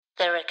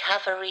The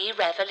Recovery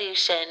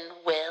Revolution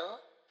will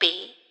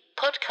be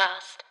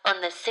podcast on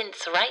the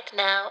Since Right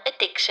Now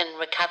Addiction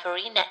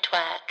Recovery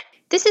Network.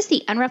 This is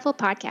the Unruffled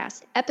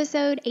Podcast,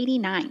 episode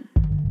 89.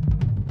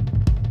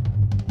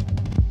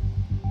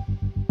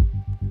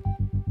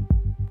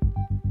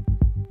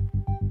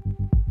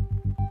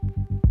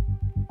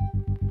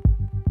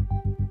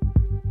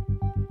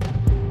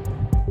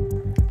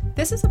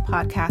 This is a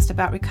podcast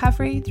about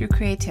recovery through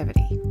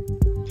creativity.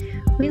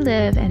 We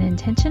live an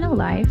intentional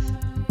life.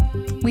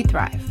 We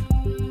thrive.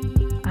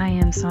 I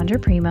am Sandra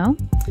Primo.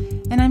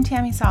 And I'm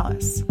Tammy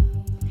Salas.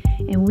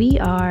 And we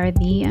are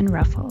the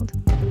Unruffled.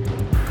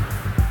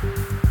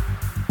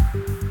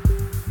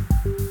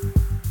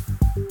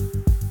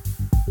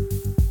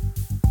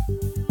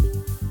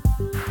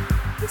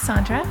 Hey,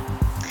 Sandra.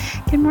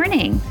 Good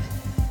morning.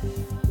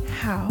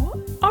 How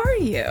are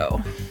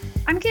you?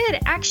 I'm good.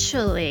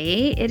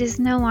 Actually, it is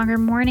no longer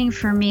morning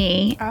for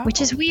me,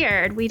 which is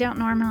weird. We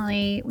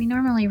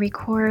normally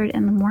record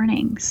in the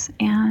mornings,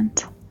 and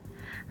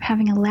I'm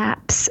having a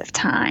lapse of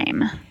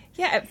time.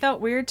 Yeah, it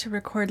felt weird to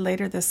record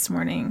later this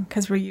morning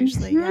because we're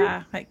usually,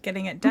 like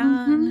getting it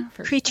done.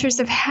 Creatures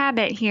of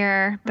habit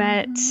here,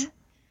 but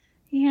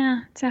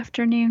yeah, it's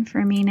afternoon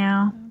for me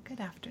now. Oh,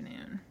 good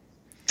afternoon.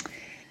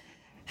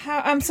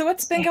 How? So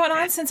what's been going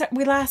on since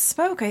we last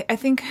spoke? I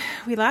think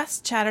we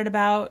last chatted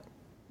about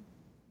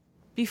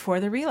before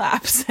the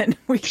relapse, and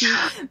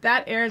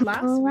that aired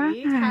last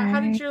week.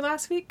 How did your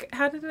last weweek?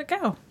 How did it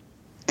go?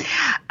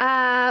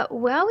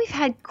 Well, we've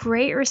had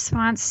great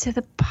response to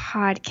the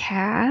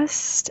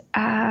podcast.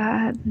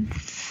 I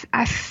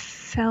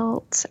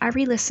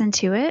re-listened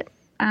to it.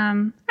 I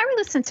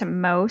re-listened to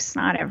most,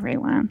 not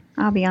everyone,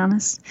 I'll be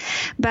honest,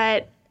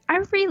 but I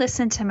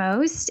re-listened to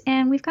most,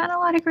 and we've gotten a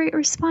lot of great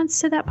response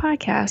to that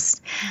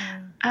podcast.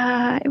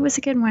 It was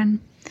a good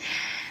one.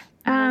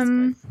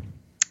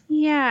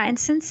 Yeah, and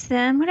since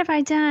then, what have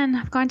I done?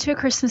 I've gone to a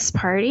Christmas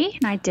party,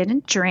 and I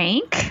didn't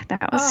drink.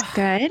 That was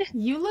good.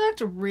 You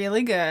looked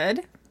really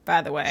good,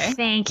 by the way.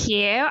 Thank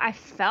you. I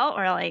felt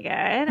really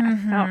good.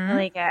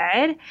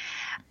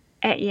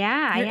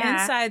 Your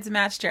insides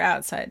matched your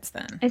outsides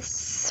then. It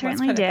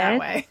certainly Let's put did. It that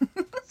way.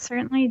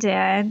 Certainly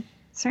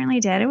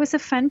did. It was a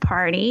fun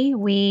party.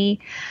 We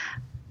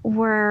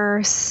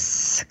were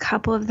a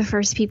couple of the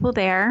first people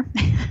there,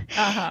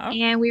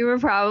 and we were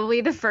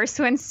probably the first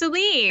ones to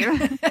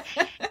leave.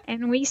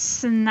 And we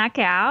snuck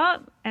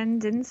out and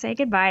didn't say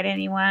goodbye to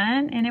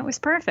anyone, and it was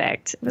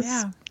perfect. It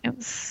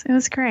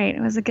was great.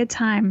 It was a good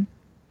time.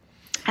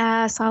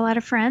 Saw a lot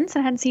of friends I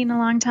hadn't seen in a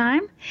long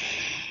time,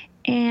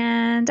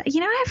 and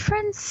I've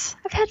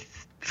had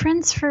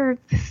friends for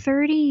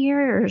 30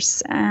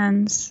 years,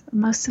 and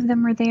most of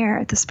them were there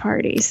at this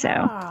party.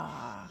 So.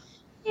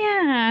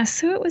 Yeah,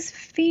 so it was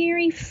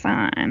very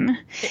fun.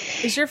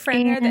 Is your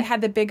friend there that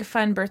had the big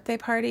fun birthday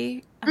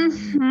party?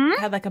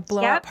 Had like a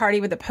blowout party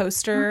with a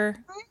poster?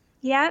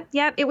 Yep.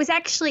 It was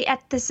actually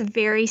at this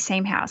very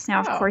same house.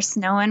 Now, of course,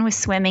 no one was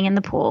swimming in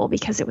the pool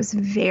because it was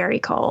very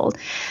cold.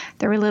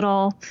 There were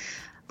little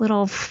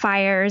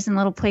fires and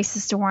little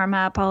places to warm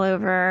up all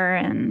over.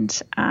 And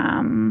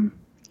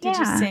Did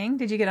you sing?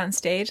 Did you get on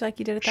stage like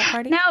you did at that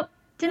party? No,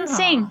 didn't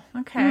sing.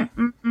 Okay.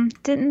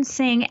 Didn't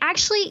sing.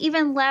 Actually,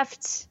 even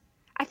left.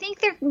 I think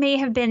there may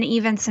have been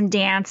even some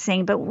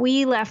dancing, but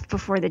we left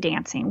before the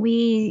dancing.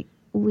 We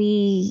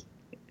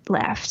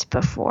left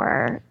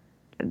before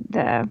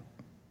the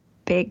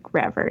big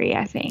reverie,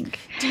 I think.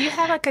 Do you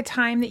have like a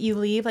time that you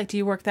leave? Like, do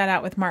you work that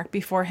out with Mark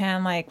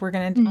beforehand? Like, we're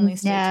going to only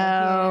stay till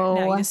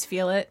here. No, you just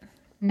feel it?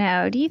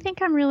 No. Do you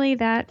think I'm really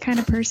that kind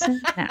of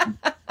person?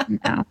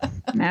 No.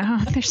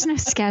 There's no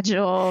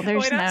schedule.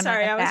 I'm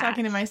sorry. I was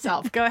talking to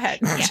myself. Go ahead.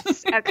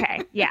 Yes.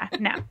 Okay. Yeah.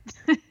 No.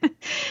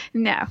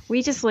 No.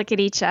 We just look at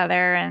each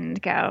other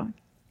and go,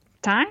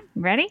 time?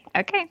 Ready?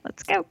 Okay,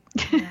 let's go.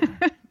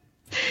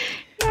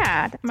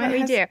 Yeah, that's what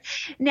we do.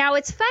 Now,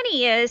 what's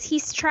funny is he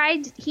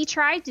tried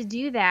to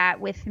do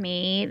that with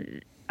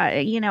me,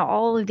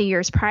 all of the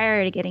years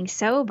prior to getting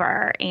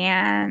sober.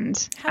 And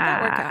how'd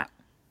that work out?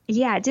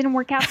 Yeah, it didn't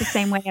work out the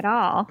same way at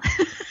all.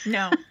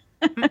 No.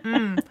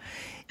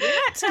 You're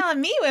not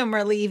telling me when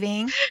we're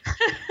leaving.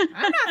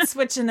 I'm not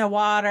switching to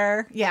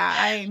water. Yeah,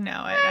 I know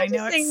it. I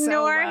know it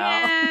so well. Ignore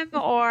him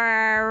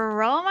or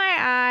roll my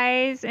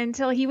eyes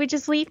until he would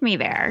just leave me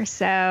there.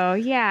 So,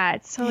 yeah,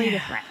 it's totally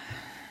different.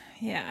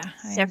 Yeah.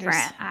 It's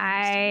different.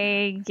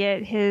 I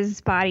get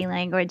his body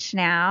language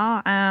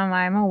now.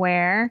 I'm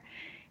aware,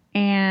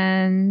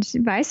 and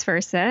vice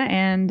versa.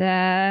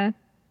 And,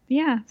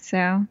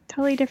 so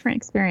totally different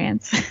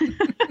experience.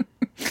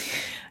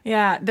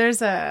 Yeah,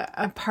 there's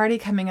a party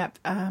coming up.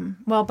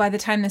 By the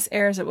time this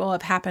airs, it will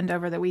have happened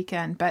over the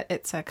weekend, but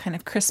it's a kind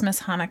of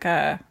Christmas,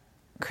 Hanukkah,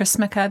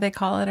 Christmaka, they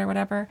call it, or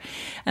whatever.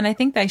 And I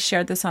think I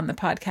shared this on the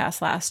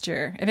podcast last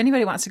year. If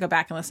anybody wants to go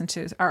back and listen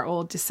to our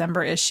old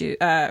December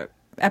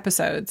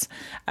episodes,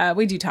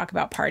 we do talk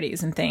about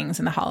parties and things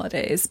and the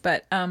holidays.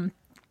 But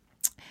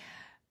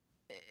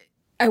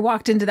I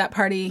walked into that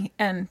party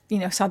and,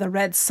 saw the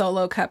red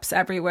Solo cups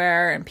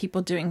everywhere and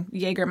people doing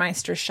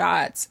Jägermeister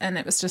shots. And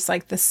it was just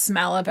like the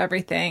smell of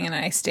everything. And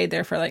I stayed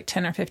there for like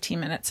 10 or 15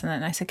 minutes. And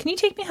then I said, "Can you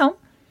take me home?"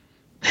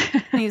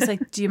 And he was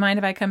like, "Do you mind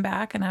if I come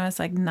back?" And I was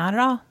like, "Not at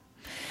all."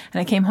 And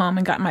I came home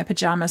and got in my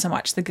pajamas and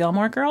watched the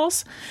Gilmore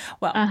Girls.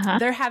 Well,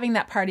 they're having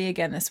that party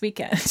again this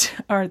weekend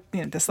or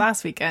this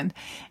last weekend.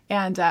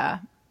 And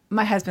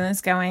my husband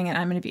is going and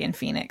I'm going to be in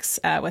Phoenix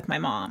with my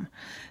mom.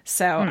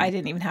 So I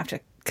didn't even have to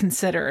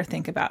consider or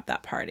think about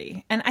that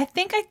party. And I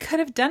think I could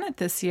have done it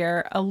this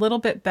year a little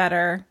bit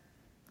better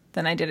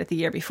than I did it the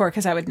year before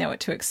because I would know what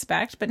to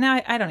expect. But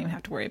now I don't even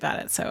have to worry about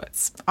it. So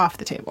it's off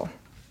the table.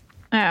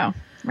 Oh,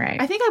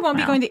 right. I think I won't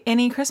be going to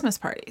any Christmas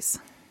parties.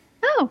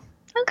 Oh,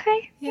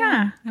 okay.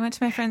 Yeah. I went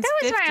to my friend's That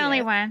was 50th. my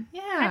only one.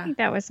 Yeah. I think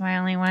that was my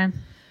only one.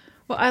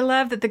 Well, I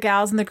love that the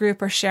gals in the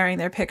group are sharing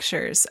their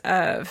pictures in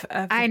our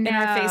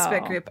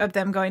Facebook group of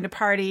them going to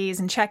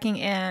parties and checking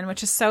in,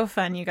 which is so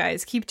fun. You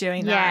guys keep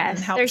doing that. Yes,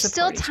 and help there's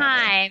support still each other.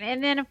 time,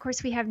 and then of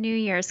course we have New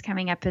Year's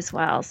coming up as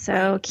well.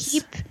 So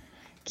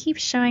keep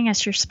showing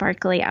us your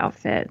sparkly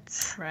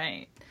outfits.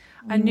 Right.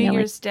 On New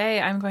Year's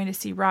Day, I'm going to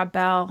see Rob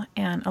Bell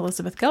and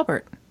Elizabeth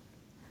Gilbert.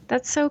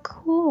 That's so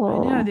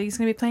cool. I know. He's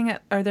going to be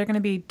they're going to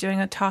be doing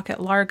a talk at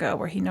Largo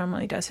where he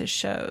normally does his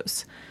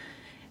shows.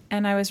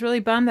 And I was really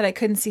bummed that I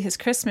couldn't see his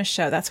Christmas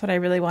show. That's what I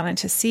really wanted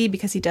to see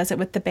because he does it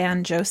with the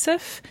band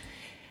Joseph.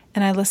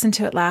 And I listened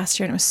to it last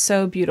year and it was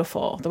so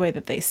beautiful the way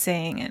that they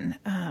sing.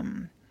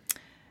 And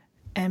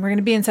we're going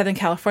to be in Southern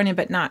California,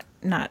 but not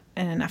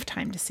in enough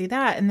time to see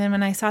that. And then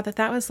when I saw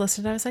that was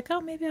listed, I was like,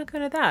 oh, maybe I'll go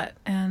to that.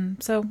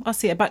 And so I'll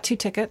see. I bought 2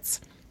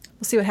 tickets.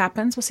 We'll see what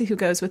happens. We'll see who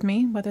goes with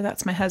me, whether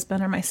that's my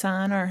husband or my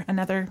son or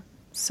another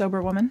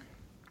sober woman.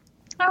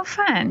 Oh,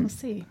 fun. We'll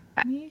see.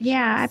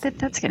 Yeah, I bet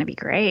that's going to be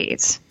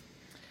great.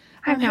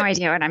 I have no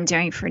idea what I'm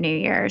doing for New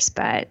Year's,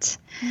 but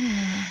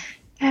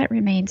that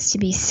remains to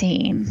be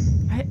seen.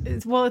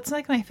 Well, it's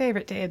like my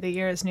favorite day of the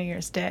year is New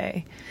Year's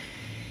Day.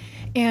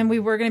 And we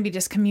were going to be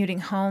just commuting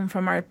home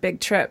from our big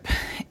trip.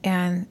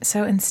 And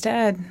so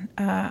instead,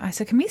 I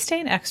said, "Can we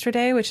stay an extra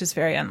day?" Which is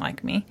very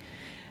unlike me.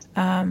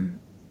 And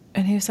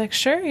he was like,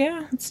 "Sure,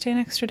 yeah, let's stay an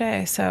extra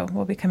day." So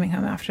we'll be coming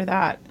home after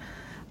that.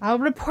 I'll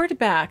report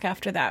back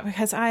after that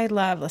because I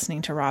love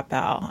listening to Rob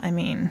Bell. I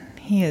mean,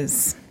 he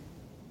is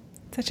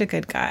such a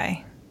good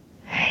guy.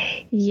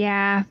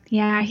 Yeah,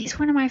 he's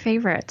one of my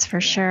favorites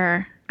for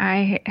sure.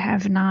 I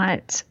have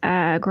not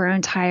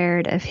grown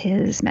tired of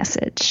his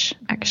message,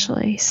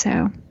 actually.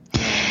 So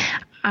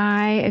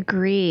I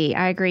agree.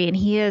 And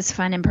he is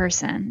fun in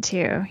person,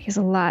 too. He has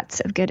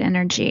lots of good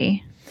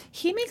energy.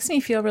 He makes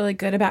me feel really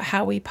good about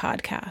how we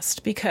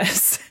podcast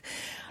because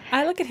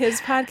I look at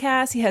his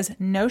podcast. He has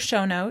no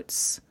show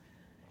notes.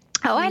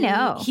 Oh, I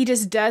know. He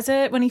just does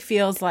it when he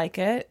feels like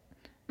it.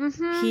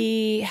 Mm-hmm.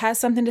 He has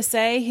something to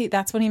say.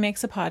 That's when he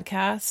makes a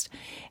podcast.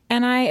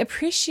 And I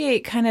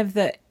appreciate kind of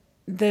the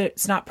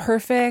it's not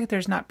perfect.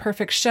 There's not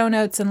perfect show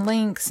notes and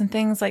links and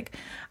things like,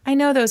 I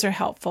know those are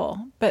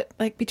helpful, but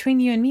like between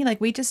you and me, like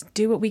we just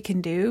do what we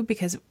can do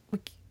because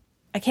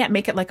I can't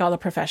make it like all the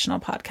professional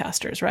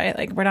podcasters, right?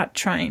 Like we're not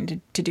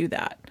trying to do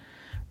that.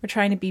 We're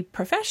trying to be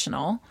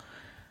professional,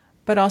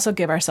 but also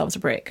give ourselves a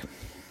break.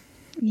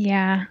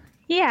 Yeah.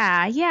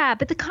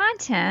 But the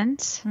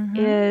content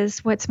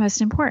is what's most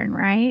important,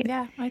 right?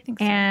 Yeah, I think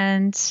so.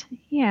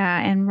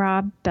 And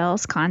Rob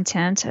Bell's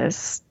content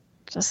is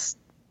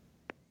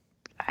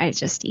I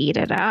just eat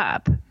it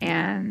up.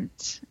 And,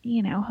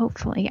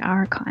 hopefully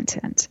our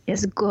content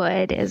is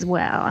good as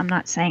well. I'm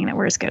not saying that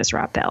we're as good as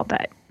Rob Bell,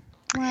 but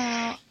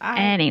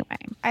anyway.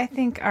 I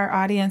think our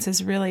audience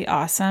is really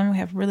awesome. We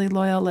have really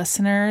loyal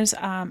listeners.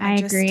 I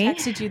just agree.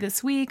 texted you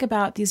this week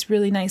about these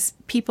really nice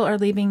people are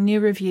leaving new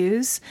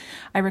reviews.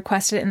 I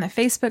requested it in the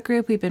Facebook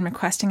group. We've been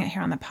requesting it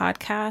here on the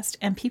podcast,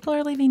 and people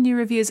are leaving new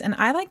reviews. And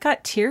I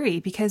got teary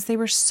because they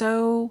were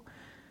so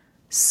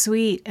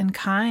sweet and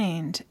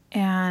kind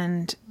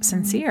and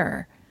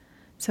sincere.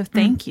 So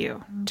thank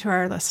you to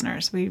our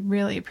listeners. We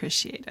really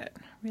appreciate it.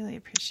 Really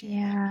appreciate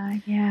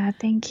it. Yeah.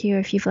 Thank you.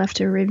 If you've left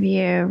a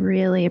review,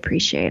 really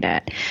appreciate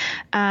it.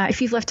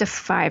 If you've left a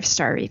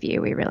 5-star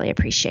review, we really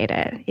appreciate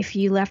it. If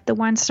you left the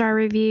 1-star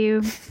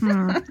review,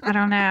 I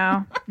don't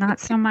know,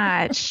 not so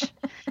much.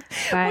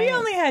 But we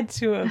only had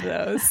 2 of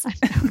those.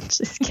 I'm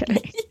just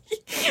kidding.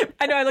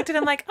 I know. I looked at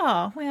him like,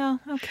 oh, well,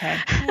 okay.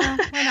 Well,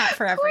 we're not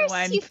for everyone. Of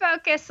course, you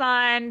focus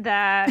on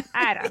I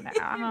don't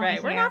know.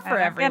 Right. We're not for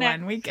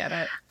everyone. We get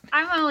it.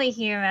 I'm only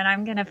human.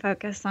 I'm going to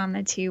focus on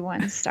the 2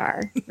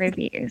 1-star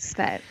reviews,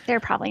 but they're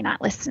probably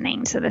not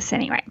listening to this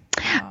anyway.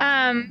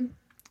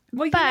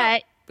 Well,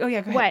 but go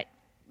ahead. What?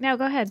 No,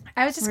 go ahead.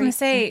 I was just going to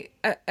say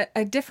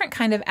a different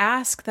kind of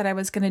ask that I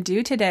was going to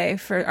do today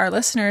for our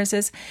listeners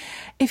is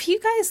if you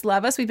guys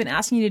love us, we've been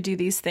asking you to do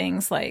these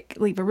things like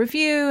leave a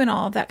review and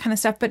all of that kind of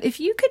stuff. But if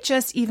you could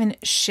just even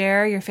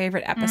share your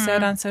favorite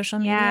episode on social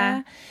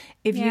media,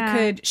 if you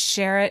could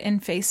share it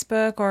in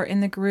Facebook or in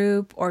the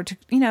group or,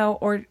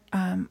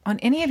 on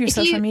any of your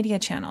social media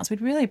channels, we'd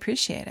really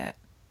appreciate it.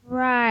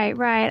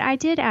 Right. I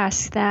did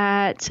ask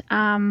that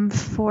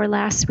for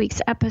last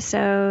week's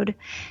episode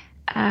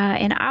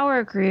in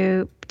our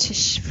group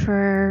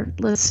for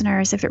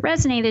listeners, if it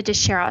resonated, to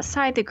share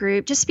outside the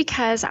group, just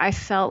because I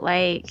felt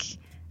like,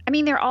 I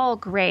mean, they're all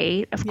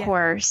great, of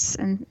course.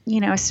 And,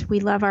 we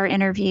love our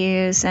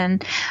interviews.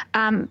 And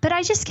but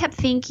I just kept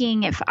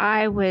thinking, if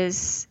I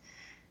was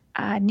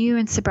new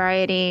in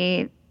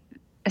sobriety,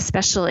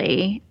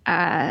 especially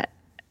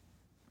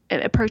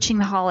approaching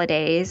the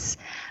holidays,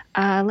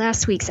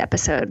 last week's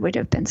episode would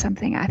have been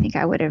something I think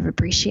I would have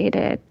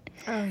appreciated.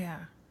 Oh, yeah.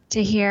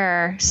 To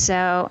hear.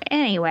 So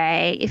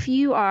anyway, if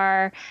you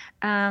are,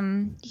 I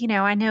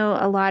know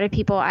a lot of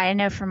people, I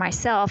know for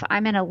myself,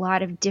 I'm in a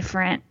lot of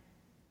different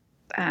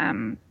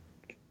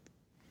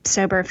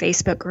sober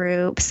Facebook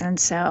groups. And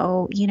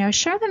so,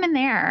 share them in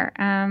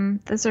there.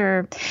 Those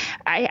are,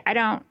 I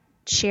don't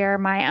share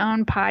my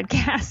own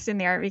podcast in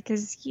there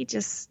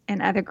because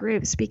in other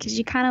groups, because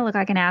you kind of look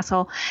like an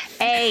asshole.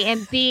 A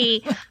and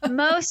B,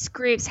 most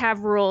groups have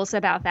rules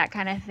about that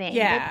kind of thing.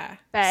 Yeah.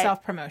 But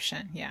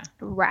self-promotion. Yeah.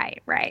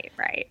 Right.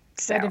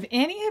 So, but if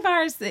any of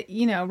ours that,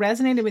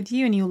 resonated with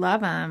you and you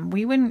love them,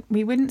 we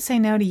wouldn't say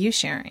no to you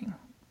sharing,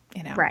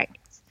 Right.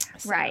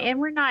 So. Right. And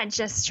we're not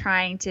just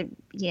trying to,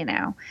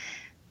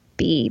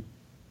 be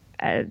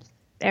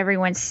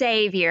everyone's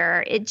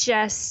savior. It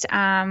just,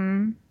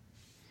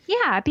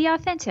 be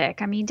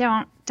authentic. I mean,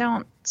 don't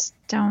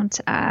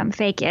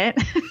fake it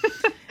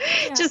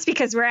just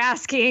because we're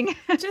asking.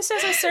 Just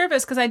as a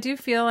service, because I do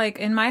feel like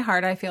in my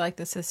heart, I feel like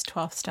this is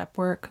 12-step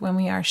work when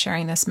we are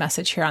sharing this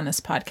message here on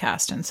this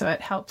podcast. And so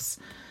it helps.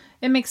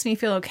 It makes me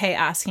feel okay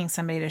asking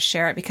somebody to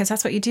share it, because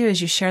that's what you do,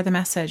 is you share the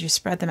message, you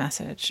spread the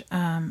message,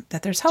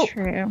 that there's hope.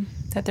 True.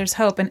 That there's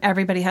hope, and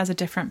everybody has a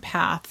different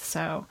path.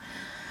 So,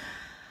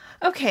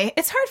 okay,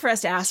 it's hard for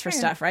us to ask for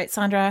stuff, right,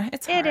 Sandra?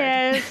 It's hard.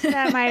 It is.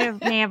 That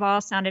may have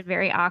all sounded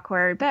very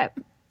awkward, but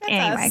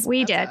anyway,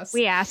 we did.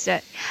 We asked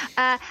it.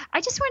 I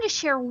just wanted to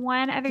share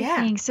one other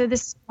thing. So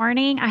this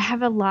morning, I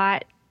have a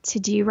lot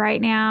to do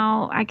right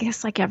now. I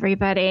guess like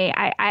everybody,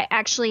 I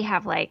actually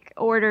have like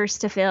orders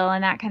to fill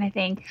and that kind of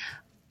thing.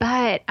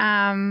 But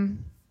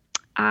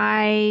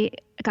I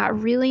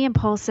got really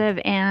impulsive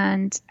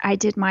and I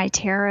did my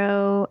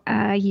tarot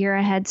year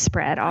ahead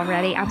spread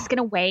already. I was going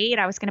to wait.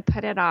 I was going to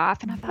put it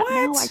off. And I thought,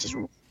 no, I just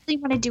really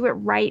want to do it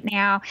right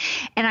now.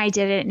 And I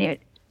did it, and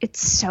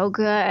it's so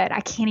good. I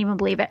can't even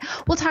believe it.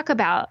 We'll talk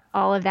about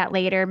all of that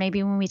later,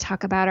 maybe when we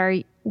talk about our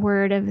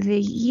word of the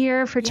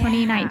year for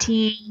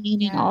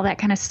 2019 and all that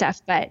kind of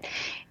stuff. But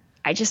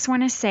I just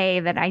want to say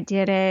that I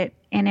did it,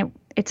 and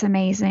it's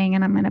amazing,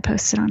 and I'm going to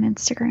post it on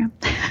Instagram.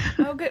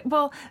 Oh, good.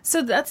 Well,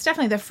 so that's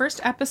definitely the first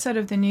episode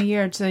of the new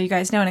year, so you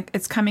guys know, and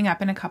it's coming up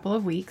in a couple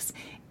of weeks.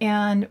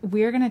 And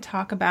we're going to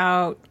talk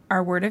about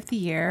our word of the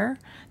year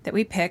that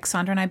we pick.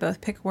 Sandra and I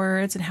both pick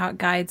words and how it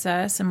guides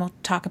us, and we'll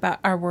talk about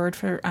our word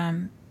for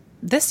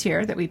this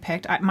year that we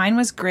picked. Mine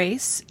was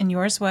grace, and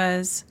yours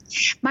was?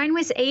 Mine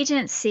was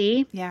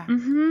agency. Yeah.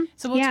 Mm-hmm.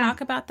 So we'll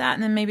talk about that,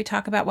 and then maybe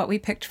talk about what we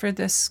picked for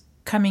this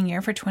coming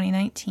year for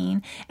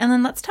 2019. And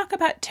then let's talk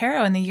about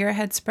tarot and the year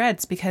ahead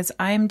spreads, because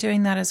I'm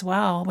doing that as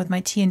well with my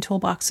Tea and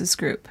Toolboxes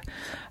group.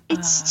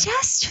 It's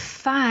just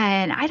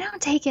fun. I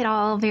don't take it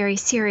all very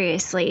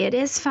seriously. It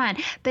is fun,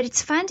 but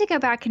it's fun to go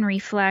back and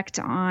reflect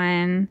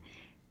on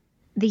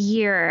the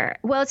year.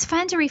 Well, it's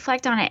fun to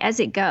reflect on it as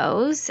it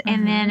goes,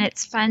 and then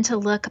it's fun to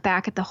look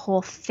back at the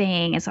whole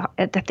thing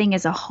at the thing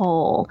as a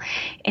whole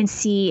and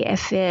see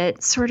if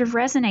it sort of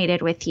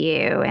resonated with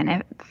you, and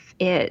if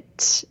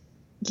it,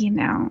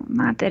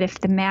 not that if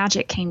the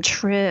magic came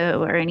true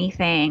or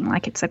anything,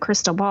 like it's a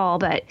crystal ball,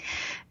 but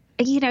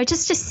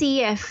just to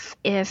see if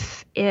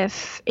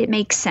it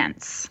makes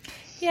sense.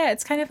 Yeah,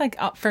 it's kind of like,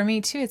 for me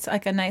too, it's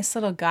like a nice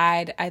little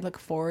guide. I look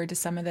forward to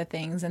some of the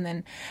things,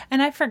 and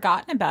I've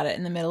forgotten about it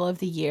in the middle of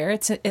the year.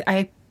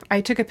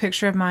 I took a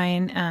picture of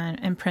mine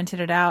and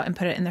printed it out and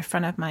put it in the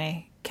front of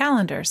my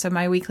calendar. So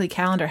my weekly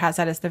calendar has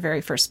that as the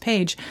very first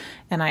page,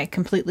 and I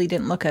completely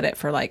didn't look at it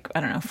for 4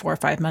 or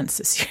 5 months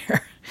this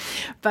year.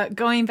 But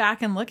going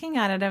back and looking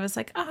at it, I was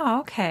like, oh,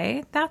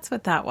 okay, that's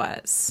what that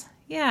was.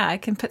 Yeah, I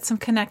can put some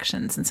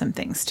connections and some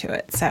things to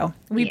it. So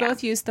we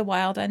both used the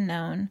Wild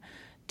Unknown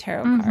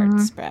tarot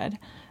card spread.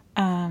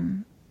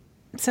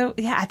 So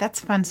yeah, that's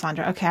fun,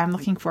 Sandra. Okay, I'm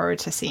looking forward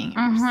to seeing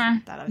yours.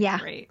 That'll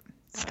be great.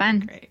 It's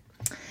fun. Great.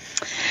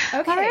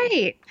 Okay. All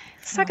right.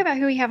 Let's talk about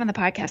who we have on the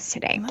podcast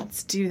today.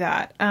 Let's do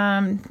that.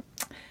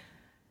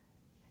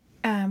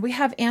 We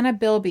have Anna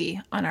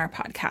Bielby on our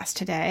podcast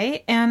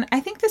today, and I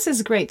think this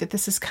is great that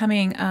this is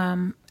coming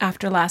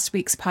after last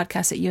week's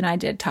podcast that you and I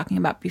did talking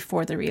about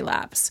before the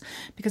relapse,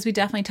 because we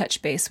definitely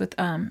touched base with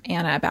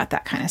Anna about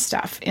that kind of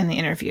stuff in the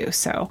interview.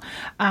 So,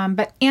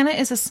 but Anna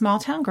is a small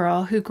town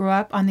girl who grew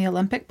up on the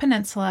Olympic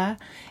Peninsula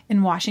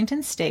in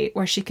Washington State,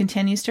 where she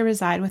continues to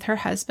reside with her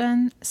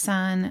husband,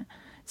 son,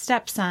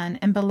 stepson,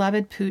 and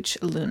beloved pooch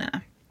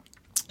Luna.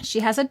 She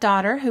has a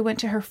daughter who went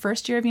to her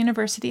first year of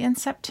university in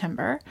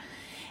September.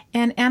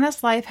 And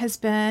Anna's life has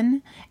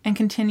been and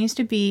continues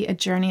to be a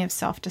journey of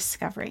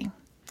self-discovery.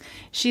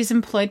 She's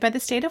employed by the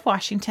state of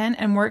Washington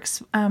and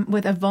works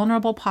with a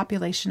vulnerable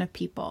population of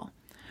people.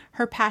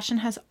 Her passion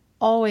has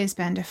always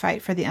been to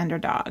fight for the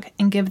underdog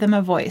and give them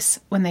a voice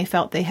when they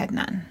felt they had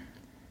none.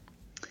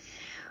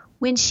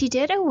 When she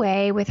did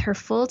away with her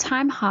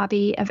full-time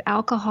hobby of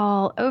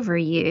alcohol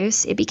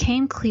overuse, it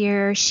became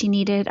clear she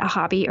needed a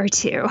hobby or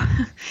two.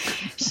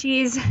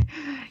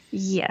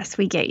 Yes,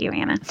 we get you,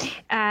 Anna.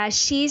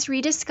 She's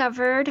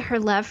rediscovered her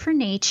love for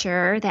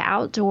nature, the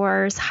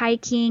outdoors,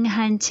 hiking,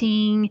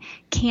 hunting,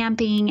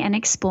 camping, and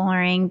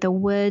exploring. The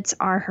woods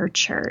are her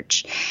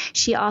church.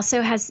 She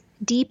also has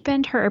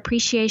deepened her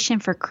appreciation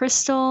for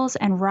crystals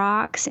and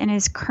rocks and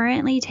is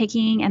currently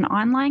taking an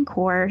online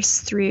course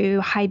through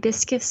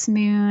Hibiscus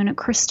Moon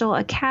Crystal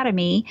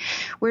Academy,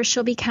 where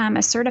she'll become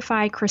a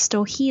certified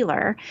crystal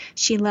healer.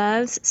 She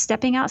loves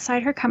stepping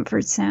outside her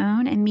comfort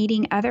zone and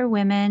meeting other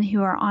women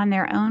who are on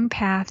their own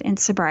path in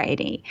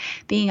sobriety.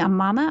 Being a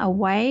mama, a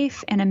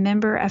wife, and a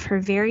member of her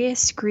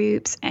various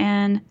groups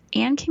and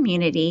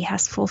community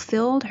has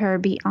fulfilled her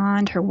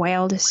beyond her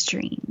wildest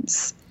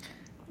dreams.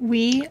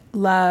 We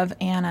love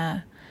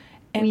Anna.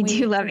 And we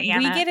do love Anna.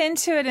 We get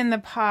into it in the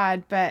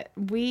pod, but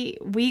we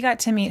got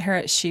to meet her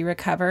at She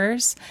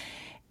Recovers.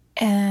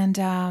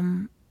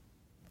 And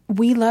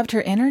we loved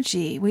her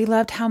energy. We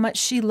loved how much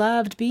she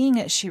loved being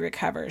at She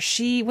Recovers.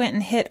 She went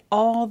and hit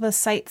all the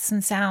sights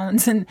and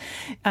sounds and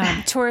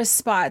tourist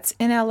spots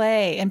in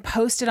LA and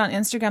posted on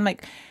Instagram.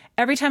 Like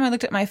every time I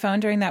looked at my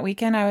phone during that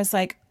weekend, I was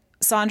like,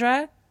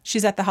 Sandra,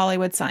 she's at the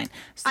Hollywood sign.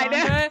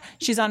 Sandra,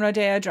 she's on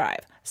Rodeo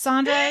Drive.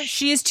 Sandra,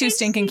 she is too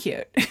stinking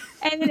cute.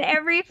 And in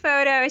every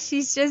photo,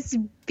 she's just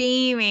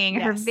beaming,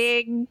 yes. Her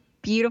big,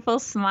 beautiful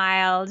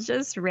smile,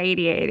 just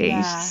radiating.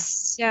 Yeah.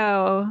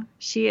 So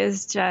she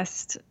is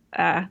just,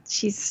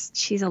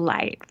 she's a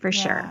light for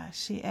sure. Yeah,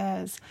 she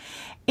is.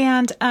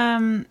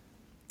 And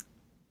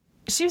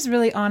she was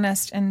really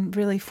honest and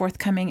really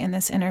forthcoming in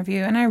this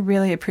interview, and I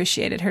really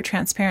appreciated her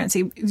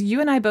transparency. You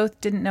and I both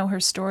didn't know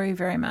her story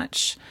very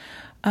much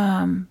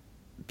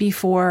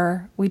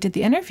before we did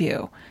the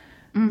interview.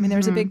 I mean,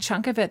 there's a big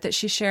chunk of it that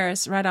she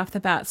shares right off the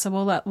bat,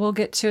 so we'll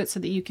get to it so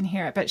that you can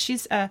hear it. But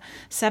she's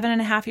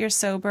 7.5 years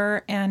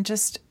sober, and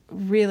just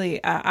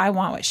really, I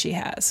want what she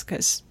has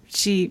because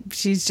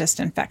she's just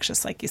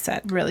infectious, like you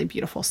said, really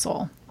beautiful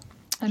soul.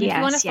 And if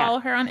you want to follow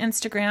her on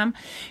Instagram,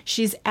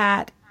 she's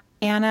at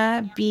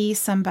Anna B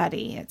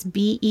Somebody. It's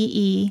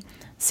BEE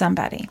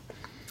somebody.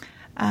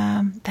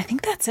 I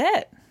think that's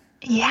it.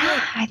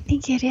 Yeah, I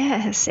think it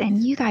is.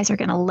 And you guys are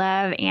going to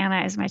love Anna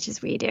as much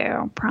as we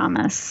do.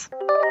 Promise.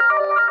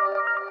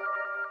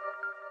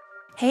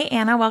 Hey,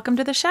 Anna, welcome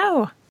to the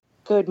show.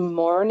 Good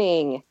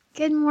morning.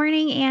 Good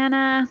morning,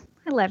 Anna.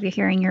 I love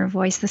hearing your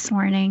voice this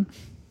morning.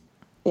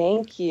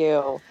 Thank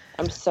you.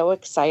 I'm so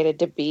excited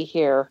to be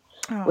here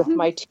with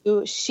my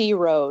two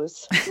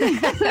she-ros.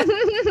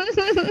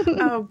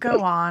 Oh, go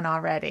on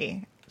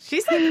already.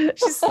 She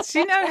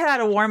knows how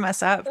to warm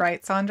us up,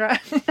 right, Sandra?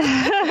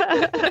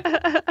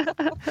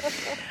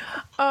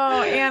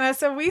 Oh, Anna,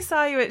 so we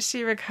saw you at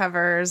She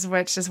Recovers,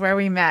 which is where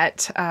we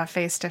met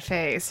face to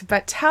face.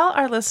 But tell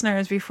our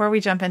listeners, before we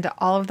jump into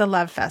all of the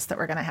love fest that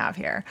we're going to have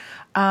here,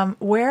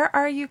 where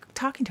are you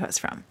talking to us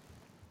from?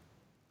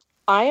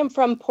 I am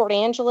from Port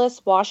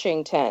Angeles,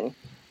 Washington.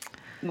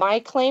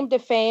 My claim to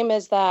fame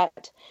is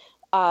that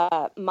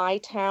my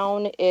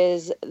town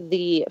is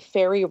the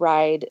ferry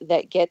ride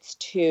that gets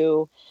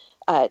to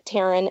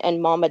Taryn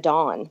and Mama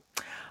Dawn.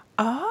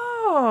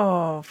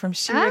 Oh, from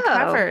She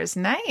Recovers.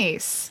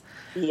 Nice.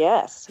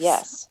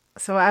 Yes.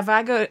 So if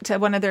I go to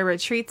one of their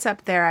retreats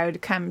up there, I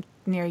would come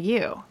near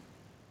you.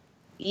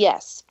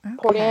 Yes. Okay.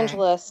 Port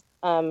Angeles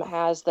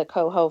has the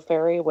Coho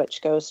Ferry,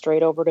 which goes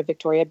straight over to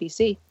Victoria,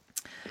 BC.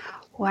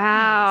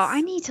 Wow. Nice.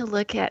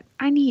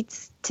 I need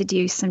to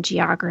do some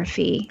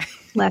geography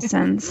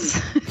lessons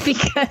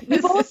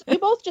because we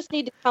both just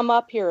need to come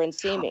up here and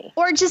see me.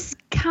 Or just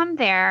come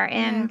there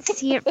and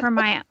see it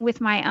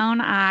with my own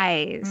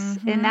eyes.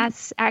 Mm-hmm. And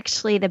that's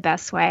actually the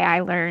best way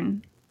I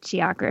learn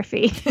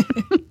geography.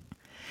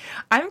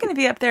 I'm going to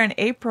be up there in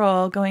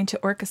April going to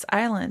Orcas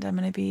Island. I'm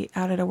going to be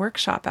out at a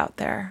workshop out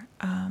there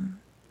in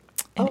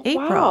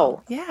April.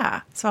 Wow.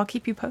 Yeah. So I'll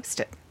keep you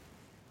posted.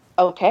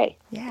 Okay.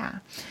 Yeah.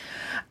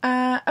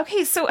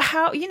 Okay. So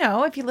how,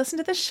 if you listen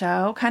to the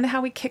show, kind of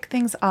how we kick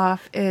things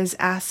off is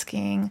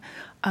asking,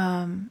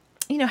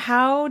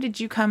 how did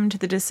you come to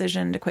the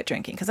decision to quit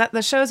drinking? Because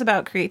the show's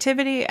about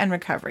creativity and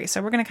recovery.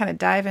 So we're going to kind of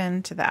dive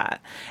into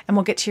that, and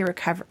we'll get to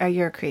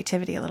your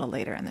creativity a little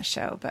later in the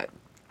show. But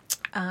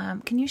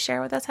can you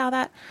share with us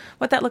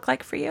what that looked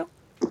like for you?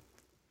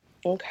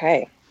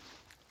 Okay.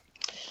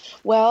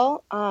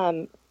 Well,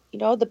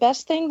 the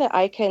best thing that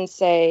I can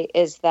say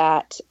is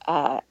that,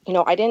 I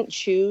didn't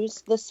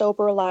choose the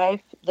sober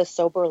life. The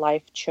sober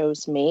life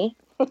chose me.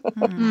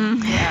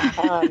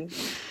 Yeah.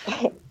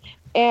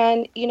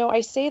 And, I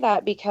say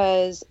that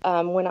because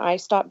when I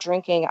stopped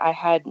drinking, I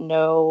had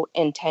no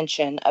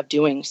intention of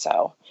doing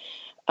so.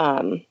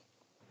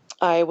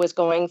 I was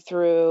going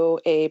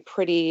through a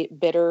pretty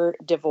bitter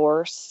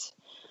divorce.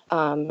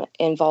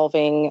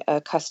 involving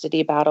a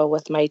custody battle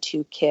with my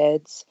two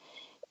kids.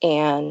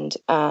 And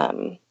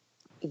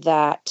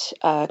that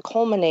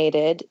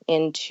culminated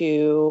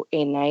into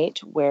a night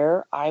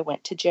where I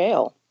went to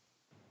jail.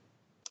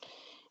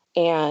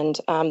 And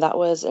that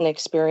was an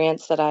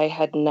experience that I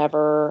had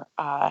never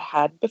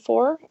had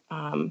before.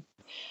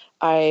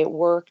 I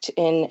worked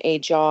in a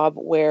job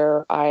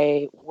where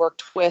I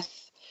worked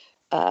with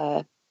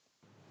law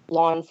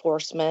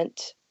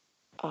enforcement,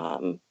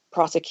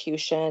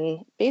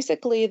 prosecution,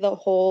 basically the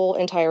whole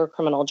entire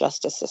criminal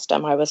justice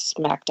system. I was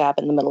smack dab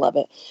in the middle of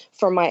it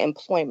for my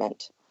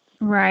employment.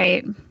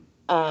 Right.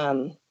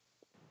 I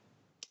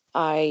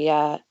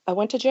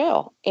went to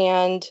jail,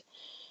 and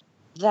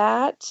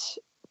that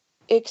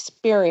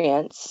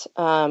experience,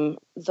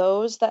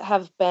 those that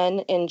have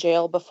been in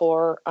jail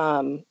before,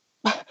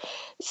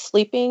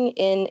 sleeping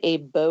in a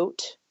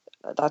boat,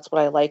 that's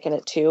what I liken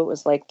it to. It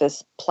was like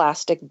this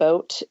plastic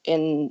boat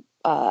on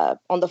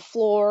the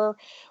floor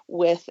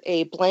with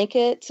a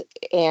blanket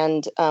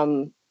and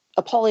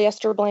a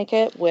polyester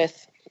blanket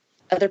with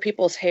other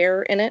people's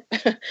hair in it.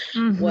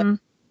 Mm-hmm.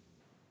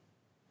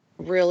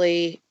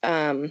 Really,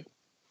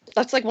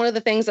 that's like one of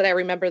the things that I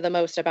remember the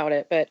most about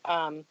it. But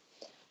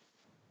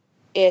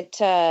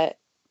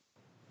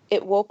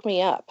it woke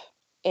me up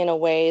in a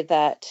way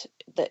that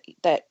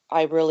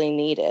I really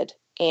needed.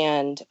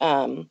 And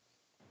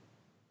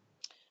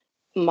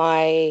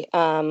my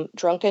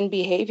drunken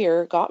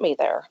behavior got me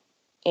there.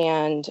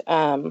 And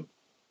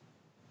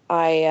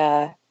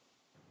I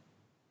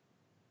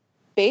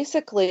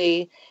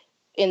basically,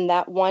 in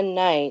that one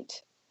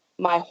night,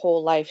 my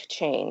whole life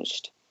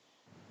changed.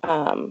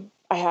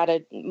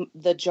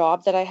 The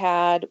job that I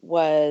had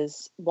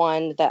was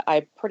one that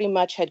I pretty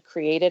much had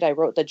created. I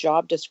wrote the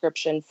job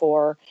description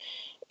for,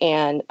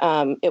 and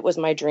it was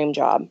my dream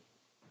job.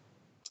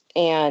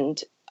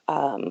 And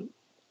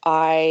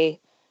I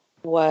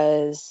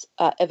was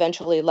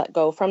eventually let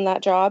go from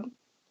that job.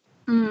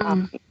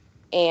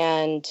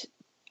 And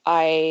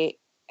I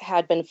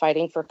had been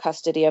fighting for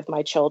custody of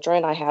my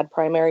children. I had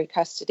primary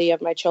custody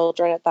of my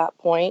children at that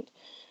point.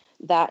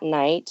 That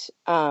night,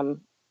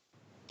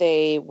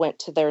 they went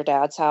to their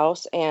dad's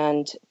house,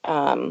 and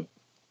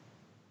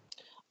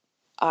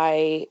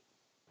I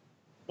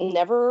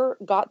never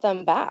got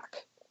them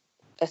back,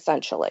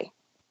 essentially.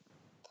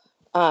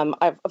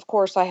 Of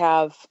course, I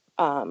have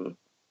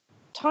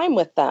time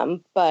with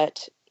them,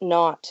 but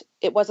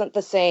it wasn't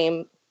the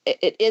same.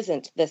 It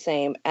isn't the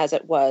same as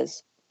it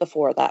was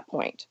before that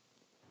point.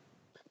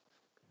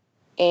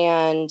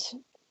 And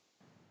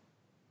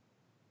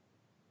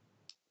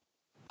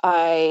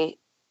I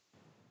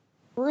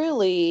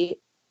really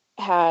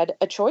had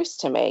a choice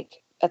to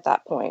make at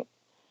that point.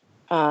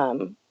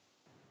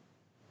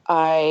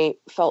 I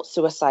felt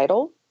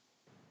suicidal,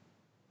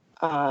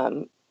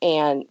 and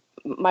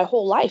my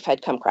whole life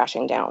had come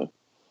crashing down.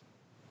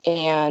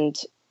 And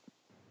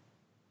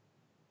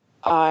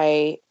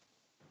I,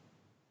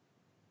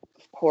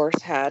 of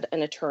course, had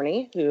an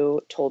attorney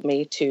who told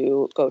me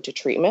to go to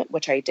treatment,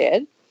 which I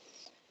did.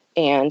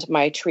 And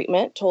my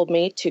treatment told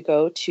me to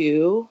go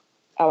to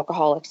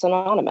Alcoholics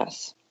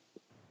Anonymous.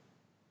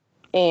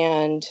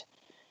 And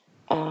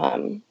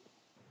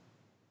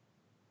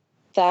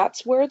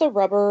that's where the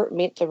rubber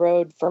meets the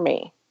road for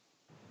me.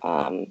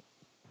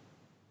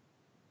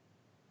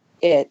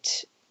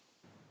 It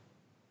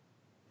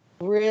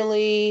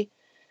really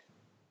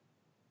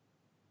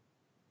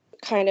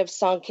kind of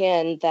sunk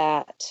in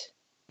that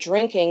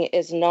drinking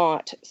is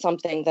not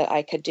something that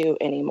I could do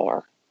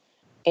anymore.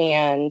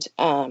 And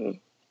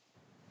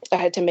I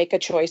had to make a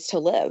choice to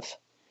live,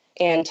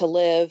 and to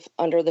live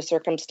under the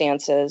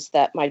circumstances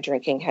that my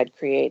drinking had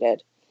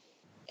created.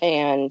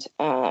 And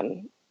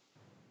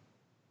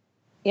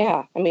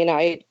yeah, I mean,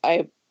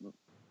 I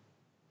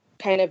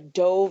kind of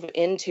dove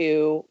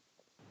into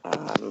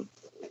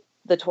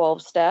the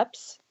 12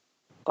 steps,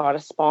 got a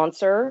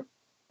sponsor,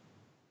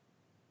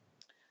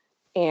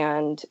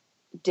 and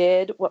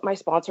did what my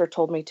sponsor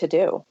told me to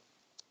do.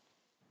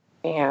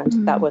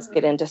 And that was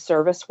get into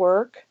service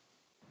work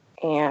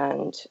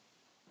and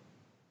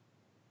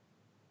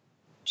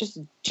just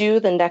do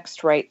the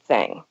next right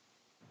thing.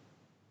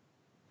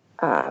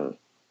 So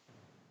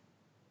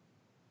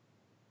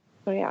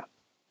yeah.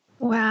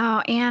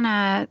 Wow,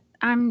 Anna,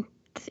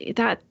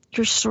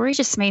 your story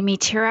just made me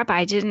tear up.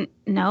 I didn't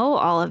know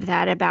all of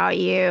that about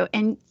you.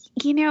 And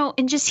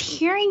and just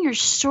hearing your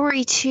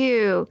story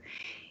too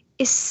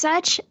is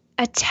such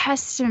a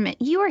testament.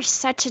 You are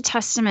such a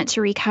testament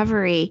to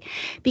recovery,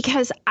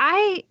 because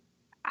I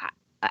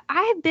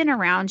have been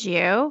around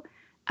you.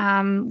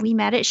 We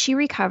met at She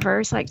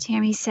Recovers, like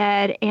Tammy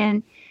said,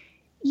 and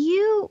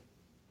you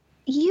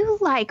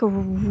like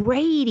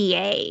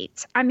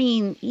radiate. I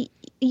mean,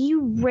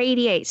 you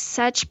radiate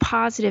such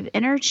positive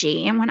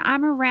energy. And when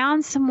I'm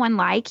around someone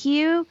like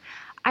you,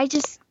 I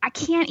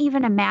can't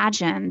even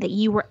imagine that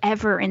you were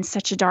ever in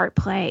such a dark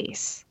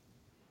place.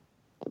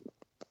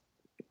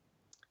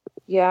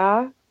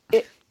 Yeah,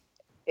 it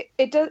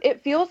does.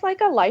 It feels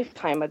like a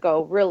lifetime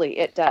ago. Really,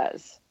 it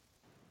does.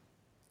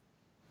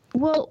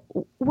 Well,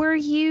 were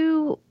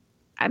you,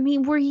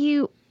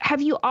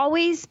 have you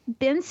always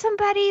been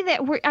somebody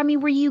that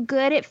were you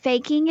good at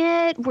faking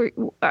it?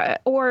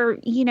 Or,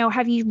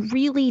 have you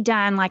really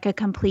done like a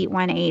complete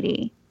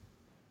 180?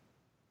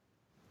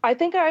 I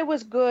think I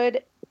was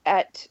good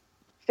at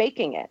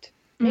faking it.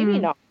 Maybe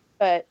not,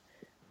 but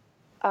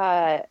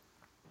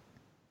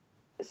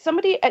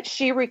somebody at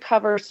She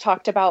Recovers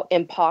talked about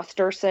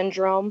imposter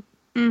syndrome.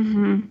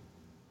 Mm-hmm.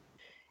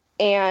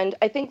 And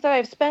I think that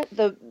I'd spent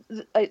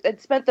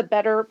the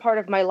better part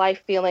of my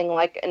life feeling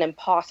like an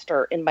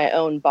imposter in my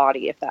own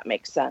body, if that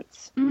makes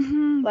sense.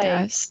 Mm-hmm. It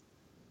does.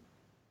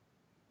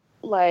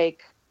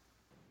 Like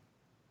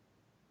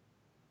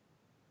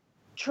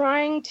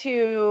trying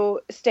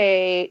to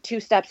stay 2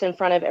 steps in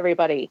front of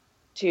everybody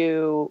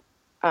to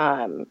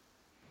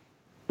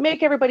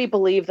make everybody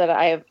believe that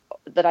I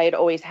had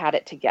always had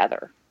it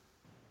together.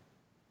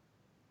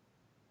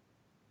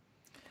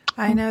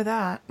 I know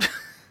that.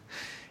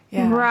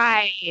 Yeah.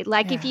 Right.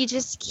 Like if you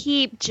just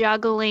keep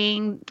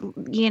juggling,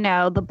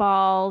 the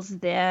balls,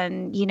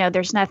 then,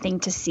 there's nothing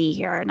to see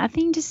here.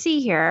 Nothing to see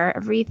here.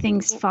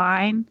 Everything's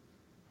fine.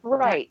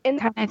 Right.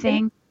 That kind of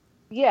thing.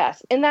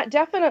 Yes. And that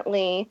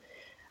definitely,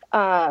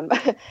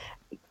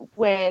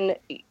 when,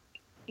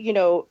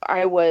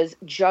 I was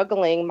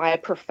juggling my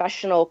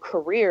professional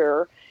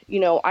career,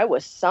 I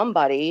was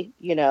somebody,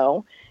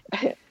 or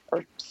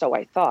so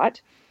I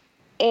thought.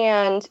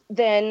 And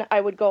then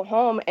I would go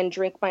home and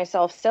drink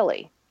myself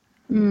silly.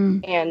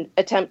 And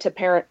attempt to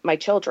parent my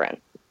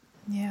children.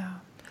 Yeah.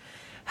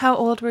 How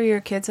old were your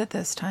kids at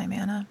this time,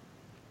 Anna?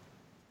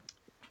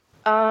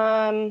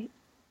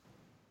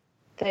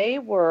 They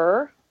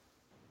were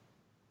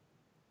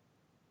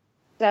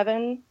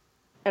 7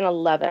 and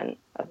 11,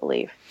 I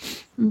believe.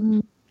 Mm-hmm.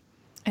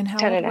 And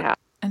 10 and a half.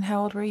 And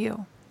how old were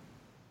you?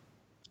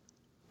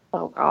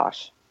 Oh,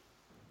 gosh.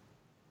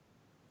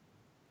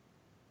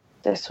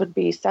 This would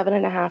be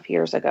 7.5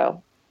 years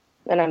ago.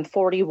 And I'm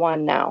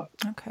 41 now.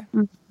 Okay.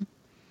 Mm-hmm.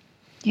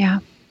 Yeah.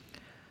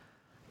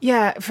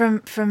 Yeah.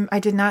 From I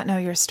did not know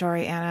your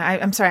story,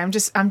 Anna. I'm sorry.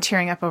 I'm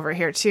tearing up over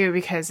here too,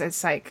 because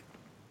it's like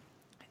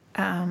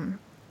the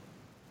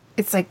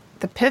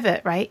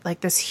pivot, right? Like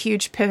this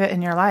huge pivot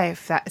in your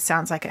life that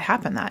sounds like it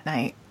happened that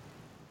night.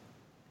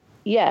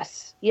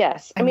 Yes.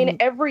 I mean,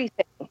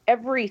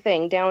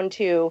 everything down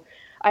to,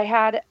 I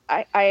had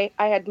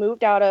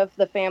moved out of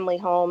the family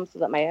home so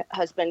that my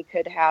husband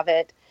could have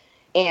it.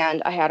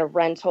 And I had a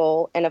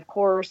rental. And of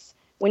course,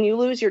 when you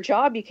lose your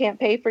job, you can't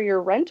pay for your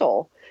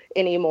rental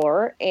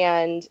anymore.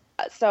 And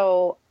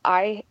so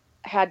I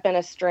had been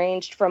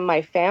estranged from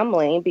my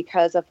family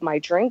because of my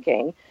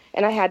drinking,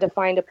 and I had to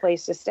find a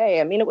place to stay.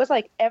 I mean, it was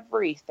like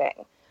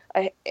everything.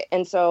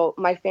 And so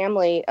my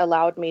family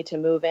allowed me to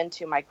move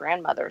into my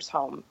grandmother's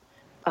home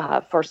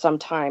for some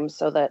time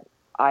so that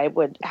I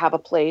would have a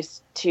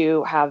place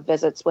to have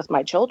visits with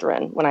my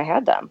children when I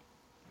had them.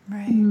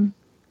 Right. Mm-hmm.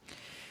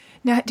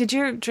 Now, did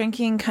your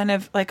drinking kind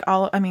of like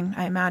I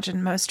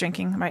imagine most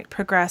drinking, right,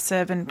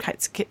 progressive and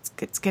it's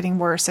getting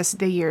worse as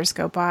the years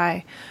go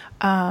by.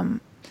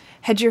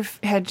 Had you,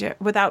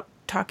 without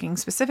talking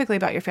specifically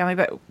about your family,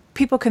 but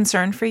people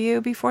concerned for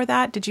you before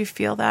that? Did you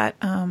feel that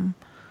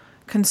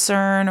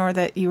concern or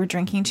that you were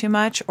drinking too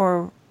much,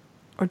 or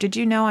did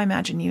you know? I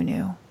imagine you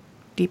knew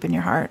deep in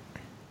your heart.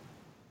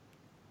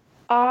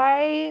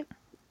 I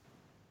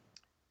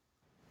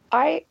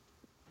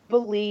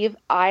believe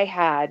I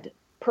had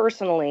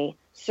personally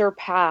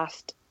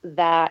surpassed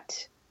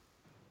that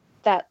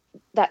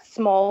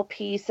small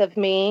piece of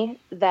me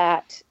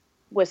that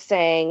was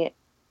saying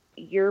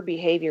your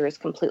behavior is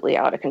completely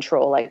out of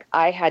control. Like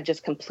I had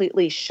just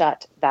completely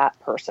shut that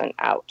person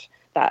out.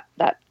 That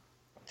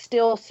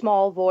still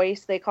small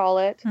voice, they call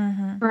it,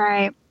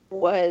 right,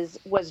 was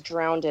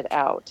drowned it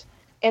out.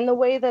 And the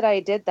way that I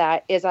did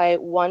that is I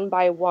one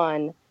by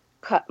one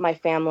cut my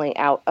family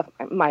out of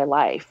my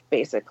life,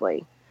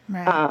 basically.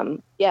 Right.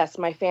 Yes,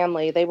 my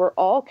family, they were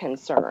all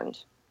concerned.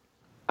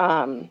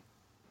 And,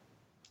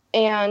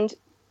 my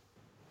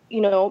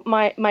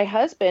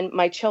husband,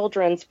 my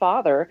children's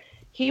father,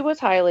 he was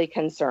highly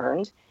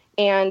concerned,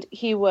 and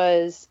he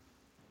was,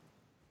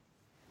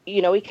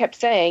 he kept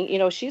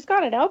saying, she's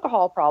got an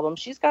alcohol problem.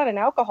 She's got an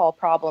alcohol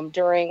problem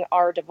during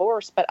our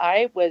divorce. But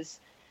I was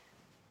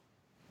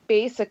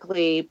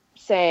basically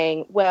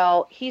saying,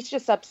 well, he's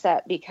just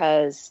upset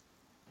because,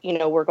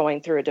 we're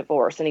going through a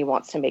divorce and he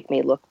wants to make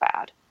me look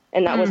bad.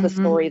 And that was the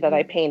story that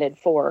I painted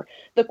for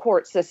the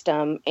court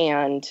system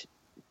and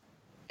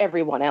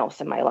everyone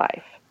else in my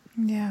life.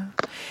 Yeah.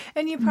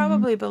 And you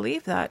probably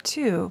believe that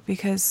too,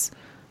 because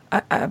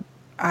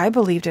I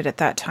believed it at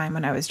that time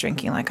when I was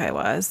drinking like I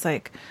was.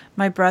 Like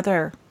my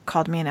brother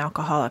called me an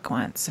alcoholic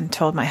once and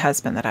told my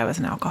husband that I was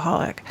an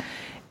alcoholic.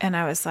 And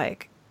I was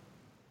like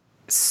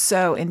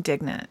so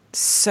indignant,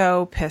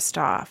 so pissed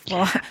off.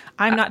 Well,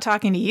 I'm not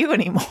talking to you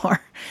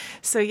anymore.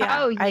 So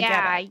yeah,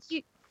 I get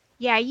it.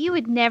 You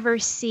would never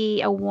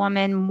see a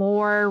woman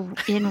more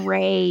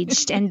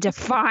enraged and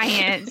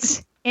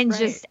defiant and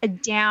just a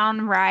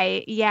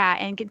downright,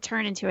 and could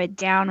turn into a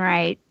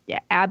downright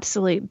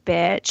absolute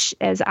bitch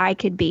as I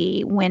could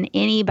be when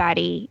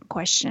anybody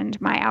questioned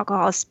my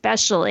alcohol,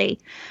 especially,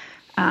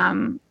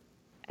 my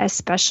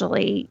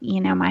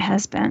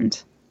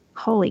husband.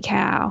 Holy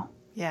cow.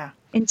 Yeah.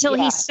 Until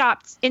he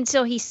stopped,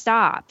 until he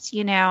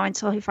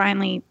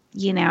finally,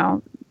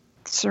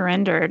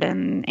 surrendered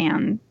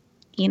and,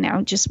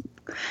 just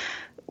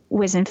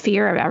was in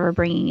fear of ever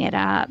bringing it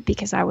up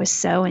because I was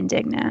so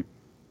indignant.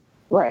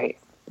 Right.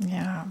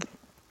 Yeah.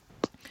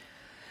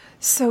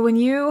 So when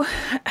you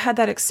had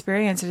that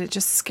experience, did it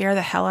just scare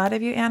the hell out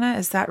of you,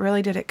 Anna?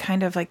 Did it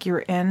kind of like you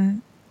were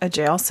in a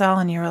jail cell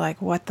and you were like,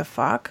 what the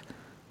fuck?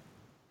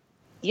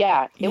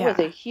 Yeah, it was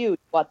a huge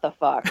what the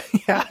fuck.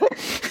 Yeah.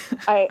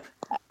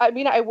 I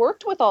mean, I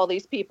worked with all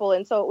these people,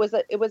 and so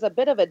it was a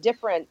bit of a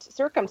different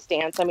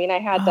circumstance. I mean, I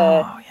had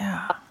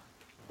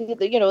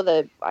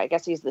I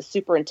guess he's the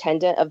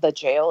superintendent of the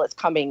jail is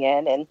coming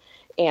in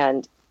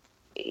and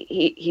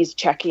he's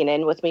checking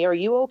in with me. Are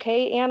you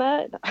okay,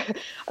 Anna? I'm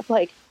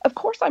like, of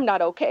course I'm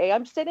not okay.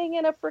 I'm sitting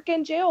in a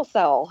freaking jail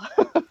cell.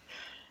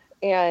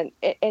 and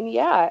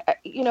yeah,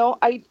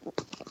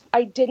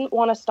 I didn't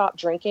want to stop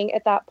drinking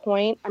at that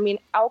point. I mean,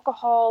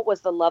 alcohol was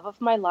the love of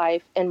my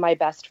life and my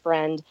best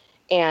friend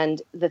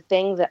and the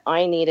thing that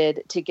I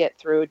needed to get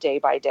through day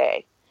by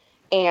day.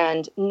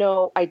 And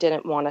no, I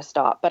didn't want to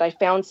stop, but I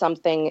found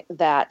something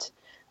that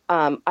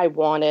I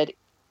wanted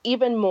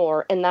even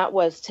more, and that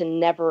was to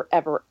never,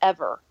 ever,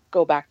 ever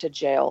go back to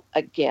jail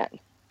again.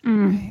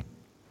 Mm.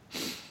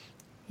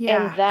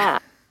 Yeah.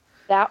 And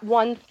that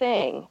one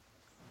thing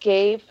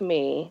gave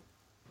me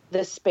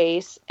the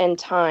space and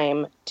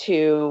time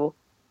to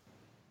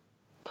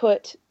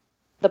put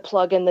the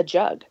plug in the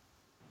jug,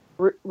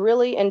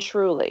 really and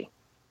truly.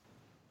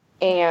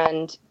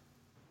 And,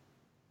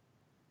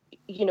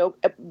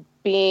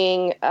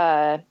 being,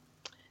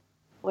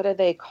 what do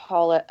they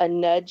call it? A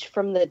nudge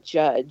from the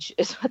judge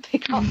is what they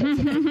call it.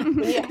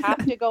 When you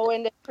have to go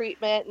into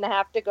treatment and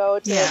have to go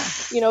to,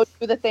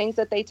 do the things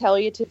that they tell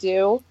you to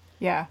do.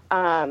 Yeah.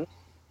 And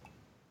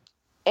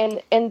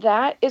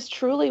that is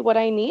truly what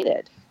I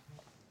needed.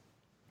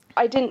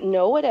 I didn't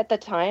know it at the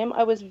time.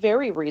 I was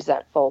very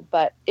resentful,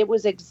 but it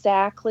was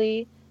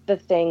exactly the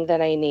thing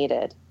that I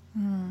needed.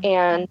 Mm.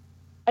 And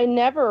I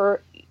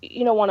never,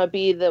 want to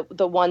be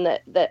the one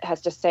that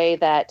has to say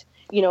that,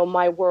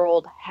 my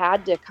world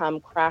had to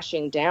come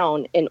crashing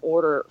down in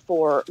order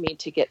for me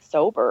to get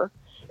sober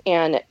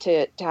and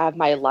to have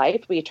my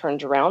life be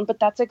turned around. But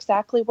that's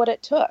exactly what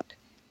it took.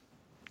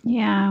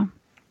 Yeah.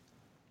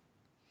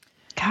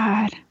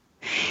 God.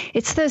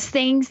 It's those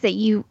things that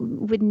you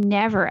would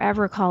never,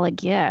 ever call a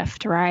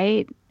gift,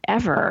 right?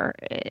 Ever.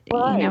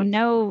 Right.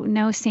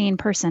 No sane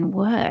person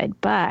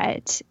would,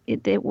 but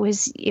it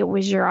was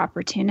your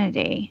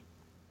opportunity.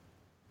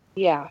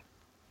 Yeah.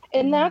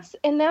 And that's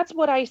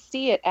what I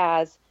see it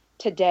as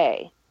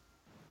today.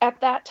 At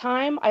that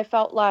time, I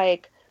felt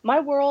like my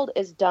world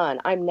is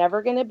done. I'm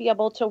never going to be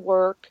able to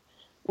work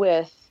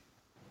with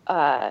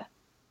my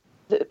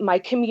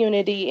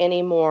community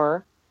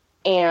anymore.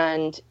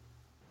 And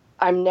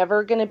I'm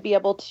never going to be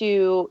able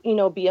to,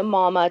 be a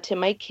mama to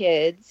my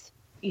kids,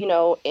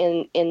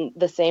 in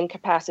the same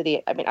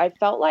capacity. I mean, I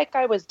felt like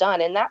I was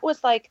done. And that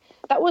was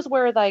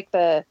where like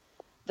the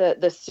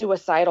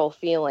suicidal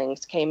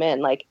feelings came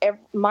in. Like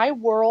my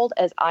world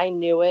as I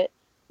knew it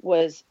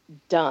was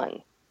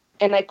done.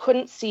 And I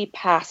couldn't see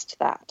past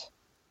that.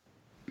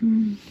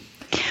 Mm.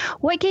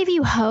 What gave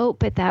you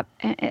hope at that,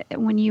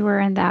 when you were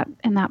in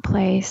that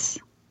place?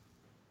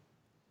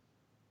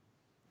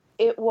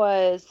 It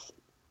was,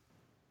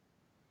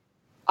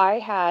 I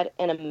had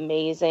an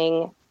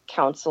amazing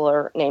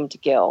counselor named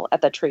Gil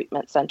at the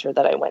treatment center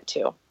that I went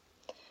to.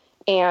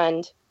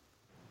 And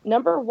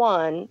number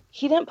one,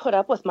 he didn't put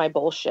up with my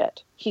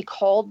bullshit. He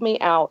called me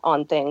out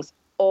on things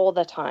all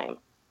the time.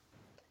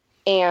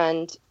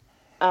 And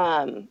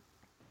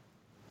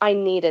I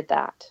needed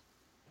that.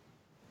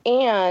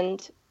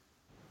 And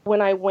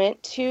when I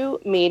went to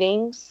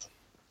meetings,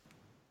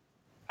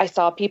 I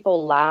saw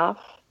people laugh.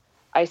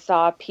 I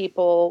saw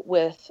people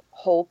with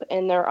hope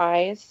in their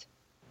eyes.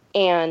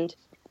 And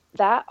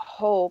that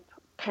hope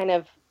kind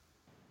of,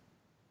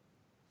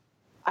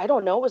 I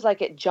don't know, it was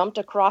like it jumped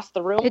across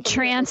the room. It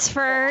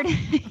transferred.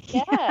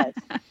 Yes,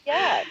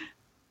 yes.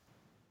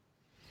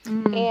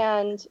 Mm.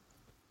 And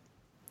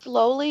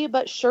slowly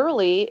but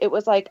surely, it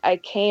was like I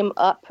came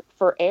up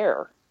for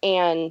air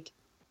and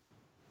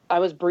I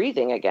was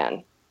breathing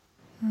again.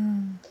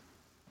 Mm.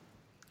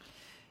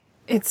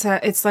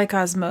 It's like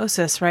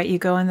osmosis, right? You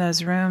go in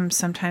those rooms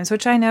sometimes,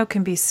 which I know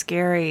can be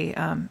scary.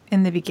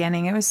 In the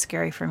beginning, it was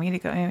scary for me to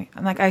go.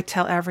 Like I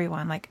tell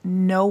everyone, like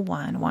no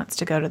one wants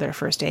to go to their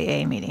first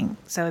AA meeting.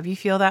 So if you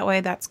feel that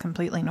way, that's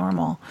completely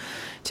normal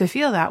to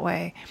feel that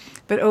way.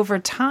 But over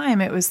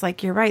time, it was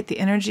like, you're right, the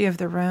energy of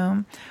the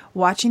room,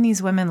 watching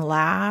these women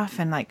laugh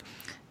and like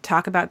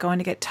talk about going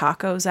to get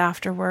tacos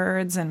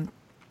afterwards and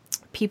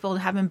people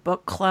having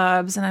book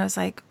clubs. And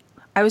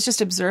I was just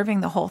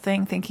observing the whole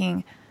thing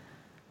thinking,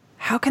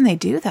 how can they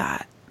do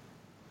that?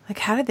 like,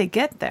 how did they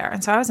get there?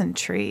 And so I was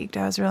intrigued.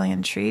 I was really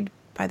intrigued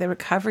by the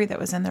recovery that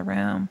was in the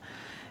room,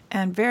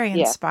 and very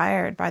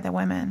inspired by the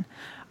women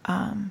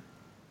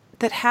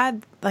that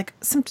had like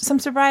some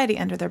sobriety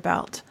under their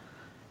belt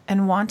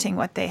and wanting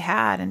what they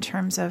had in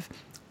terms of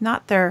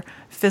not their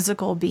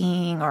physical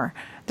being or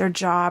their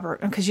job, or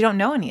because you don't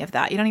know any of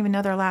that. You don't even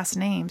know their last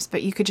names,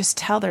 but you could just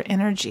tell their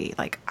energy.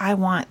 Like, I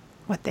want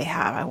what they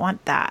have. I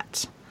want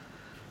that.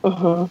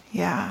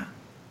 Yeah.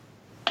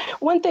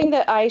 One thing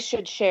that I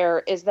should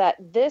share is that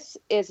this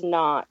is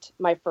not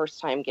my first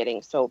time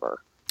getting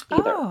sober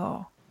either.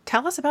 Oh,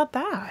 tell us about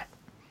that.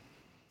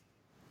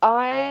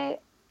 I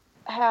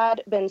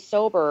had been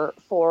sober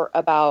for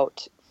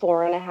about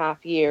 4.5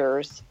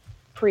 years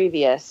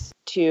previous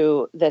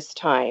to this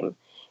time.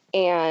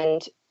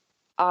 And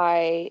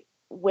I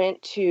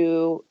went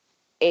to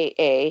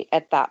AA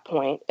at that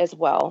point as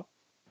well.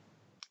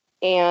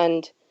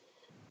 And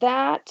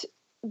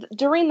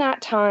during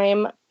that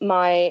time,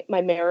 my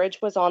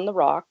marriage was on the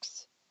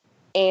rocks,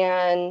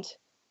 and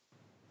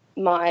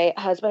my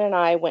husband and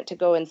I went to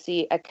go and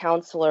see a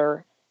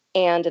counselor,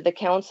 and the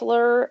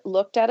counselor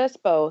looked at us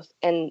both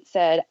and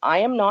said, I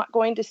am not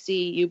going to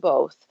see you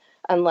both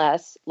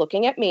unless,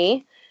 looking at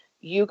me,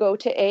 you go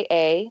to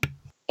AA,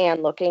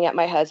 and looking at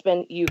my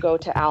husband, you go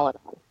to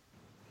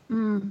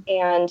Al-Anon.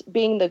 And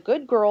being the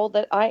good girl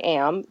that I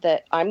am,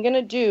 that I'm going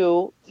to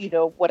do,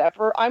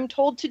 whatever I'm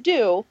told to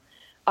do,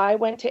 I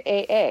went to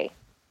AA.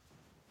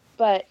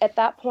 But at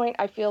that point,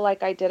 I feel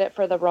like I did it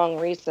for the wrong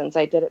reasons.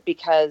 I did it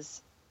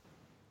because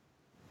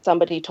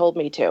somebody told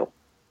me to.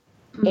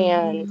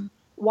 And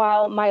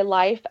while my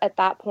life at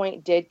that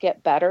point did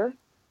get better,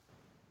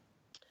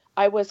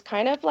 I was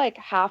kind of like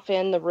half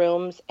in the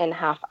rooms and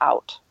half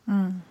out.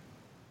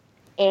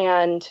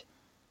 And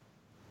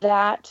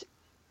that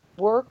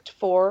worked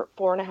for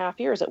 4.5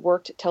 years. It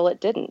worked till it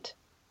didn't.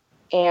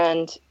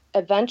 And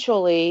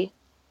eventually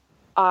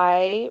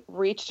I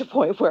reached a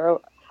point where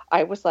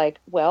I was like,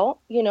 well,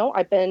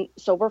 I've been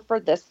sober for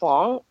this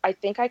long. I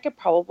think I could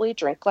probably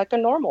drink like a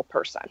normal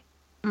person.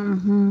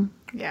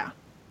 Yeah.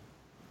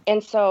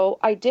 And so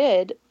I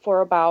did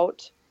for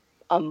about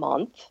a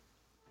month.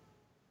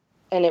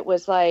 And it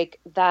was like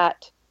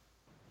that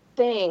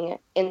thing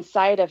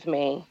inside of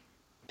me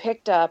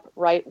picked up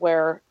right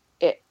where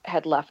it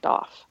had left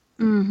off.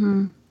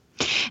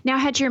 Now,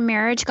 had your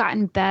marriage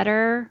gotten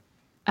better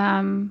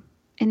in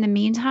the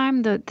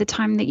meantime, the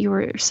time that you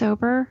were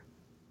sober?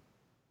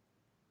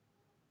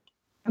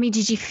 I mean,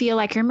 did you feel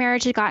like your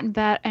marriage had gotten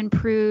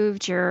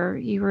improved,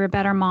 you were a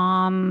better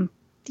mom,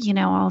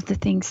 all the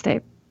things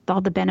all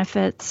the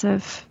benefits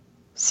of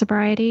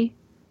sobriety?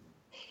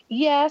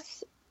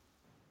 Yes.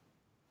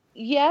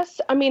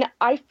 I mean,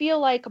 I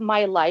feel like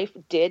my life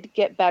did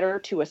get better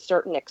to a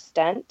certain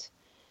extent.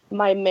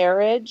 My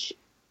marriage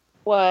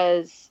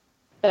was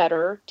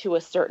better to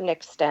a certain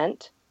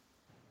extent,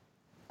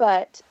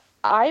 but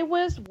I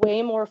was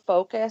way more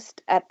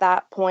focused at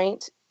that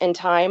point in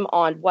time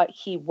on what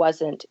he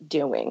wasn't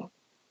doing.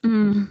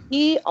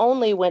 He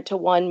only went to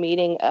one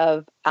meeting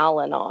of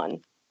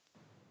Al-Anon.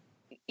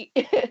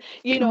 Right.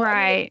 I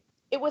mean,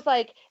 it was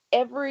like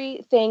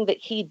everything that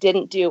he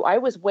didn't do. I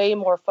was way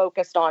more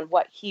focused on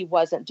what he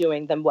wasn't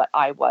doing than what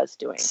I was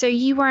doing. So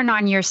you weren't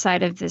on your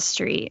side of the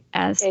street,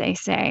 as they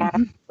say.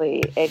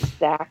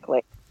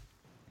 Exactly.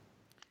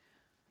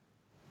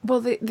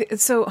 Well,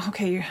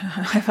 okay, I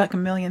have like a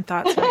million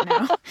thoughts right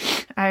now.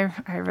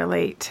 I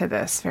relate to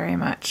this very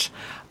much.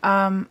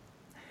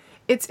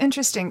 It's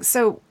interesting.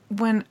 So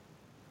when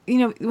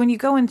you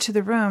go into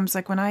the rooms,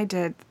 like when I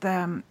did,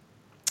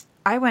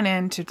 I went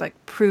in to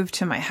like prove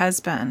to my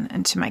husband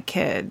and to my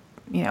kid,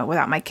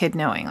 without my kid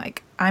knowing,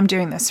 like, I'm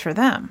doing this for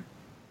them.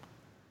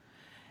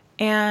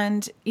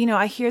 And,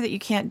 I hear that you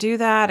can't do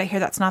that. I hear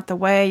that's not the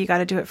way. You got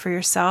to do it for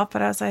yourself.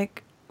 But I was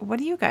like, what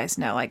do you guys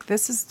know? Like,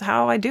 this is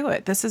how I do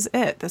it. This is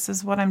it. This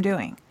is what I'm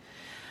doing.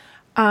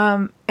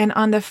 And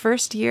on the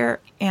first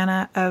year,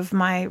 Anna, of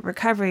my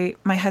recovery,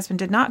 my husband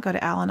did not go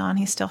to Al-Anon.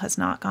 He still has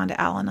not gone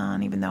to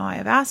Al-Anon, even though I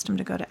have asked him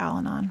to go to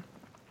Al-Anon.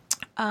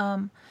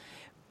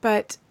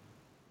 But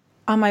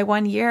on my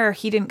 1 year,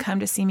 he didn't come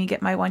to see me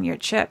get my 1 year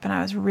chip, and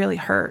I was really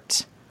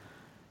hurt.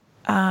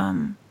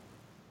 And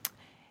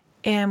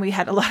we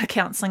had a lot of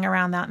counseling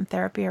around that and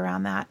therapy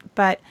around that.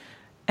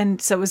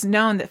 And so it was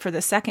known that for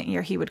the second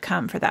year he would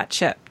come for that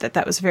chip,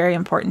 that was very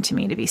important to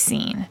me to be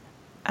seen.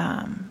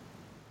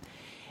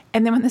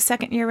 And then when the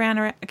second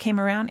year came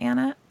around,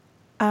 Anna,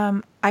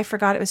 I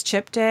forgot it was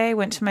chip day,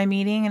 went to my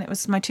meeting, and it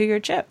was my 2-year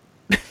chip.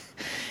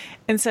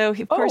 And so,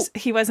 of course,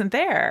 he wasn't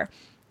there.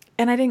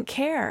 And I didn't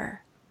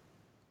care.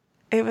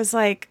 It was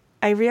like,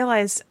 I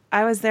realized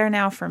I was there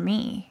now for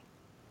me.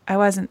 I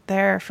wasn't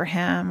there for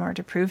him or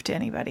to prove to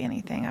anybody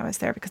anything. I was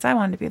there because I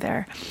wanted to be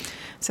there.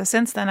 So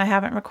since then, I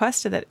haven't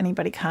requested that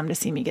anybody come to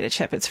see me get a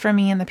chip. It's for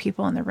me and the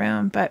people in the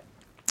room. But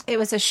it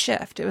was a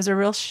shift. It was a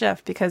real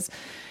shift because,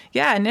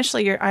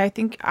 initially, I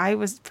think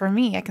for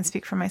me, I can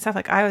speak for myself.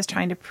 Like, I was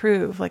trying to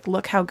prove, like,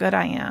 look how good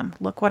I am.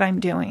 Look what I'm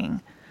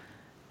doing.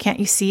 Can't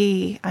you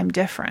see I'm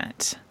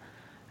different?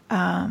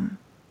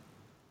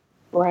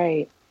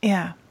 Right.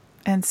 Yeah.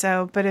 And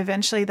so, but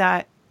eventually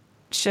that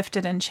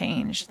shifted and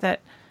changed,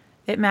 that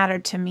it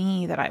mattered to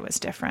me that I was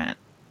different.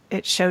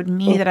 It showed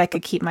me that I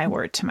could keep my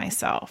word to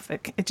myself.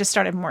 It just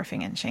started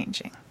morphing and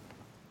changing.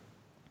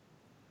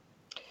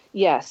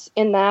 Yes.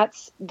 And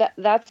that's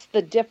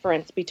the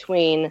difference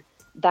between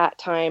that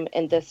time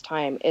and this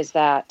time, is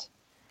that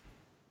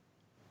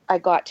I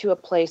got to a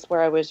place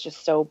where I was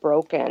just so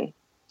broken,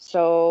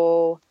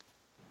 so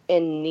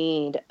in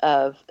need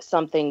of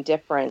something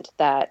different,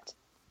 that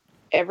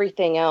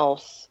everything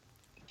else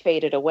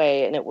faded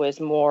away. And it was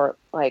more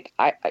like,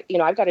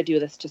 I've got to do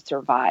this to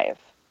survive.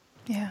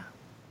 Yeah.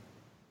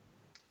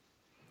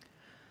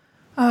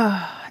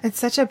 Oh, it's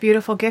such a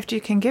beautiful gift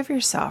you can give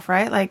yourself,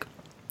 right? Like,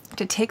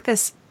 to take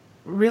this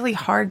really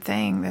hard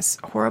thing, this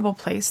horrible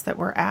place that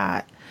we're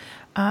at,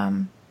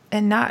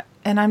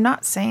 and I'm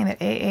not saying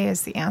that AA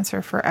is the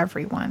answer for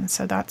everyone.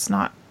 So that's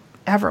not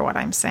ever what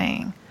I'm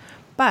saying,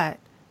 but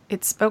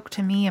it spoke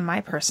to me and my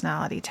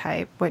personality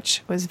type,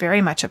 which was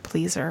very much a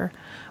pleaser,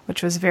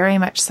 which was very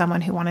much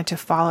someone who wanted to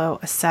follow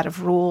a set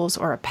of rules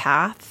or a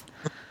path.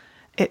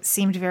 It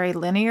seemed very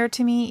linear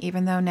to me,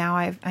 even though now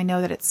I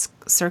know that it's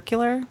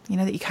circular,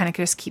 that you kind of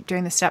just keep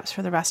doing the steps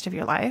for the rest of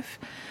your life.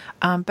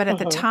 But at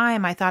the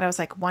time, I thought I was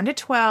like 1 to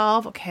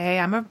 12.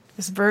 Okay,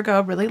 this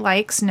Virgo really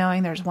likes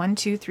knowing there's 1,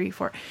 2, 3,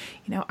 4.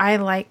 I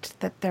liked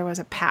that there was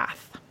a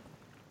path.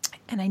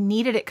 And I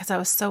needed it because I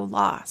was so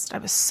lost. I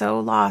was so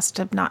lost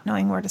of not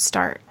knowing where to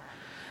start,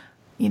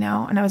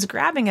 and I was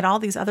grabbing at all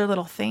these other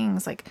little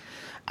things. Like,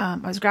 I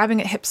was grabbing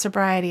at hip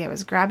sobriety. I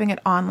was grabbing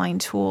at online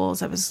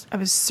tools. I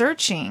was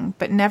searching,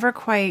 but never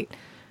quite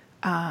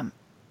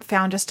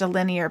found just a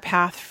linear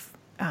path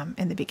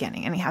in the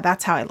beginning. Anyhow,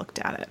 that's how I looked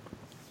at it.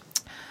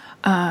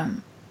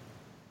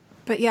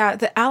 But yeah,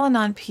 the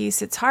Al-Anon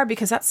piece, it's hard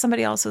because that's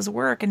somebody else's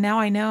work. And now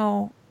I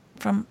know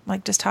from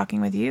like just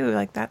talking with you,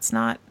 like that's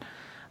not,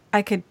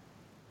 I could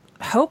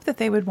hope that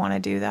they would want to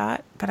do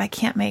that, but I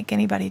can't make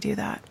anybody do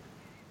that.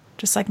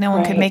 Just like no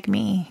one could make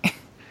me.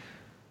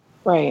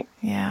 Right.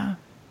 Yeah.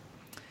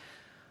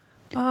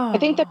 Oh. I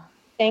think the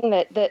thing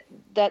that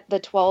the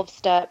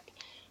 12-step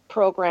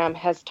program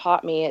has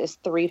taught me is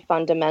 3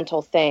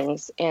 fundamental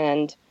things.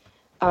 And,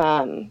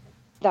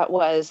 that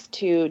was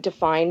to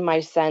define my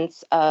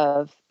sense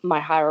of my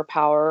higher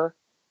power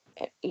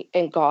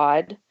and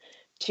God,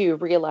 to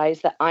realize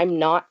that I'm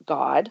not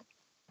God.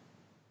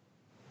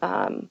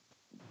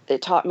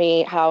 It taught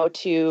me how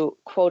to,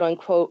 quote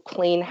unquote,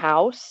 clean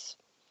house.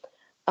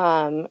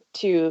 The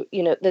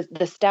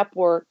step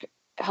work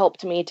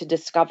helped me to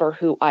discover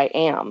who I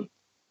am.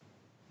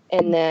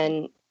 And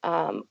then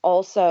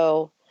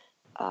also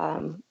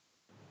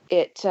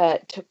it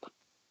took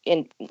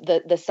in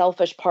the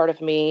selfish part of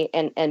me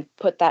and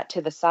put that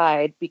to the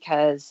side,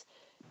 because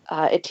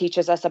it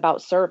teaches us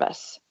about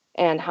service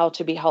and how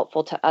to be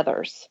helpful to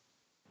others.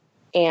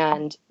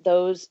 And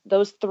those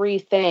 3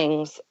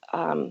 things,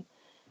 I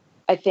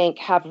think,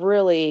 have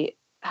really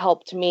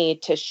helped me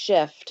to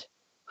shift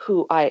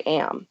who I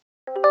am.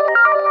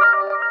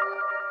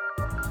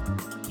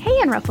 Hey,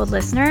 Unruffled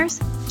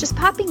listeners. Just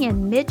popping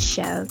in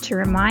mid-show to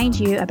remind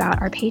you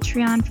about our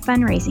Patreon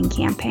fundraising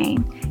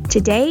campaign. To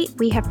date,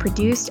 we have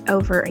produced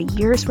over a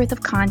year's worth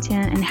of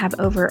content and have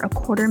over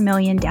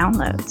 250,000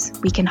 downloads.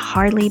 We can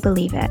hardly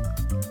believe it.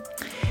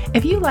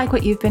 If you like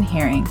what you've been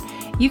hearing,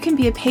 you can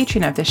be a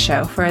patron of the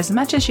show for as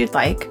much as you'd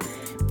like,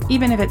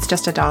 even if it's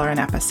just $1 an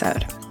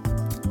episode.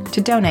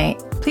 To donate,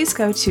 please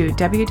go to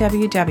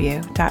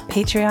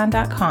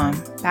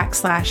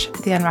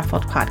www.patreon.com/The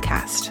Unruffled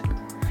Podcast.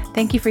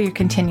 Thank you for your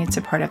continued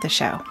support of the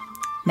show.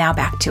 Now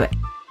back to it.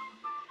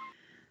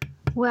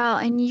 Well,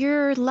 and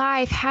your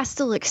life has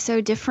to look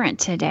so different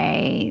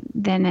today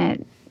than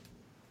it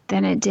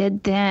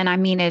did then. I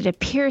mean, it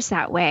appears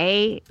that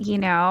way,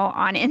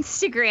 on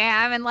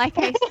Instagram. And like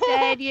I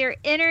said, your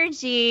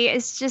energy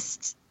is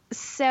just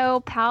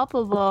so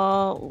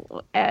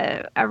palpable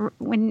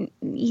when,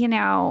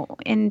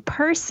 in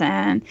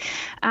person.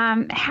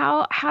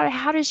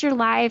 How does your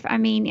life, I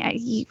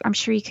mean, I'm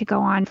sure you could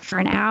go on for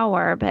an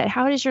hour, but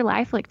how does your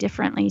life look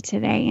differently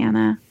today,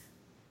 Anna?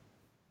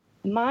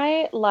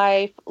 My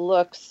life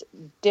looks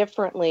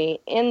differently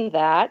in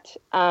that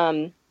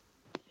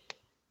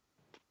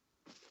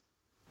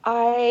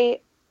I,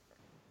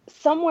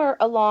 somewhere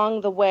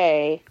along the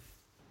way,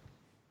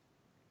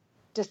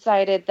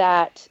 decided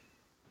that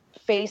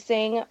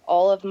facing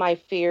all of my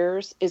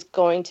fears is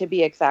going to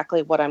be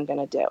exactly what I'm going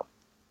to do.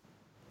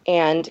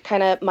 And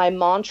kind of my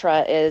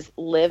mantra is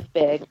live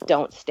big,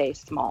 don't stay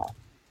small.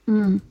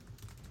 Mm.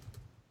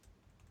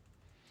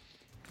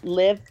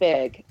 Live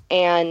big.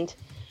 And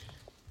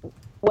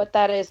what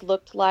that has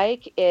looked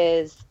like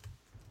is,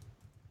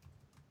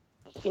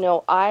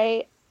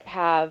 I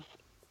have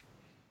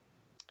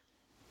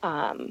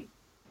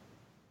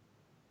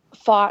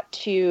fought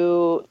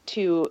to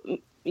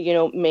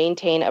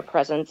maintain a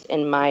presence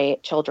in my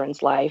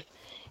children's life.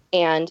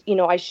 And,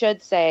 I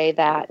should say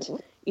that,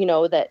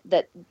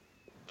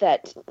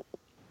 that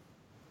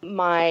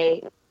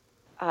my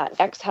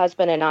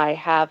ex-husband and I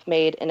have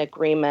made an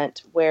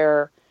agreement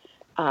where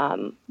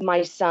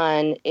my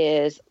son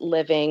is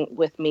living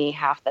with me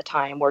half the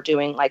time. We're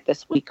doing like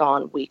this week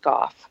on, week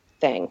off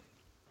thing.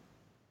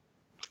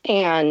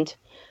 And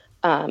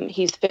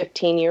he's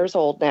 15 years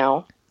old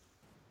now,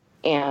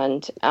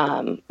 and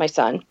my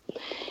son.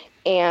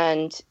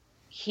 And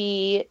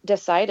he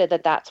decided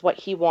that that's what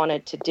he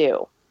wanted to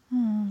do.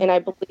 And I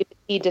believe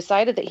he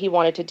decided that he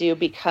wanted to do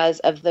because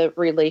of the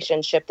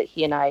relationship that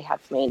he and I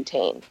have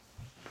maintained.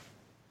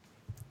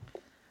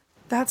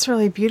 That's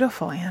really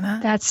beautiful, Anna.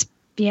 That's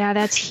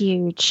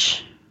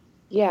huge.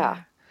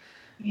 Yeah.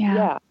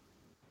 Yeah.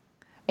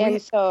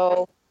 And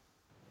so,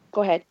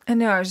 go ahead.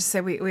 No, I was just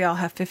saying we all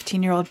have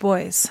 15-year-old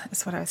boys,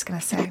 is what I was going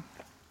to say.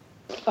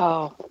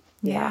 Oh,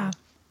 yeah.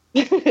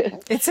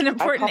 It's an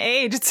important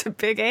age. It's a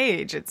big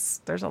age.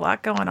 There's a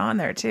lot going on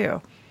there,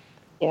 too.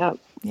 Yeah.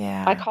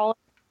 Yeah. I call him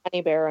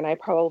Honey Bear, and I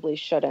probably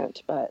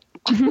shouldn't, but.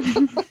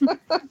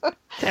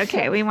 It's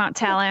okay. We won't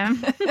tell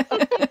him.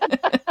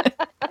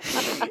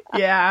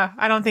 Yeah.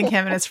 I don't think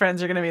him and his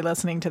friends are going to be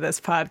listening to this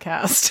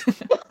podcast.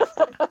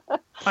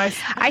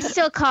 I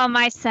still call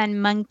my son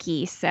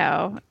Monkey,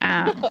 so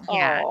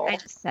I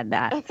just said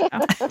that.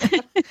 So.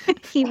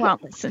 He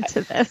won't listen to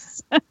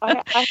this.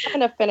 I have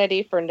an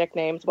affinity for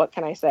nicknames. What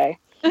can I say?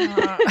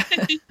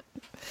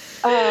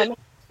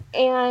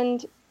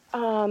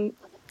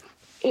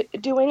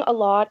 Doing a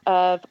lot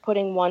of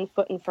putting one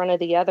foot in front of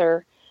the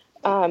other.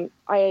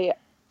 I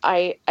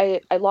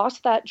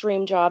lost that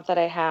dream job that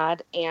I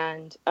had,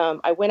 and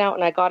I went out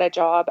and I got a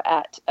job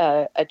at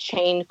a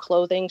chain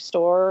clothing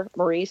store,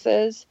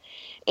 Maurice's,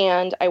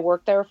 and I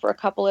worked there for a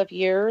couple of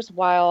years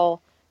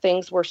while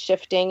things were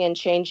shifting and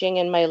changing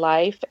in my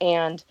life.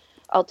 And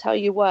I'll tell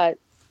you what,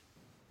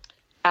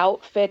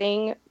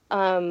 outfitting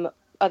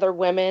other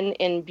women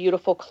in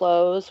beautiful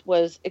clothes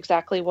was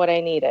exactly what I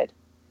needed,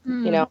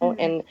 you know,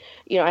 and,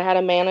 you know, I had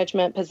a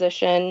management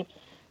position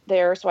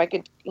there so I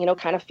could, you know,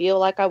 kind of feel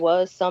like I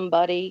was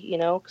somebody, you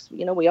know, 'cause,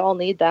 you know, we all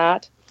need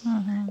that.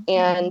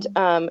 And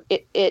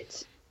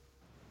it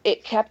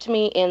kept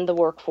me in the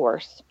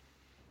workforce.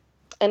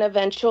 And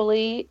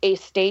eventually a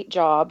state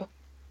job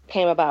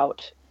came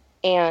about,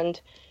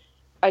 and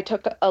I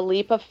took a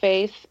leap of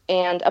faith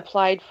and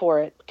applied for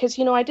it because,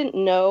 you know, I didn't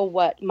know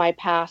what my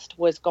past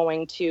was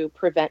going to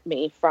prevent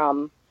me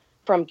from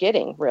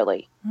getting,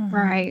 really.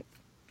 Right.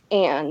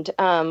 And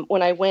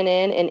when I went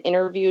in and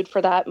interviewed for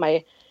that,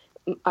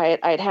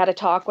 I'd had a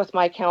talk with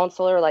my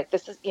counselor, like,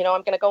 this is, you know,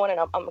 I'm going to go in and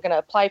I'm going to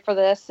apply for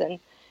this. And,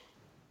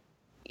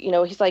 you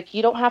know, he's like,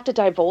 you don't have to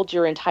divulge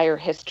your entire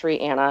history,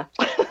 Anna.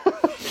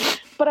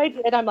 But I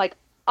did. I'm like,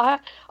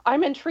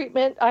 I'm in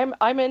treatment.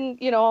 I'm in,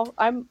 you know,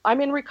 I'm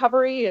in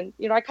recovery. And,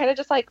 you know, I kind of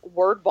just like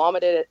word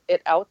vomited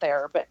it out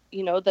there. But,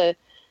 you know, the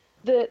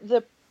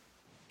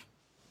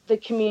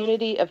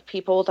community of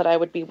people that I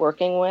would be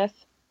working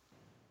with,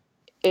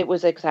 it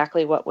was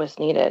exactly what was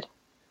needed,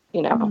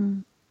 you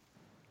know.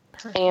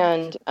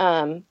 And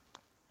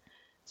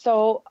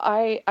so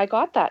I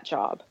got that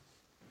job,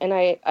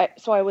 and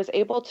so I was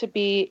able to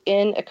be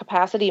in a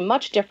capacity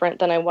much different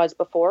than I was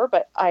before,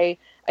 but I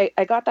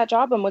got that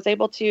job and was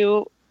able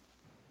to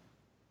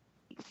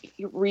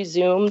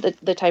resume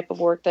the type of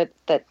work that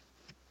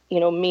you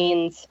know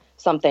means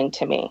something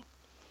to me.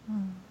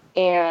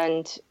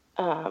 And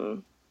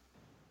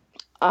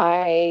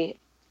I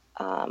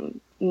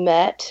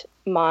met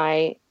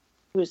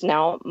who's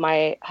now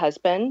my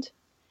husband,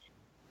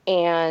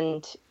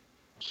 and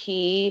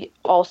he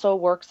also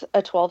works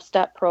a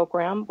 12-step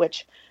program,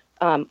 which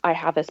I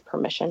have his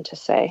permission to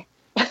say.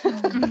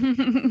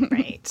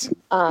 Right.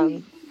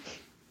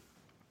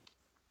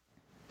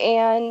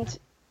 And,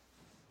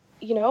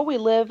 you know, we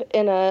live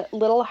in a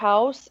little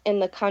house in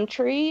the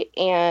country,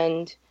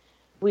 and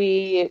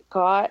we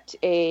got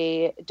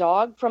a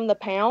dog from the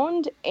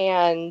pound,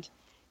 and,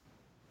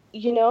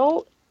 you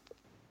know,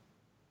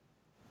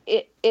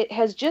 it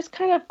has just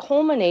kind of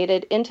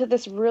culminated into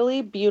this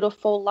really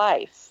beautiful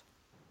life.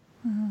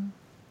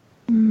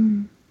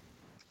 And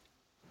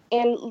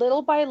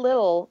little by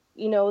little,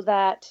 you know,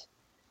 that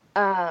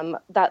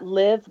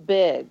live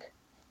big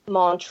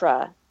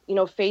mantra, you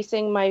know,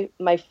 facing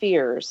my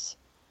fears,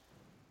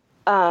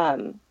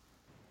 has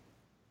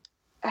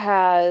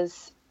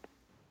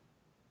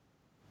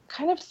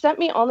kind of sent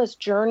me on this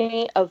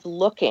journey of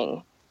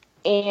looking.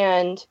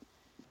 And,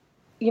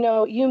 you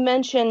know, you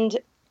mentioned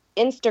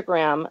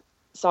Instagram,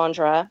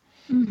 Sandra.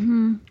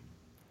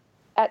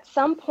 At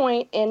some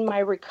point in my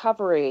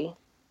recovery,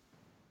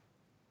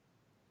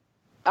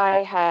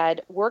 I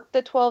had worked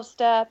the 12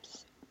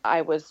 steps.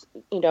 I was,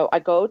 you know, I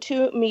go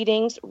to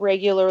meetings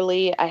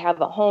regularly. I have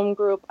a home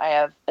group. I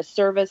have a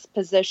service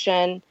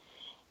position.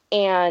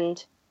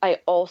 And I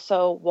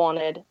also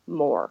wanted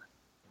more.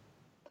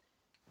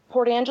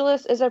 Port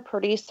Angeles is a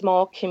pretty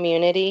small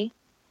community,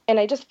 and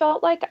I just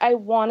felt like I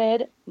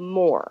wanted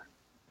more.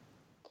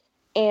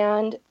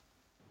 And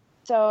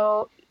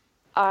so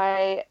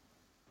I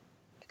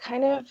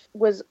kind of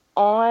was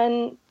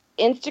on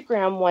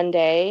Instagram one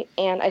day,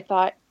 and I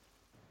thought,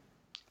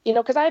 you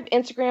know, because I have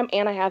Instagram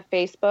and I have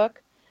Facebook,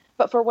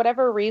 but for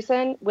whatever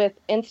reason with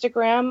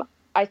Instagram,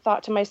 I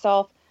thought to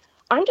myself,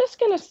 I'm just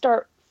going to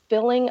start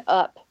filling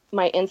up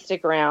my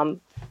Instagram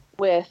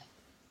with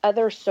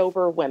other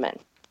sober women.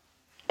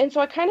 And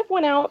so I kind of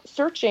went out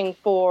searching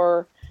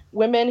for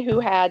women who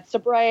had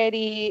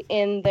sobriety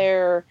in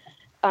their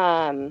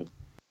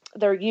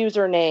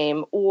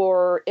username,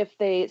 or if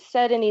they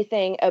said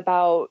anything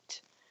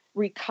about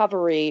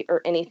recovery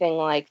or anything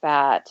like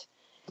that.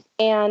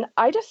 And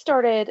I just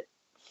started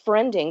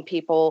friending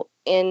people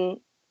in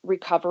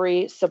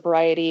recovery,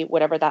 sobriety,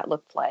 whatever that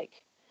looked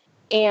like.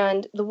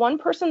 And the one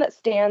person that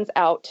stands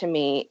out to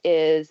me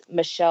is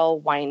Michelle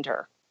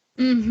Winder.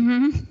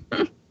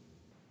 Mm-hmm.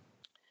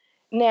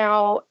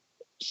 Now,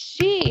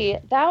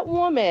 that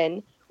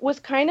woman was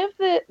kind of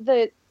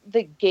the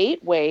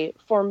gateway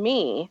for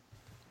me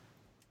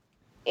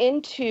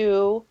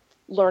into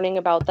learning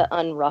about the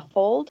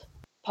Unruffled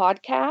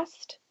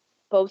podcast,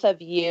 both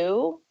of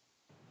you.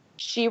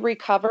 She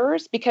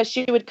recovers, because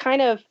she would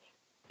kind of,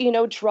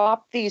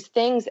 drop these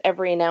things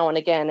every now and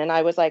again. And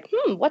I was like,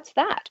 what's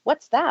that?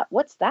 What's that?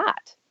 What's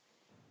that?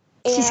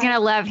 She's going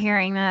to love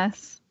hearing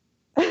this.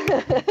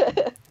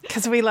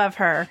 Because we love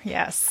her.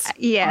 Yes.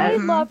 Yeah. I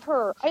love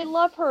her. I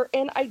love her.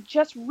 And I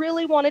just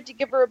really wanted to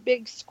give her a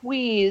big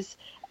squeeze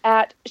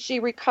at She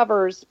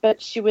Recovers, but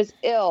she was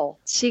ill.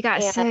 She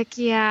got sick.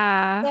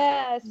 Yeah.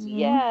 Yes. Mm-hmm.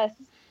 Yes.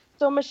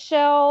 So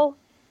Michelle,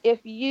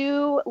 if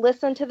you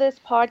listen to this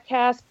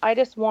podcast, I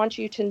just want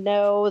you to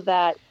know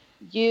that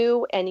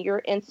you and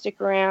your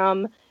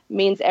Instagram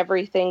means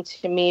everything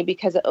to me,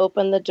 because it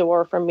opened the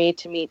door for me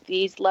to meet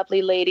these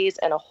lovely ladies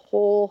and a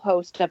whole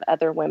host of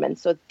other women.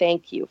 So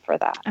thank you for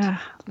that.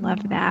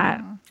 Love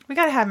that. We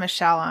got to have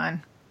Michelle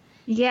on.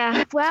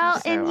 Yeah. Well,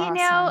 so and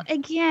awesome.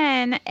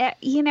 Again,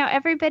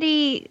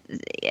 everybody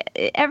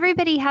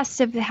has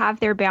to have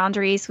their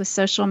boundaries with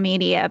social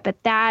media,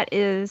 but that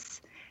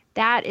is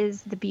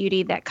the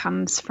beauty that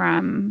comes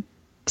from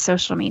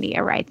social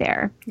media right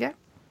there. Yeah.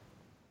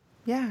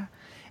 Yeah.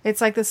 It's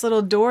like this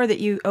little door that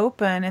you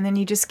open and then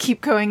you just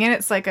keep going in.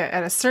 It's like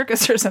at a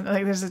circus or something.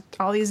 Like there's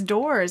all these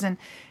doors, and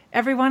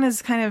everyone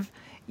is kind of,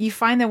 you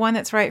find the one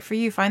that's right for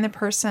you. Find the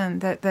person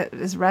that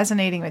is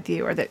resonating with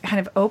you, or that kind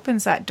of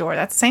opens that door.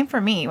 That's the same for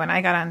me. When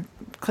I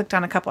clicked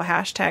on a couple of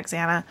hashtags,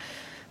 Anna,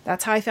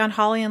 that's how I found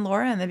Holly and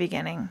Laura in the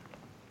beginning.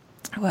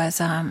 Was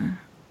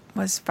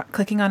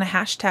clicking on a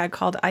hashtag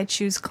called I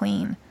Choose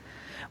Clean,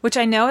 which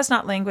I know is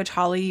not language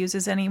Holly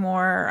uses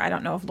anymore. I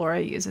don't know if Laura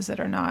uses it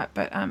or not,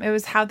 but it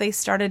was how they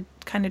started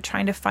kind of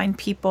trying to find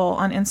people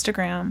on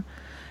Instagram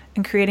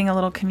and creating a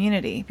little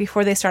community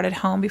before they started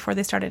home, before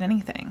they started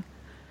anything.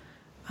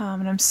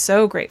 And I'm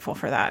so grateful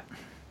for that.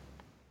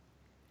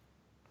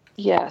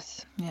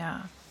 Yes.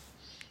 Yeah.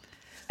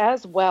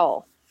 As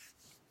well.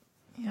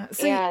 Yeah.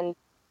 So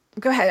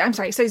go ahead. I'm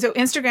sorry. So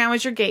Instagram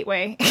was your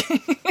gateway.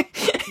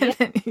 And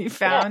then you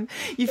found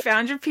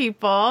your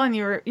people, and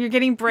you're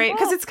getting brave,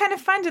 because it's kind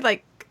of fun to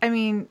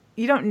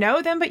you don't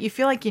know them, but you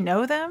feel like you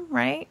know them,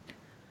 right?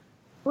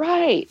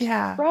 Right.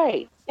 Yeah.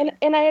 Right. And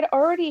I had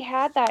already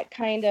had that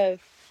kind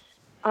of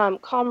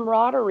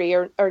camaraderie,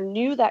 or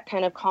knew that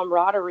kind of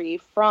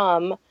camaraderie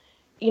from,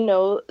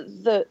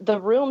 the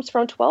rooms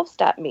from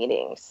 12-step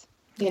meetings,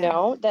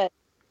 that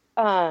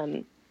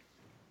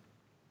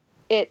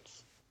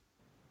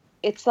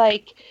it's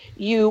like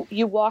you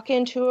walk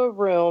into a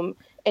room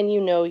and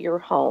you're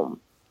home.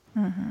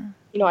 Mm-hmm.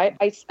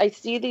 I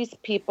see these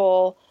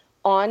people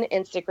on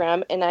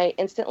Instagram, and I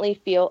instantly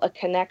feel a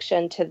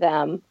connection to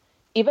them,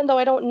 even though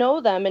I don't know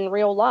them in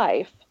real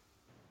life.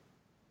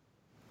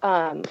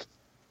 I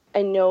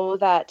know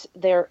that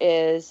there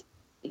is,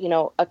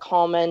 a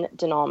common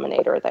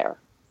denominator there.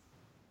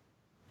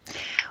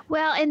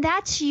 Well, and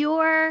that's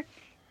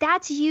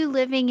you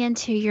living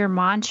into your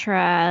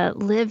mantra,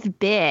 live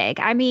big.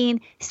 I mean,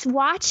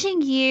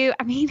 watching you,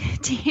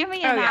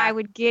 Tammy and I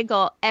would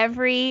giggle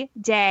every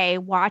day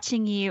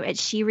watching you at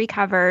She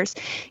Recovers.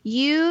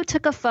 You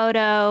took a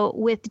photo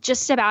with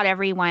just about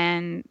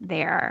everyone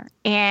there,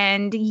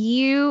 and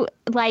you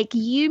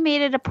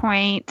made it a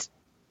point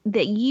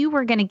that you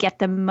were going to get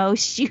the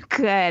most you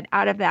could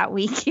out of that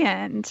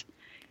weekend.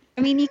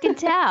 You can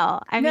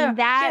tell.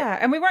 Yeah,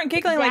 and we weren't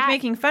giggling like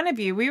making fun of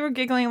you. We were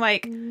giggling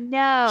like,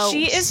 no,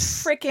 she is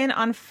freaking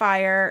on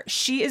fire.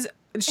 She is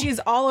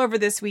all over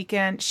this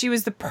weekend. She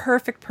was the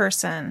perfect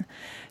person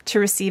to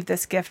receive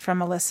this gift from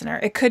a listener.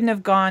 It couldn't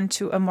have gone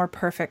to a more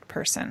perfect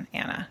person,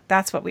 Anna.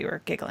 That's what we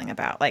were giggling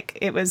about. Like,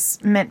 it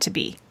was meant to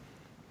be.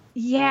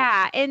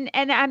 Yeah. And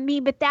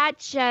but that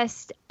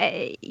just,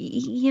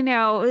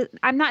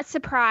 I'm not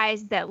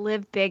surprised that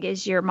live big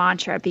is your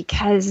mantra,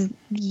 because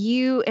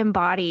you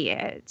embody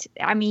it.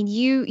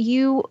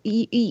 You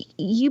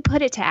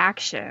put it to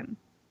action.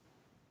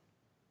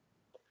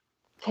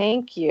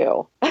 Thank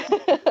you.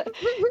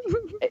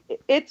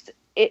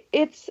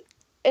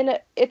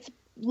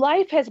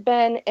 Life has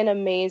been an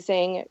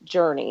amazing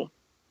journey,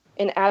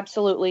 an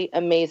absolutely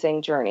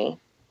amazing journey.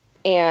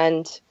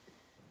 And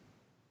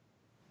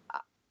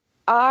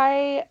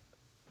I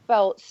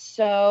felt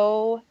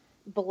so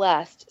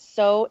blessed,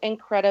 so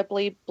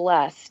incredibly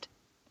blessed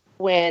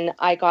when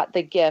I got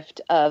the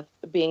gift of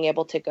being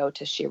able to go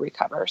to She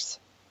Recovers.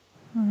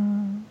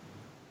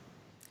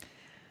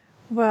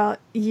 Well,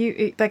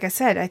 like I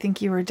said, I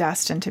think you were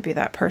destined to be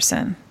that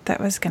person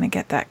that was going to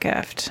get that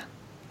gift.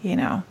 You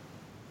know,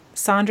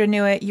 Sandra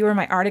knew it. You were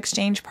my art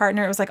exchange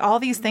partner. It was like all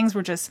these things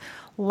were just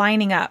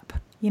lining up.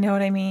 You know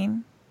what I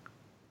mean?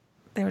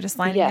 They were just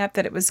lining up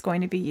that it was going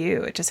to be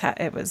you. It just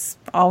it was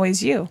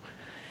always you.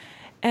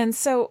 And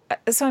so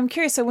I'm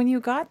curious. So when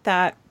you got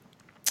that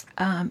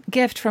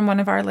gift from one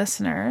of our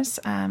listeners,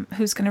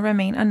 who's going to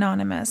remain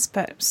anonymous,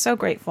 but so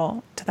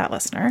grateful to that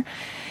listener,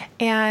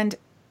 and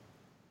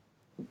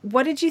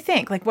what did you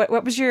think? Like,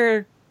 what was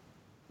your?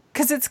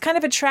 Because it's kind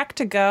of a trek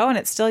to go, and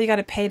it's still you got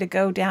to pay to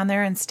go down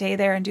there and stay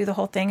there and do the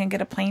whole thing and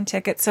get a plane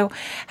ticket. So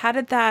how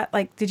did that?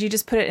 Like, did you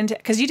just put it into?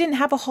 Because you didn't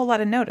have a whole lot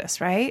of notice,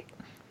 right?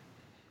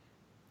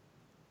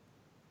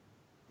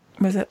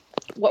 Was it?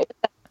 What was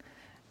that?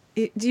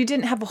 You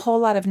didn't have a whole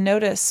lot of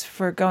notice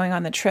for going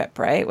on the trip,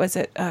 right? Was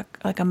it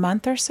like a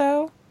month or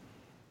so?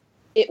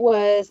 It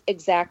was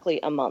exactly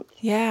a month.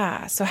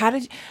 Yeah. So how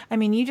did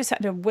you just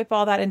had to whip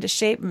all that into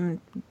shape,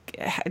 and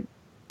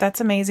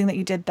that's amazing that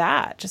you did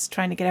that, just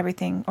trying to get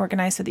everything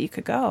organized so that you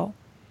could go.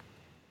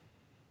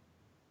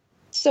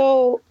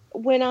 So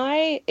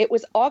it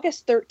was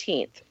August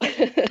 13th.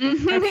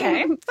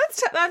 Okay.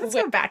 Let's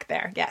go back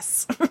there.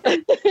 Yes.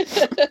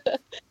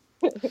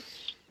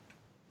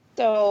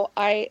 So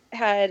I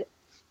had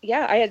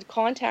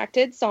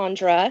contacted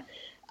Sandra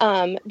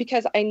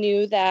because I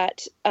knew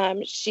that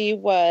she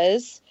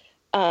was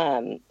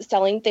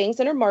selling things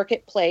in her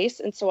marketplace.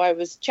 And so I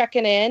was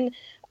checking in.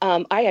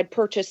 I had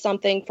purchased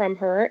something from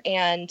her,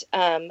 and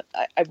I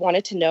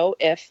wanted to know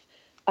if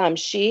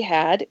she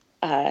had,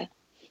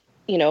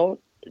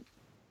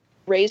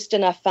 raised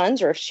enough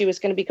funds, or if she was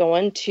going to be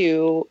going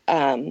to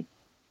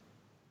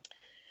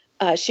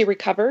She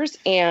Recovers.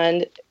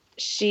 And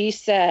she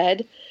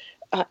said,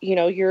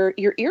 your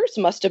ears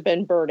must have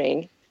been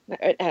burning.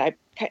 And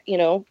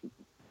I,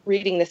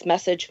 reading this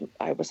message,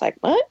 I was like,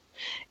 what?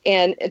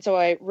 And so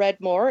I read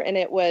more, and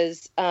it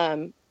was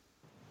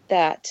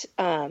that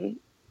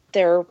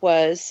there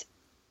was,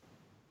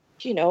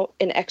 an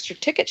extra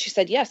ticket. She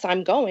said, yes,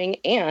 I'm going.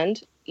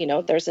 And,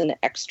 there's an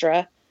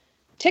extra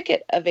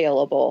ticket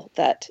available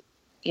that,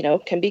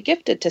 can be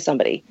gifted to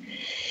somebody.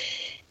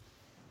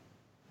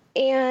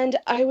 And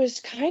I was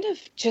kind of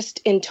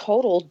just in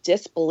total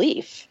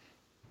disbelief.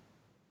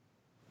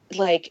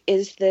 Like,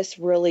 is this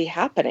really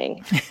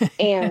happening?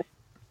 And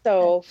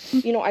so,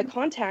 I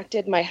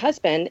contacted my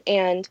husband,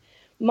 and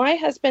my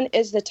husband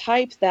is the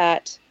type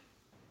that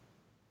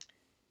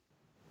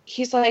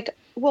he's like,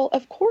 well,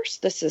 of course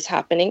this is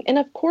happening. And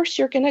of course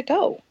you're going to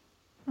go.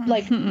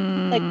 Like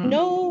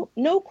no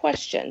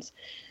questions.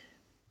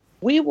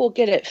 We will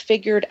get it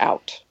figured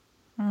out.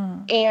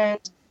 And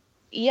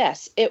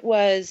yes, it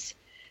was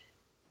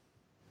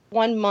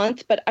 1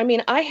 month, but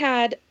I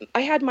had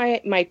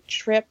my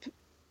trip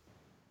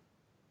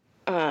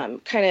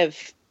kind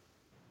of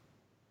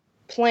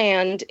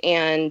planned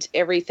and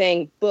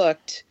everything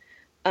booked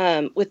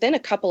within a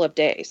couple of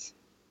days.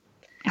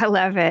 I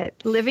love it.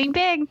 Living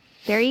big.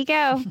 There you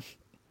go.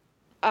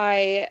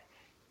 I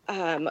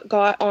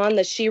got on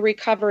the She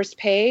Recovers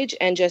page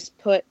and just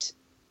put,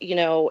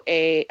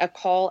 a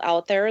call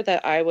out there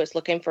that I was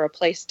looking for a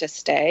place to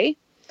stay.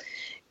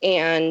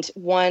 And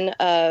one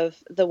of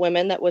the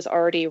women that was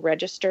already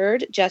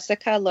registered,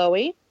 Jessica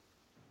Lowy,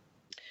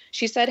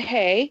 she said,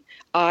 hey,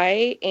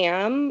 I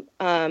am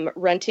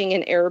renting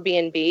an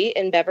Airbnb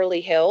in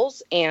Beverly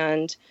Hills,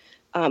 and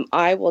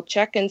I will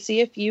check and see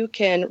if you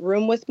can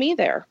room with me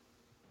there.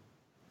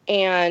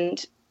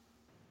 And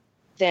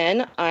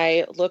then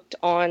I looked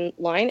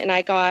online, and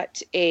I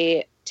got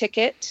a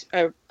ticket,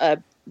 a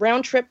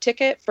round trip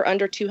ticket for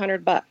under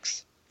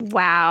 $200.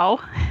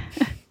 Wow.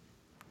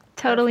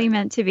 Totally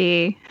meant to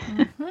be.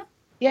 Mm-hmm.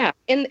 Yeah.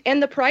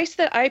 And the price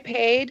that I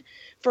paid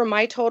for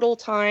my total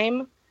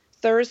time,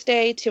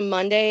 Thursday to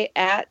Monday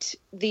at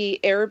the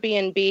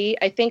Airbnb,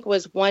 I think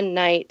was one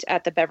night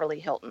at the Beverly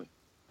Hilton.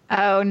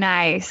 Oh,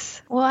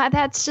 nice. Well,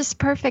 that's just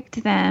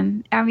perfect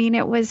then.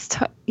 It was,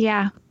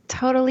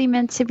 totally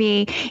meant to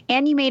be.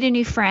 And you made a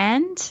new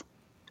friend?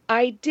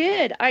 I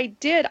did. I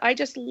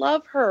just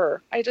love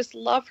her.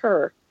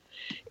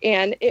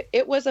 And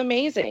it was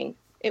amazing.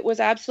 It was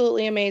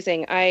absolutely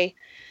amazing.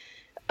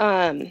 And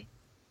I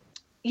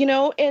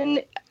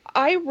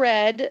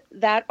read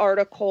that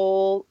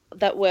article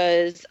that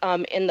was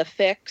in the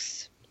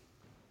Fix.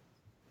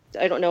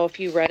 I don't know if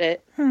you read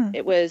it.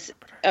 It was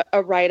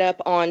a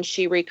write-up on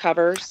She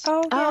Recovers.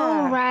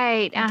 Oh,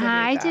 right.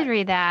 I did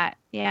read that.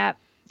 Yeah,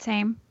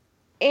 same.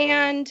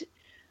 And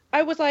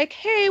I was like,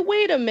 hey,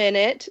 wait a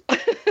minute.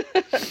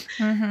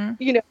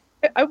 Mm-hmm.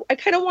 I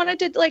kind of wanted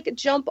to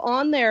jump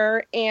on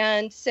there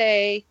and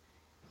say,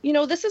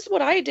 this is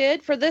what I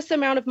did for this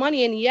amount of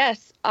money. And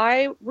yes,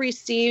 I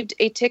received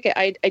a ticket.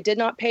 I did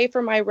not pay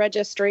for my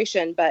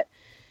registration, but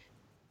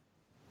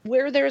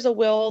where there's a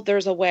will,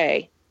 there's a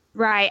way.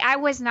 Right. I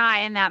was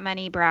not in that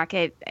money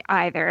bracket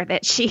either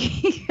that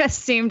she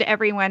assumed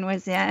everyone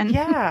was in.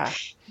 Yeah.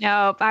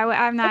 Nope.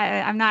 I'm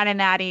not in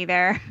that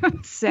either.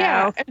 So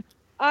yeah,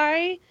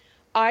 I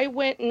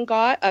went and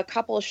got a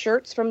couple of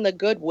shirts from the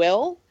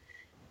Goodwill.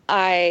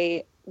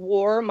 I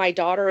wore my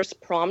daughter's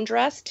prom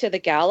dress to the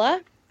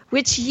gala.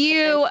 Which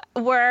you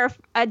were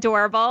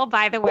adorable,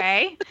 by the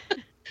way.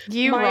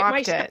 You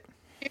rocked it.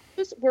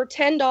 Shoes were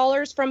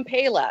 $10 from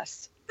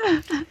Payless.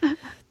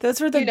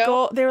 Those were the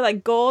gold. They were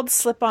like gold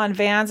slip-on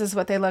Vans, is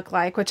what they look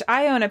like. Which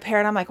I own a pair,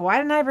 and I'm like, why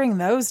didn't I bring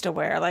those to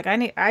wear? Like,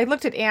 I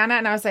looked at Anna,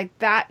 and I was like,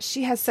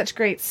 she has such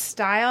great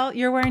style.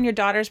 You're wearing your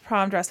daughter's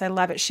prom dress. I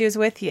love it. She was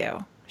with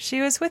you.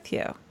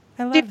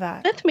 I love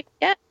that. With me,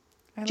 yeah.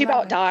 She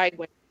about died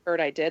when she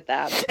heard I did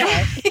that.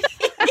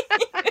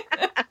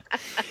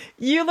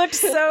 You looked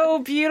so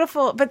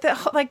beautiful. But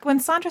like when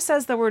Sandra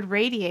says the word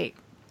radiate,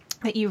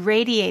 that you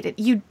radiate it,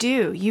 you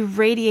do. You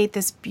radiate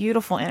this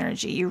beautiful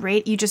energy.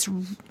 You just,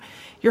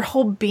 your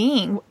whole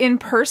being, in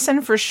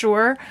person for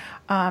sure,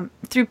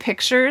 through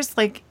pictures,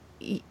 like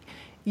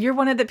you're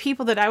one of the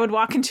people that I would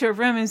walk into a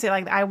room and say,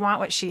 like, I want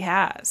what she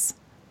has.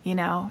 You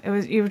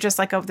were just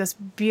like this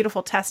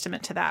beautiful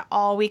testament to that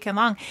all weekend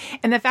long.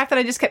 And the fact that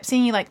I just kept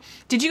seeing you, like,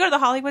 did you go to the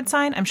Hollywood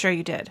sign? I'm sure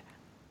you did.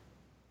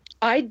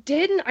 I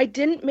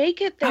didn't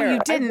make it there. Oh, you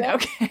didn't?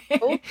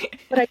 Okay.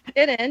 But I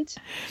didn't.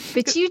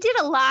 But you did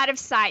a lot of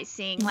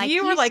sightseeing. Like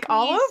you were like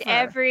all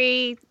over.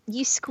 You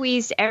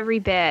squeezed every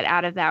bit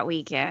out of that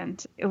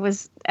weekend. It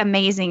was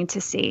amazing to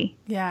see.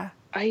 Yeah.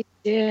 I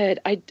did.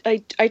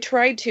 I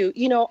tried to.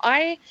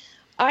 I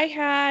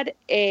had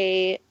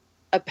a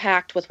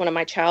pact with one of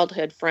my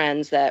childhood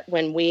friends that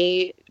when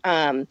we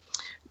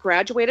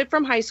graduated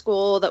from high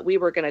school, that we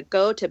were going to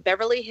go to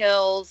Beverly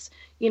Hills,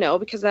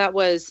 because that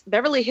was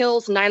Beverly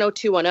Hills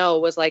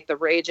 90210 was like the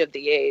rage of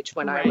the age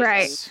when I was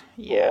in school.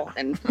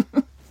 Yeah.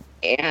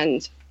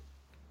 And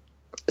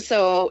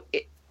so,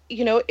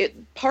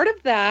 part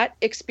of that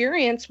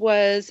experience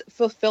was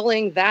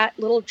fulfilling that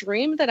little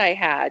dream that I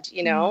had,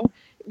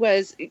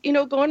 was,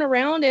 going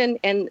around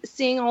and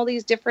seeing all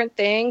these different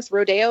things,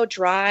 Rodeo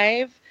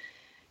Drive.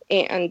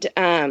 And,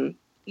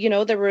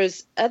 there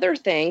was other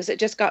things that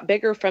just got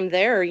bigger from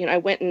there. I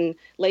went and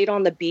laid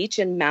on the beach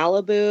in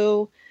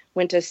Malibu,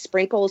 went to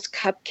Sprinkles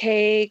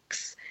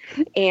Cupcakes.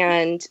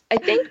 And I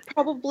think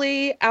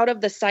probably out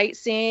of the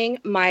sightseeing,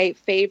 my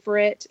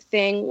favorite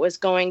thing was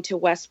going to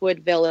Westwood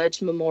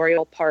Village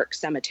Memorial Park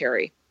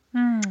Cemetery.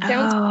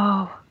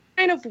 Sounds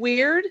kind of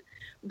weird,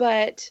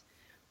 but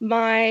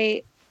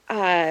my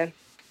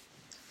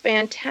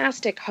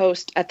fantastic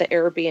host at the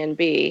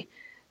Airbnb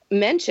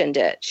mentioned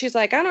it. She's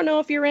like, I don't know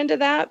if you're into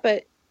that,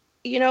 but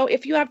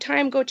if you have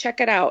time, go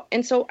check it out.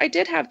 And so I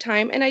did have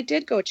time and I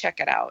did go check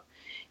it out.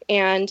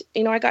 And,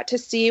 I got to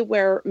see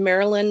where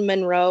Marilyn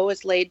Monroe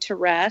is laid to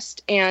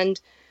rest and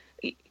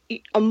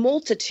a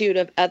multitude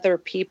of other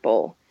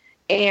people.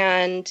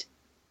 And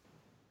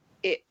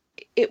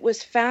it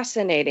was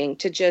fascinating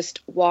to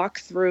just walk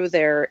through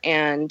there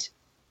and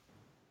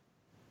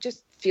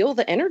just feel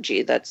the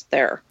energy that's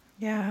there.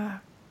 Yeah.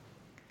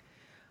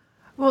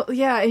 Well,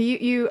 yeah,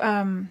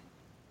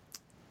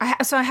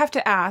 so I have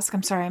to ask,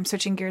 I'm sorry, I'm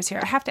switching gears here.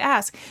 I have to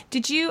ask,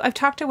 I've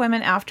talked to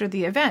women after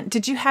the event.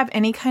 Did you have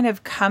any kind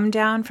of come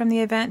down from the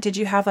event? Did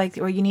you have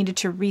where you needed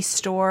to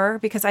restore?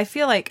 Because I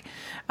feel like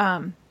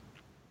I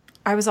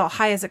was all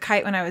high as a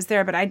kite when I was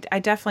there, but I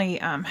definitely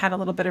had a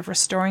little bit of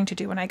restoring to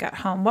do when I got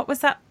home. What was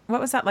that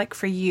like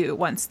for you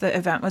once the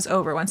event was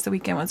over, once the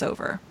weekend was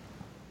over?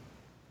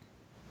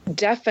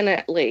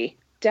 Definitely.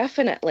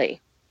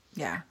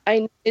 Yeah.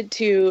 I needed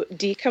to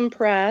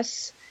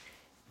decompress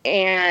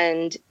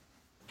and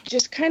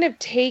just kind of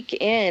take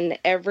in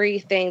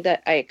everything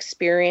that I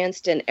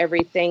experienced and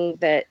everything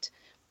that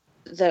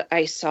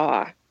I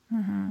saw.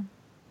 Mm-hmm.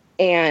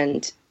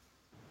 And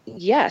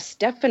yes,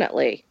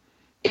 definitely.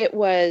 It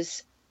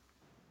was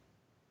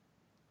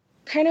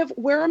kind of,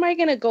 where am I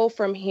going to go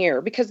from here?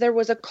 Because there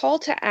was a call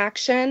to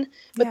action,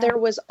 but there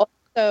was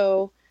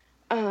also,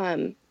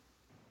 I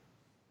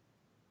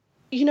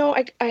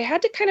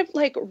had to kind of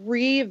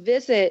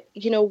revisit,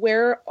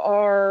 where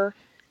are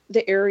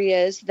the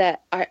areas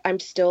that I'm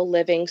still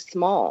living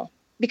small,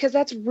 because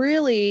that's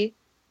really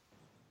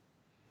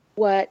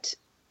what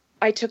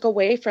I took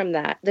away from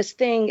that. This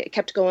thing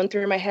kept going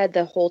through my head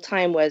the whole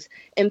time was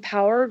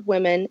empowered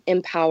women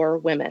empower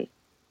women.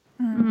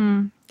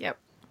 Mm-hmm. Yep.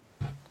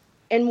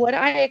 And what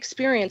I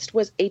experienced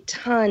was a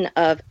ton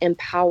of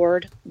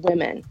empowered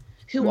women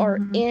who are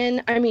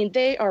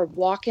they are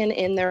walking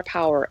in their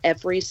power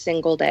every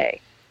single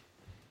day.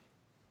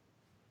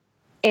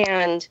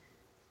 And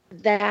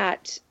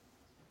that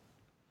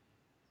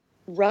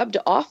rubbed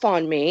off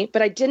on me,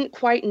 but I didn't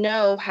quite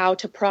know how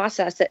to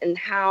process it and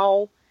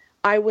how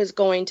I was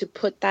going to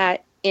put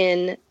that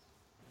into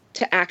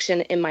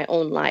action in my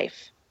own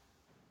life.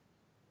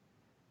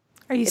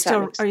 Are you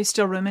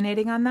still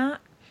ruminating on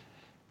that?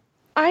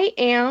 I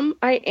am.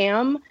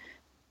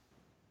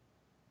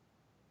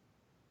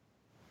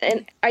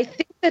 And I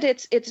think that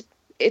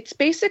it's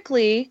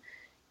basically,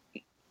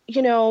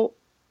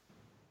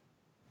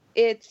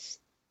 it's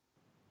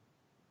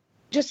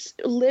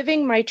just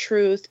living my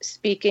truth,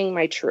 speaking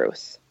my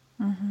truth.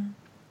 Mm-hmm.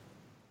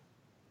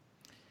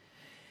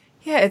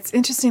 Yeah, it's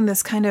interesting,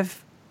 this kind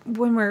of,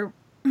 when we're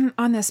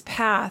on this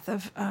path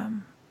of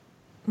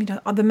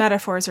all the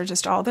metaphors are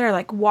just all there,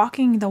 like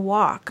walking the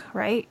walk,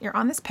 right? You're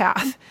on this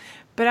path,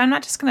 but I'm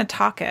not just going to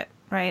talk it,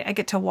 right? I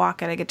get to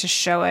walk it. I get to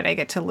show it. I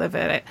get to live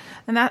it.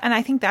 And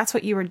I think that's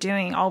what you were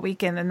doing all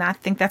weekend. And I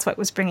think that's what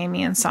was bringing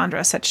me and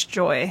Sandra such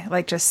joy,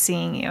 like just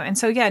seeing you. And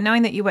so, yeah,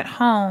 knowing that you went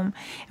home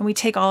and we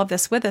take all of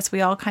this with us,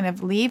 we all kind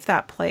of leave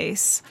that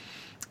place,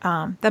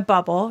 the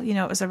bubble,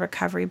 it was a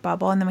recovery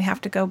bubble. And then we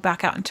have to go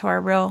back out into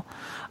our real,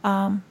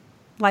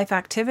 life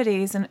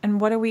activities. And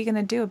what are we going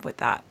to do with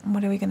that?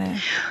 What are we going to...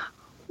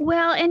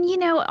 Well, and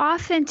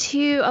often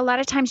too, a lot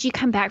of times you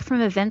come back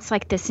from events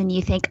like this and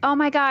you think, oh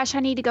my gosh, I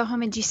need to go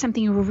home and do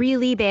something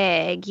really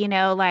big,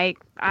 like,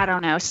 I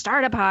don't know,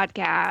 start a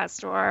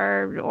podcast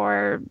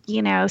or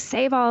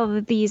save all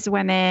of these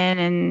women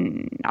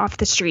and off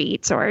the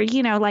streets or,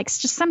 like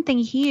just something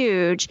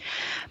huge.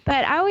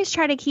 But I always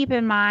try to keep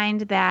in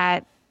mind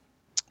that,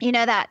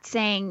 that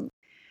saying,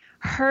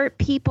 hurt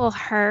people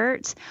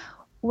hurt.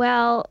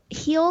 Well,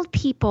 healed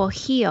people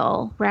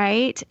heal,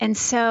 right? And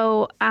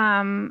so,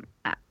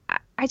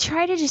 I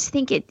try to just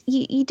think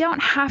you don't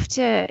have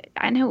to,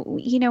 I know,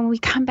 when we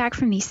come back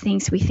from these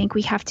things, we think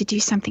we have to do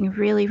something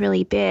really,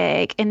 really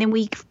big. And then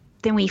we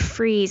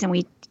freeze and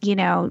we,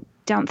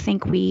 don't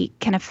think we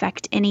can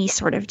affect any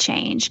sort of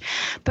change.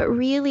 But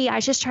really,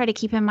 I just try to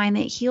keep in mind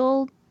that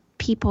healed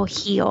people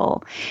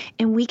heal.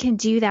 And we can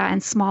do that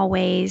in small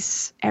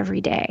ways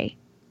every day.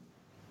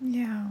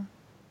 Yeah.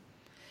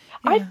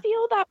 I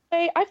feel that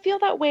way. I feel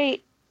that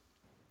way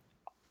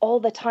all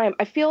the time.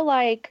 I feel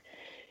like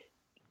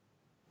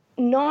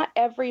not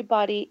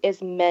everybody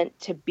is meant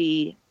to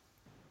be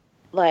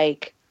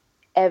like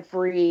I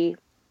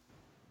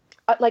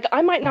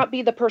might not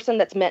be the person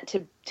that's meant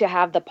to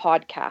have the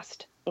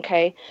podcast.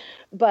 Okay.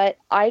 But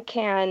I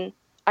can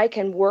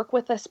work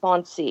with a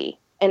sponsee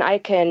and I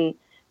can,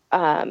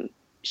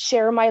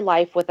 share my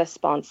life with a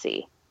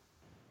sponsee.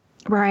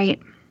 Right.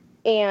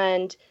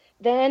 And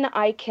then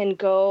I can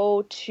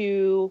go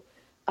to,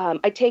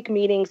 I take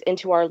meetings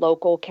into our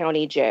local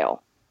county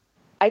jail.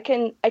 I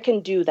can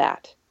do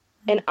that.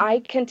 And I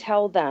can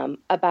tell them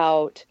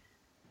about,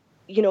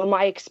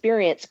 my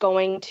experience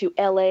going to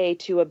LA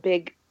to a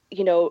big,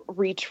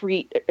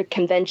 retreat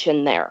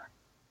convention there.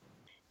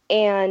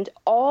 And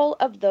all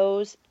of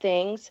those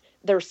things,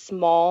 they're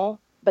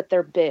small, but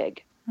they're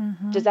big.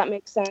 Mm-hmm. Does that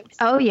make sense?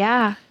 Oh,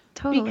 yeah,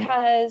 totally.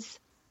 Because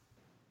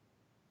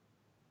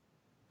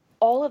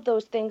all of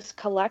those things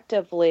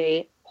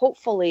collectively,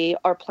 hopefully,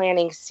 are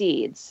planting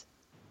seeds.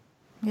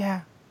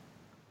 Yeah.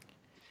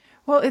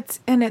 Well,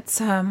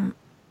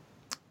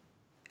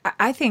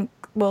 I think,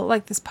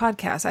 like this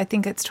podcast, I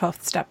think it's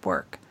 12th step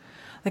work.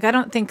 Like, I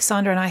don't think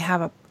Sandra and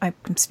I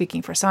I'm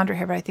speaking for Sandra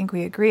here, but I think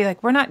we agree.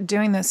 Like, we're not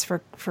doing this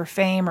for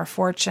fame or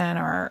fortune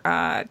or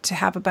to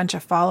have a bunch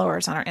of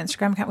followers on our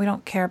Instagram account. We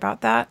don't care about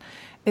that.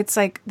 It's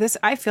like this,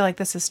 I feel like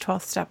this is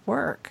 12th step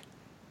work.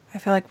 I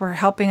feel like we're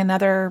helping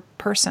another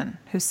person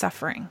who's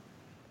suffering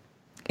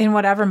in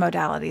whatever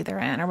modality they're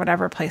in or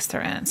whatever place they're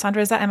in.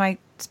 Sandra, am I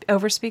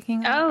over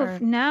speaking? Oh,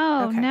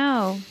 no, okay.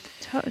 No.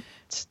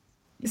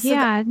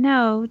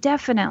 No,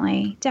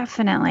 definitely.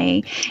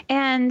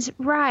 And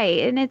right.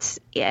 And it's,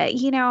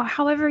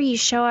 however you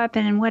show up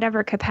and in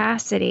whatever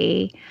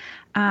capacity,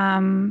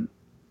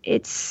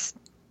 it's,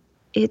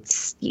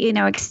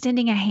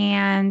 extending a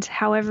hand,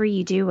 however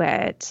you do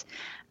it,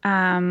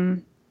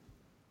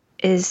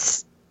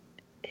 is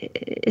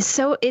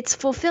so it's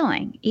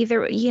fulfilling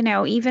either,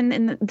 even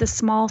in the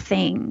small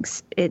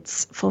things,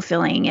 it's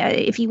fulfilling.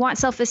 If you want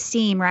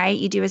self-esteem, right,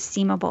 you do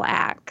esteemable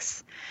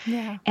acts.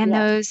 Yeah. And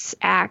those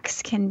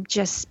acts can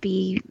just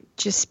be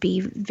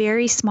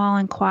very small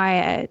and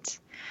quiet.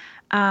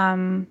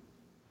 But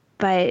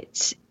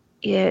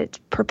it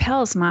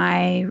propels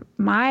my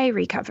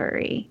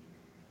recovery.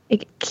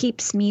 It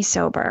keeps me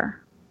sober.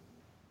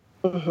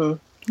 Mm-hmm.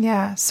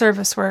 Yeah.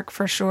 Service work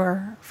for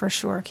sure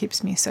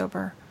keeps me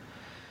sober.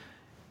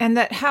 And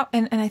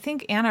and I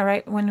think Anna,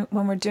 right, when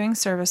we're doing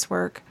service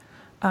work,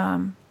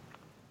 well,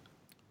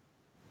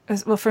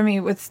 for me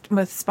with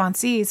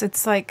sponsees,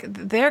 it's like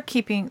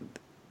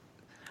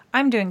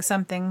I'm doing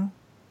something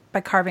by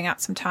carving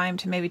out some time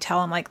to maybe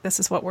tell them like, this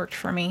is what worked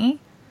for me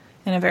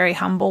in a very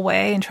humble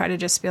way and try to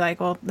just be like,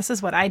 well, this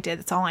is what I did.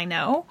 It's all I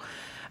know.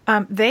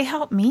 They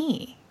help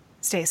me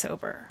stay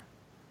sober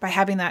by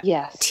having that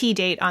tea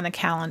date on the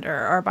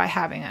calendar or by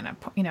having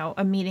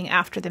a meeting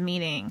after the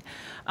meeting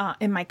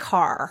in my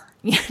car.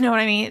 You know what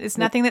I mean? It's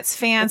nothing that's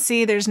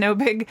fancy. There's no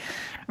big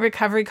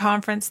recovery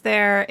conference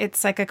there.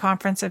 It's like a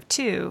conference of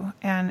two,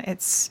 and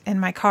it's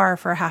in my car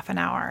for half an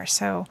hour.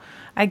 So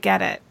I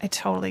get it. I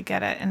totally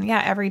get it. And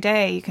yeah, every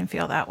day you can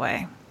feel that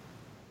way.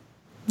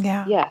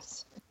 Yeah.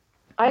 Yes.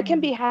 I can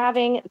be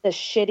having the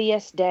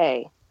shittiest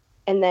day,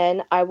 and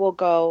then I will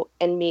go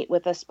and meet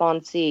with a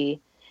sponsee,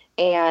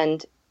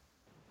 and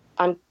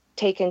I'm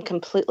taken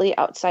completely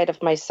outside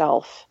of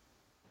myself.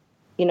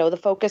 The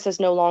focus is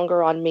no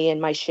longer on me and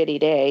my shitty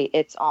day.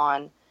 It's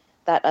on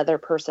that other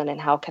person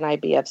and how can I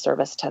be of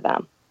service to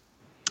them.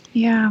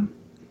 Yeah.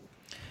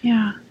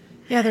 Yeah.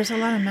 Yeah, there's a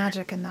lot of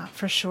magic in that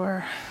for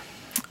sure.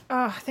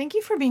 Oh, thank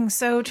you for being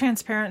so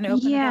transparent and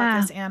open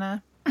about this,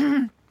 Anna.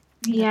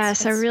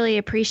 Yes, I really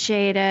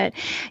appreciate it.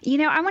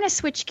 I want to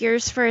switch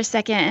gears for a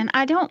second, and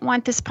I don't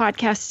want this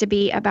podcast to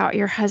be about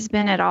your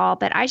husband at all,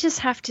 but I just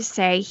have to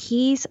say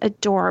he's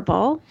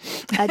adorable.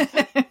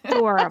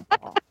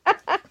 Adorable.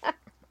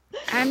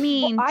 I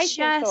mean, I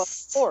think so,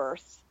 of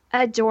course.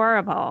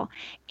 Adorable.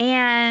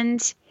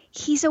 And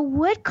he's a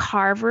wood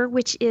carver,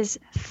 which is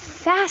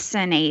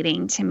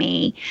fascinating to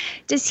me.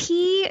 Does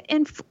he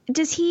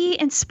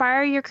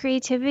inspire your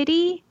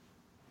creativity?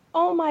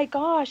 Oh my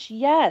gosh,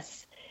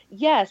 yes.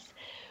 Yes.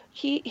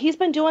 He's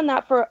been doing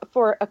that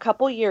for a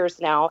couple years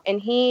now,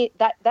 and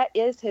that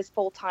is his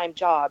full-time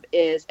job,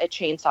 is a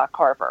chainsaw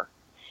carver.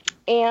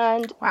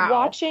 And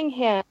watching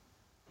him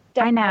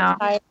step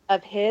outside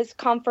of his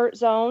comfort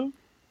zone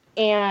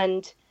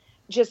and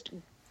just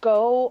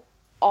go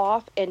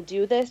off and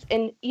do this.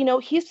 And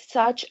he's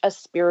such a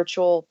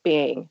spiritual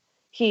being.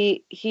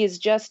 He's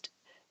just,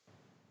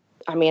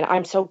 I mean,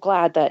 I'm so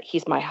glad that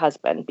he's my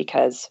husband,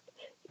 because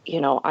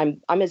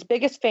I'm his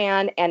biggest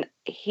fan, and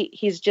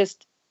he's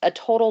just a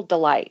total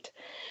delight.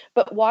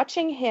 But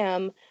watching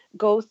him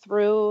go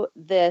through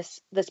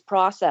this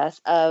process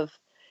of,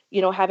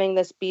 having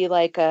this be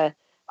like a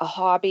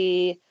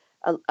hobby,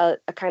 a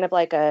kind of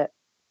like a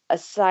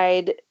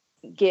side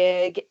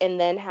gig, and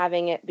then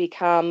having it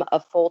become a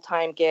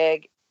full-time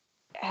gig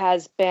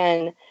has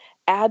been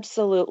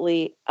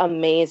absolutely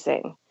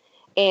amazing.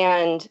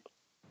 And,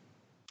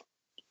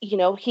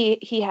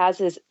 he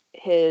has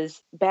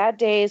his bad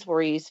days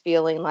where he's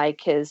feeling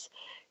like his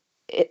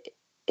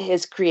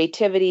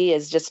creativity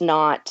is just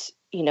not,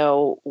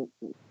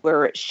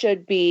 where it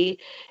should be.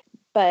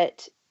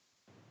 But,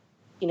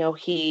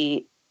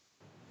 he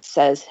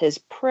says his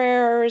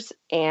prayers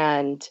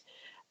and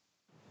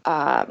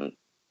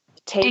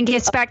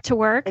gets back to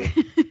work.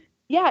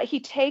 Yeah, he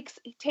takes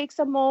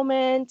a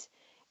moment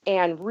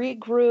and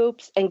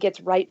regroups and gets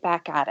right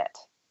back at it.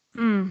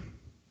 Mm.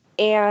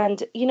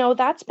 And,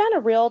 that's been a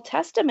real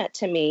testament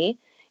to me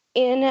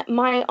in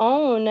my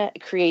own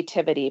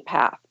creativity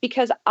path,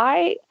 because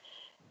I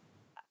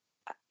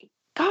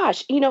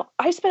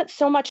spent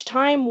so much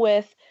time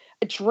with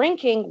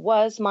drinking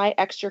was my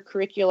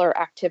extracurricular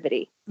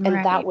activity,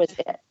 and that was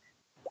it.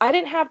 I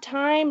didn't have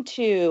time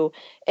to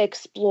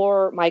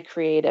explore my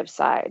creative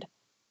side,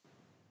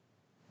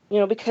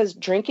 because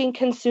drinking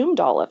consumed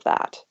all of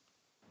that.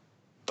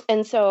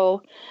 And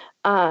so,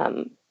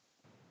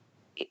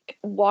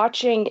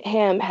 watching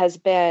him has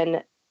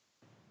been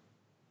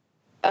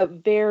a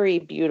very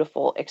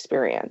beautiful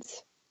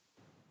experience.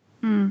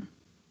 Mm.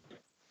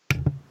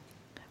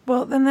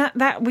 Well, then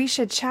that we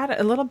should chat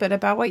a little bit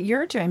about what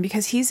you're doing,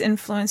 because he's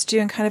influenced you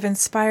and kind of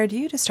inspired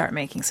you to start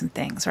making some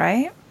things,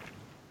 right?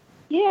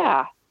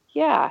 Yeah.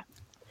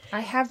 I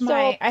have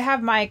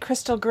my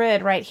crystal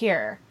grid right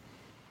here.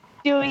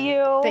 Do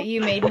you? That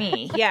you made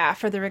me. Yeah,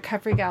 for the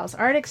Recovery Gals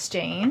Art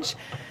Exchange.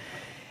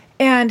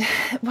 And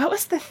what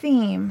was the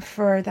theme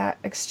for that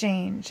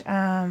exchange?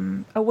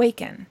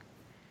 Awaken.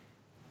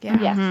 Yeah.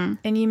 Mm-hmm.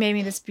 And you made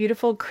me this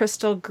beautiful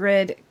crystal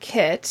grid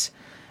kit.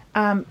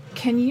 Can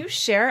you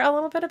share a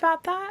little bit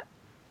about that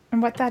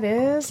and what that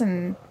is?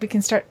 And we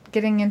can start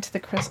getting into the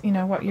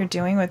what you're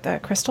doing with the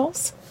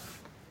crystals.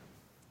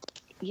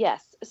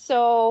 Yes.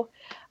 So,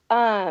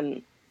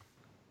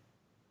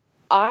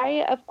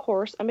 I, of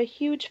course, I'm a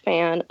huge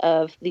fan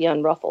of the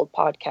Unruffled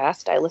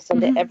podcast. I listen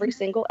to every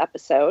single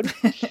episode.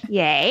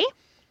 Yay.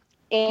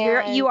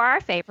 And you are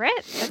a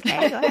favorite.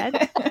 Okay, go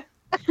ahead.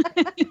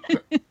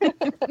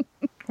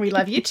 We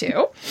love you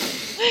too.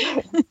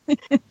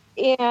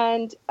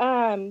 And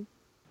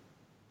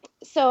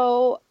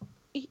so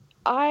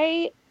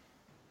I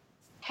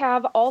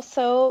have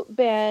also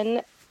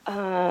been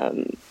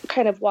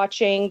kind of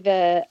watching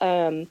the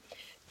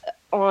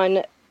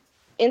on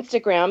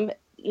Instagram,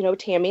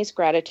 Tammy's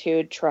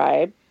Gratitude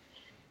Tribe,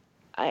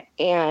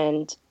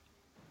 and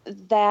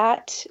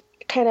that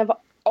kind of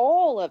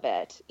all of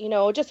it,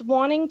 just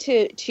wanting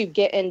to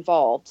get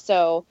involved.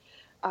 So,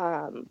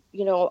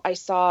 I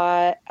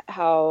saw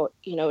how,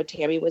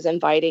 Tammy was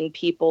inviting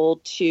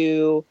people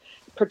to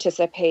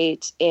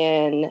participate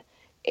in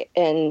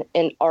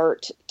an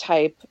art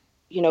type,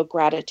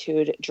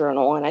 gratitude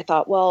journal. And I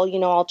thought, well,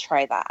 I'll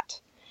try that.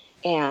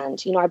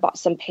 And, I bought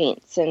some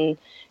paints and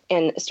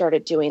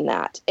started doing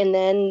that. And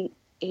then,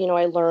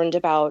 I learned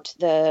about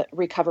the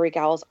Recovery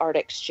Gals Art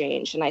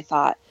Exchange, and I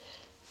thought,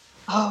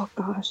 oh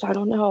gosh, I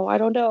don't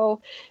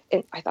know.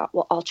 And I thought,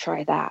 well, I'll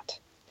try that.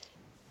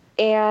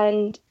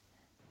 And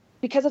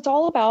because it's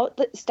all about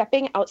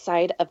stepping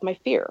outside of my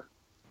fear.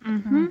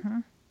 Mm-hmm.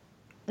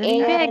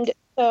 And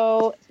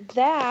so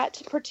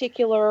that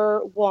particular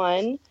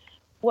one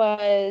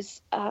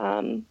was,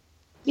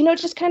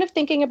 just kind of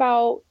thinking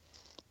about,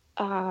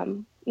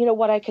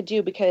 what I could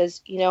do,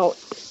 because,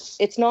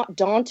 it's not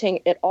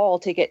daunting at all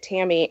to get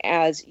Tammy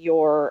as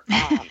your,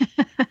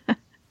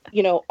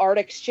 art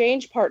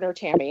exchange partner,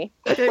 Tammy.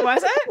 It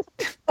wasn't?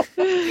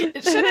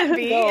 It shouldn't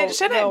be. No, it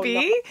shouldn't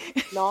be.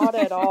 Not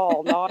at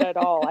all. Not at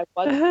all. I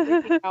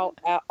wasn't freaking out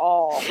at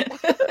all.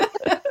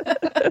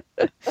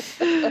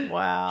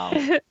 Wow.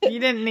 You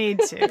didn't need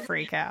to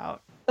freak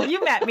out.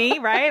 You met me,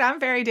 right? I'm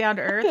very down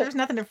to earth. There's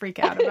nothing to freak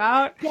out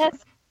about.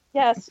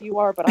 Yes, you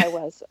are, but I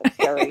was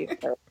very,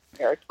 very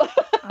scared.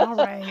 All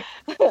right.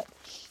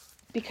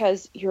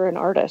 Because you're an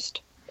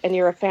artist and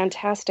you're a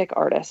fantastic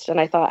artist. And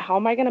I thought, how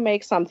am I going to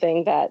make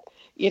something that,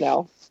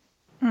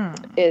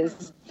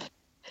 is,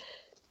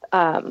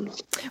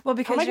 well,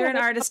 because you're an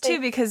artist too,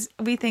 because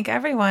we think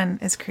everyone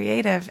is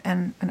creative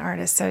and an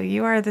artist. So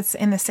you are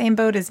in the same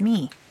boat as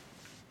me.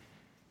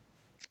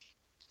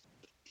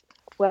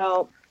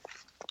 Well,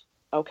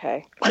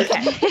 okay.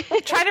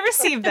 Try to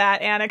receive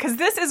that, Anna, because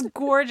this is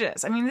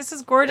gorgeous. I mean, this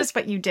is gorgeous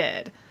what you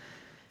did.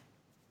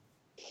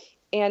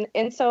 And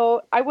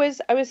so I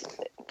was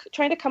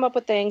trying to come up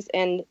with things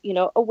and,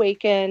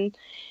 awaken.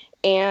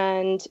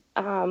 And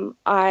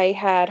I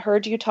had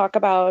heard you talk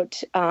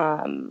about,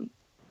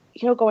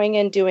 going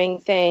and doing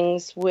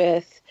things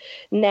with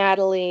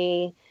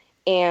Natalie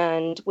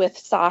and with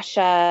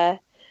Sasha,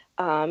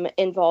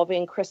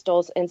 involving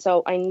crystals. And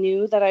so I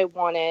knew that I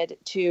wanted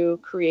to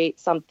create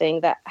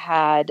something that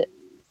had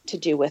to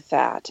do with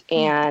that.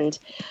 And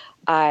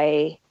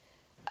I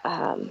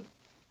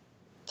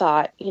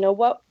thought,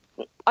 what?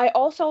 I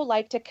also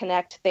like to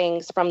connect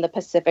things from the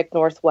Pacific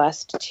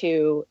Northwest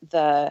to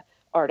the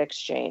Art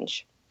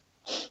Exchange.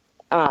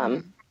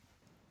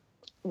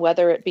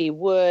 Whether it be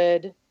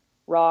wood,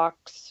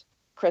 rocks,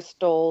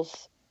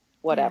 crystals,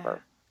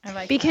 whatever. Yeah, I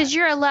like because that.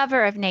 You're a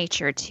lover of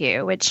nature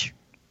too, which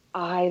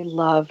I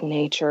love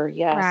nature.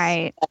 Yes.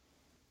 right.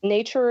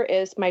 Nature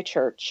is my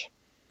church.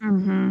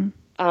 Mm-hmm.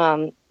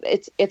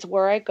 It's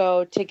where I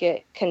go to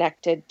get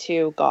connected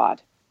to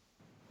God.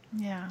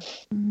 Yeah.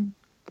 Mm-hmm.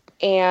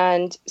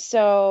 And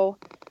so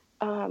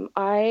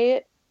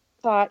I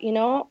thought,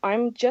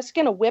 I'm just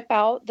going to whip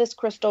out this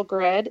crystal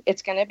grid.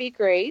 It's going to be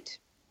great.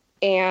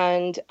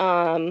 And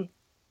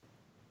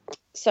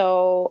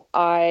so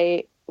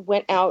I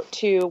went out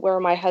to where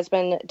my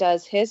husband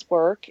does his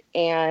work.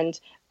 And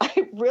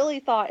I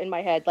really thought in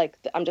my head, like,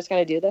 I'm just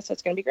going to do this.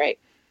 It's going to be great.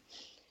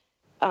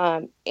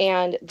 And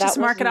that just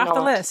mark it off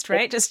the list,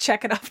 right? Just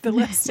check it off the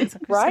list. It's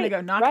just going to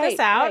go knock this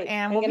out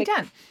and we'll be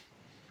done.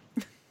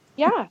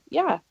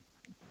 Yeah.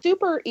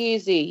 Super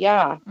easy.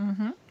 Yeah.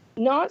 Mm-hmm.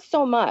 Not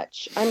so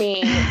much. I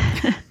mean,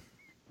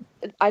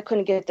 I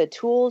couldn't get the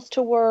tools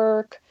to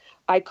work.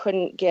 I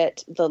couldn't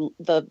get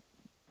the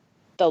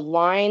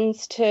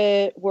lines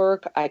to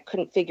work. I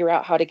couldn't figure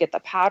out how to get the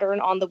pattern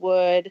on the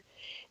wood.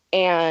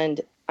 And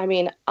I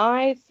mean,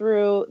 I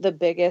threw the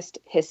biggest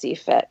hissy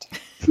fit.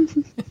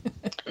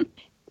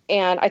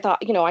 And I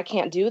thought, I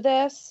can't do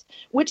this,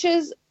 which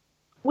is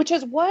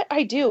what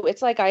I do.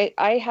 It's like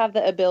I have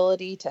the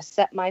ability to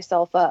set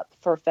myself up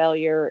for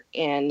failure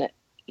in,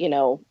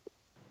 no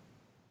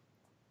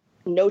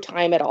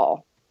time at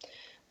all.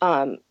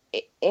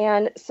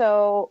 And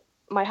so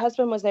my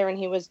husband was there and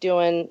he was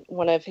doing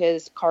one of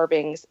his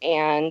carvings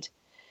and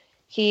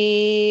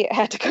he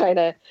had to kind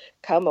of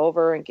come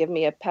over and give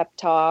me a pep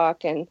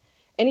talk. And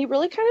he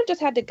really kind of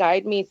just had to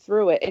guide me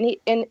through it.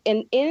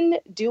 And in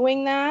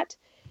doing that,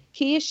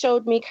 he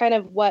showed me kind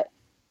of what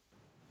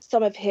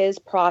some of his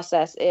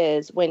process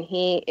is when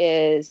he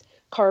is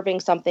carving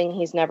something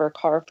he's never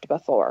carved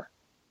before.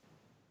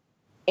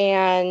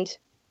 And,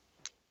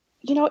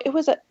 it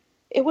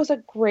was a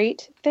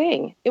great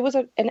thing. It was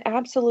an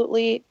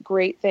absolutely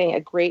great thing, a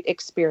great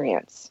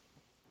experience.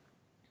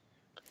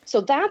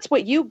 So that's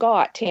what you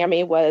got,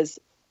 Tammy, was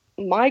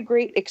my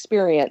great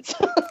experience.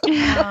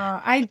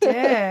 I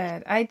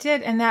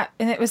did. And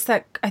it was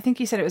that, I think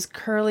you said it was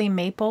curly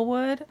maple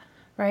wood,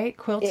 right?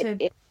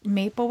 Quilted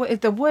maple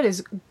wood. The wood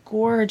is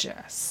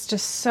gorgeous,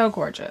 just so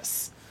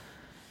gorgeous.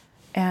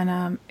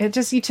 And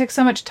you took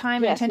so much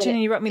time and attention,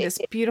 and you wrote me this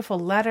beautiful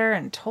letter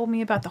and told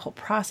me about the whole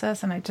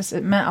process, and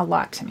it meant a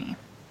lot to me.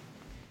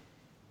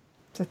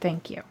 So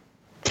thank you.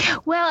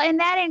 Well, and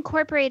that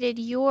incorporated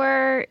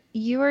your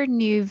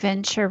new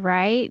venture,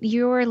 right?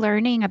 You were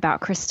learning about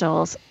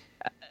crystals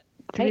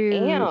through.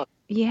 I am.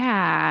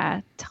 Yeah.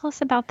 Tell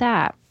us about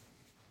that.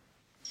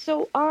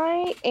 So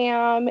I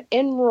am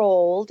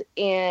enrolled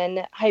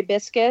in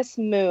Hibiscus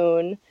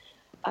Moon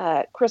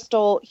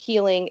Crystal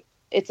Healing.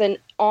 It's an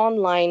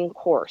online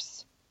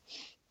course.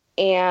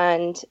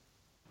 And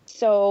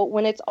so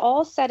when it's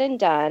all said and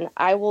done,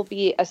 I will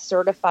be a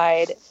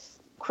certified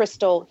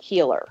crystal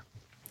healer.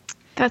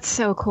 That's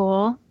so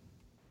cool.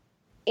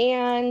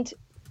 And,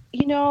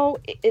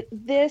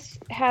 this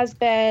has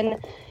been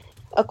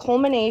a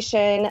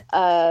culmination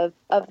of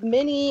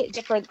many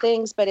different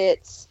things, but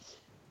it's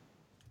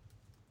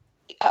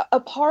a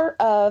part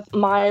of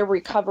my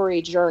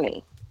recovery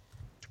journey.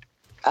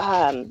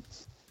 And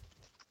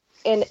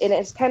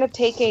it's kind of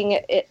taking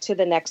it to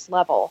the next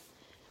level.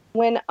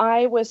 When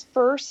I was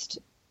first,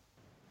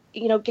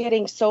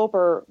 getting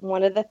sober,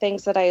 one of the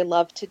things that I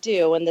love to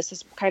do, and this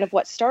is kind of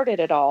what started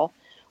it all,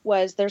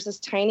 was there's this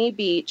tiny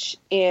beach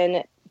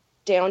in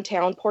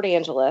downtown Port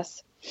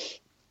Angeles.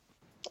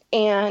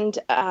 And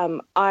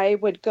I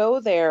would go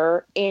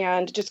there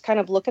and just kind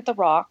of look at the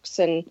rocks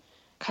and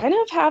kind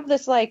of have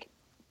this, like,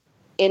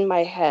 in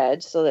my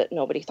head, so that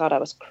nobody thought I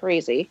was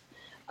crazy,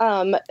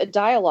 a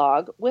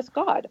dialogue with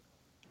God.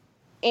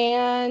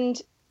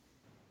 And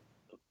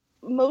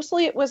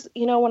mostly it was,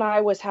 when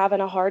I was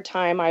having a hard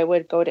time, I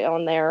would go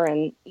down there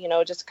and,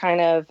 just kind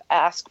of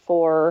ask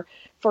for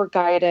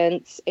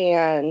guidance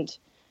and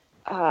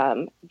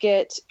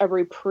get a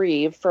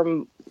reprieve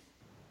from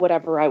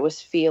whatever I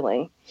was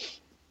feeling.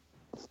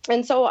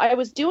 And so I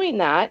was doing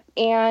that,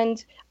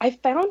 and I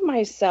found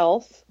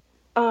myself,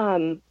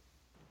 I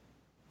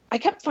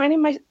kept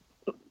finding my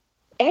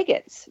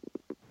agates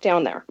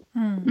down there.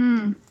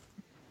 Mm.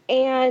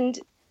 And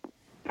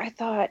I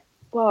thought,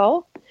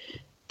 well,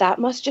 that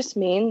must just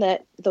mean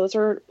that those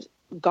are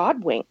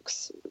God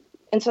winks.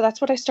 And so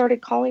that's what I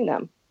started calling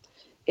them.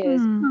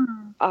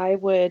 I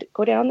would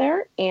go down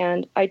there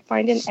and I'd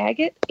find an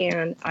agate,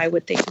 and I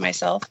would think to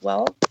myself,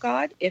 well,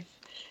 God, if,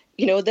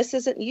 this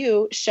isn't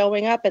you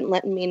showing up and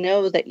letting me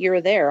know that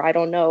you're there, I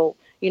don't know,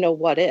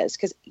 what is.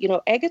 Because,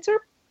 agates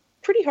are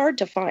pretty hard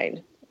to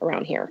find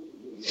around here.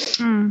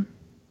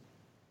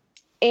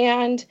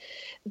 And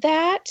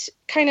that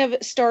kind of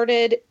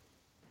started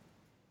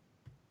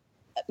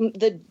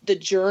the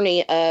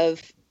journey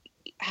of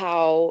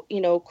how,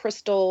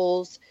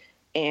 crystals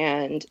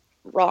and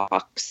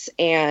rocks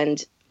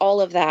and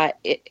all of that,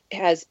 it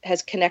has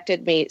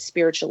connected me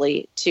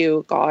spiritually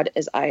to God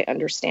as I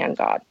understand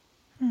God.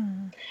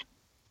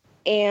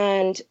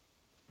 And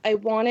I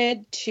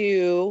wanted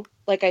to,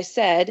 like I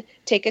said,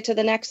 take it to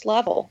the next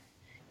level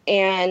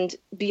and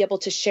be able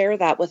to share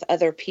that with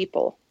other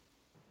people.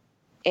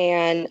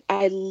 And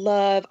I've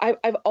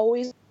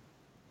always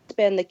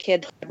been the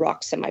kid that had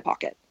rocks in my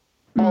pocket.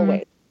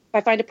 Always. If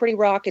I find a pretty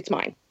rock, it's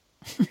mine.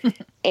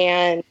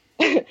 And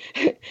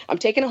I'm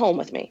taking it home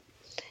with me.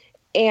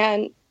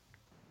 And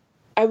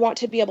I want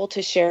to be able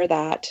to share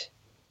that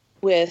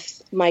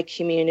with my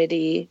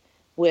community,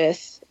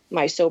 with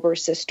my sober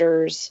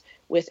sisters,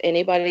 with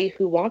anybody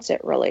who wants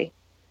it, really.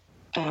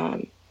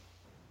 And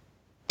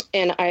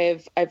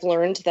I've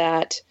learned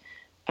that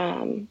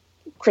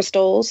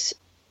crystals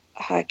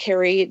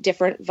carry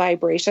different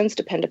vibrations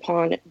depend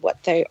upon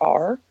what they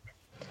are.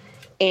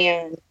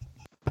 And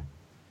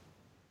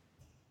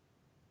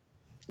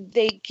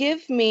they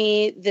give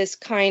me this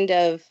kind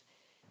of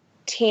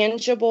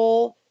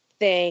tangible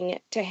thing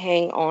to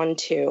hang on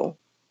to.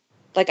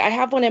 Like, I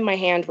have one in my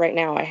hand right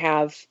now. I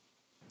have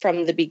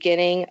from the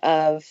beginning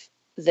of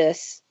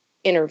this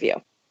interview.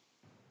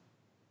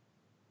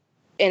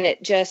 And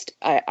it just,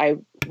 I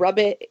rub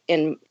it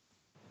in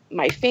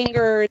my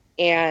fingers,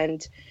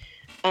 and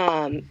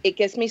it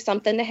gives me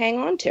something to hang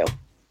on to.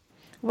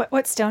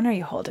 What stone are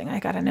you holding? I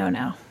gotta know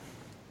now.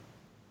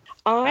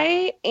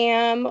 I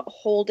am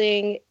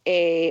holding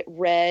a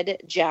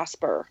red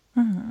jasper.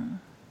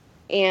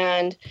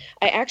 And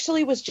I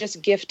actually was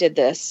just gifted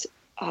this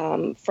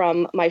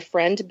from my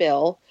friend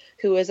Bill,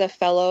 who is a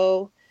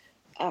fellow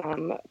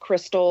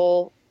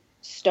crystal,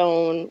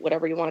 stone,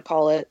 whatever you want to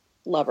call it,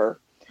 lover.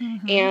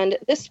 And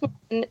this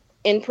one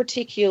in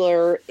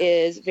particular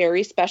is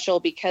very special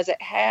because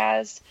it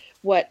has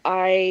what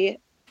I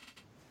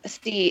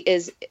see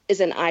is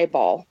an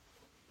eyeball.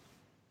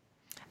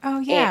 Oh,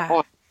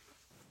 yeah.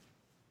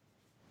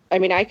 I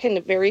mean, I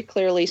can very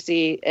clearly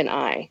see an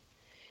eye.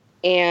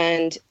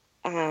 And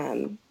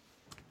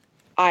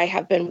I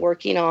have been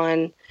working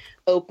on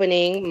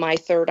opening my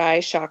third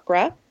eye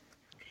chakra.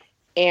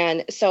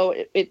 And so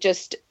it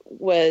just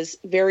was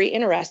very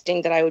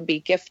interesting that I would be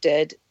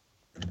gifted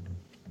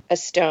a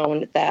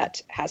stone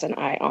that has an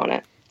eye on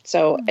it.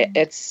 So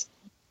it's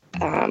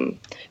the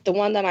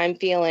one that I'm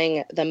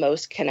feeling the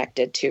most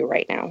connected to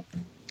right now.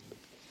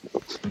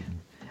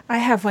 I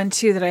have one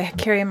too that I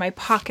carry in my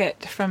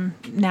pocket from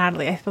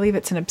Natalie. I believe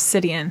it's an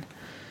obsidian.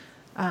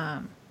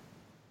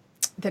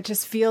 That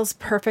just feels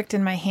perfect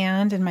in my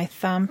hand and my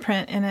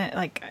thumbprint in it.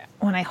 Like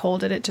when I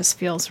hold it, it just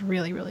feels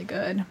really, really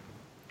good.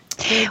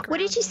 What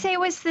did you say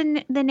was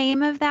the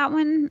name of that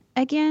one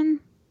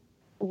again?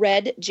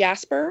 Red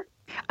jasper.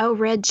 Oh,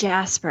 red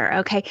jasper.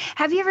 Okay.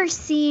 Have you ever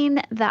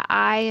seen the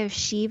Eye of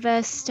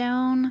Shiva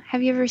stone?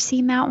 Have you ever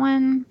seen that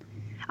one?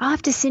 I'll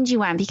have to send you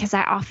one because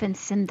I often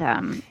send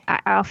them.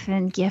 I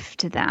often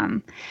gift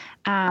them.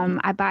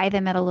 I buy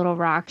them at a little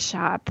rock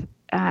shop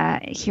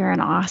here in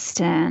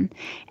Austin,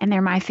 and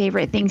they're my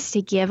favorite things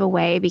to give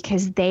away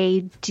because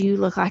they do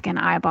look like an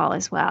eyeball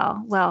as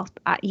well. Well,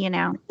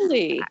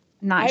 really?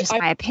 Not just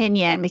my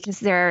opinion, because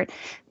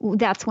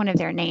that's one of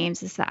their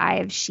names is the Eye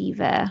of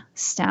Shiva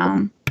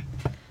stone.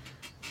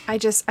 I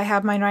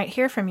have mine right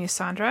here from you,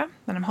 Sandra,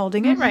 and I'm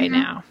holding it right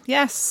now.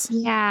 Yes.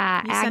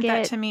 Yeah. You sent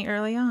that to me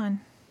early on.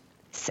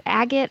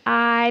 Agate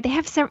eye. They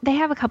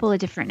have a couple of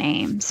different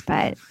names,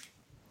 but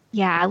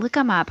yeah, look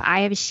them up.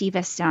 Eye of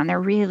Shiva stone.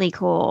 They're really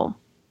cool.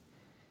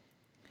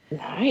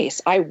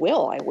 Nice. I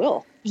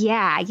will.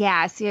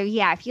 Yeah. So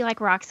yeah, if you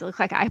like rocks that look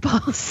like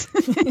eyeballs.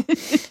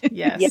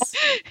 Yes.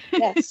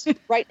 Yes.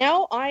 Right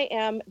now I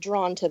am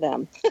drawn to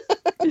them.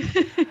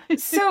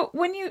 So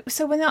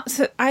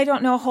I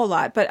don't know a whole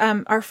lot, but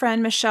our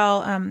friend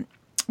Michelle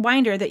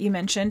Winder that you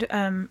mentioned,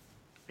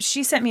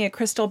 she sent me a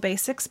Crystal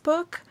Basics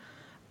book.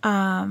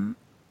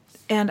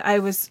 And I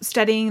was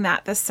studying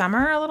that this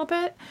summer a little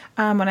bit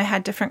when I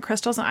had different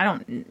crystals.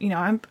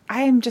 And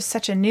I am just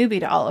such a newbie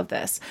to all of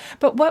this.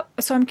 But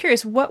so I'm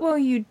curious, what will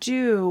you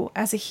do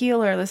as a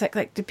healer?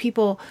 Like do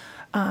people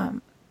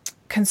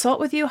consult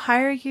with you,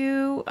 hire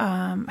you?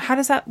 What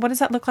does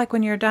that look like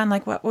when you're done?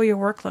 Like, what will your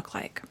work look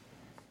like?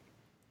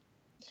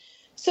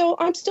 So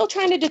I'm still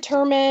trying to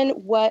determine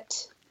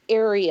what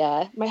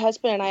area. My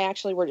husband and I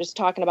actually were just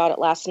talking about it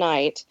last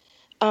night.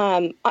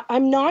 I'm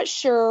not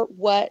sure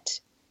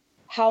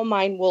how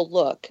mine will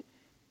look,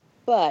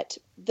 but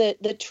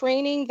the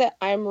training that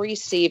I'm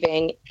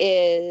receiving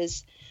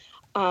is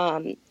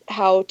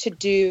how to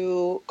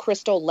do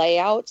crystal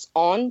layouts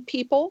on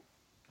people,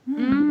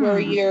 where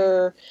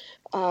you're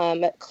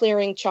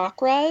clearing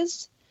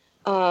chakras,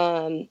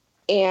 and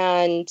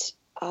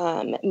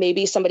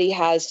maybe somebody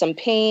has some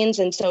pains,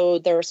 and so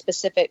there are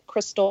specific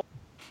crystal,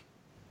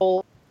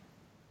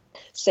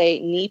 say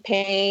knee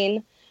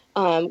pain,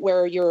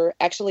 where you're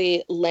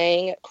actually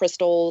laying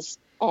crystals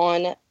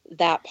on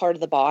that part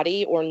of the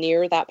body or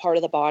near that part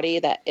of the body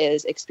that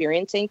is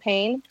experiencing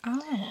pain.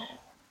 Oh.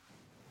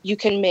 You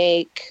can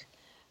make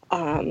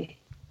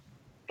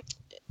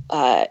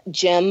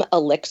gem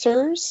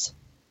elixirs.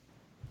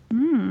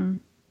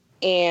 And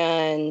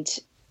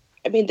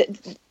I mean,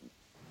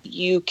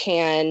 you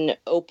can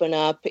open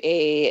up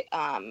a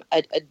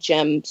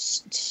gem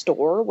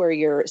store where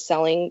you're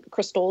selling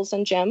crystals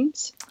and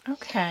gems.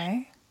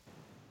 Okay.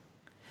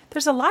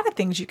 There's a lot of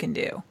things you can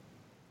do.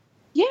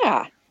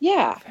 Yeah.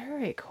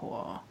 Very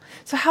cool.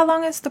 So how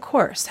long is the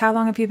course? How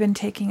long have you been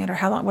taking it, or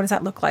what does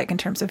that look like in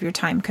terms of your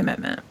time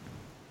commitment?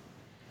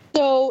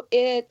 So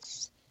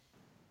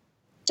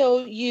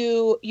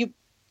you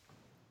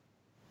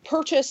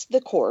purchase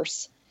the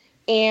course,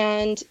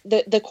 and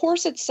the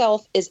course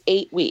itself is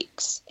 8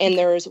 weeks, and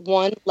there's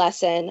one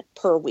lesson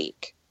per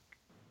week.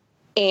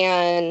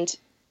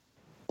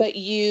 But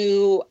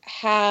you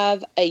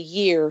have a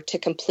year to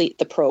complete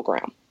the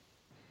program.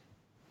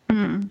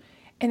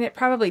 And it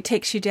probably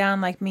takes you down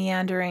like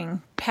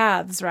meandering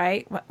paths,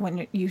 right?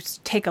 When you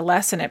take a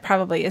lesson, it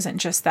probably isn't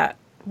just that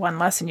one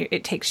lesson.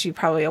 It takes you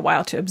probably a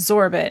while to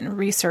absorb it and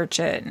research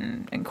it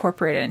and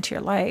incorporate it into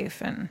your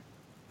life and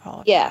all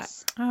of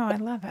that. Oh, I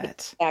love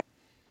it.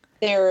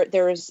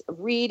 There's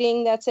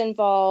reading that's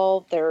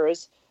involved.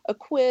 There's a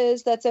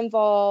quiz that's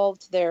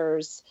involved.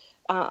 There's,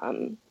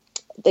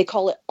 they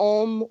call it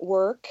Om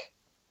work,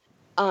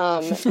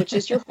 which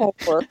is your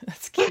homework.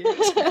 That's cute.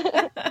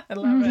 I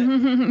love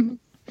it.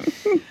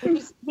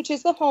 Which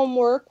is the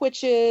homework,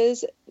 which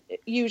is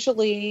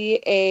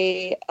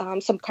usually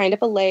some kind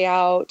of a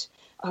layout.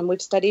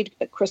 We've studied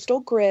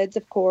crystal grids,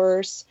 of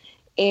course,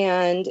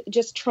 and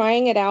just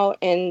trying it out.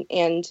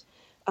 And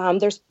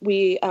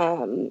we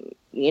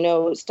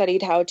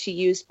studied how to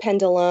use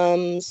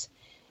pendulums,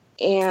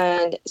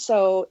 and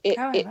so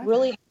it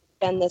really has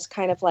been this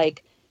kind of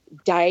like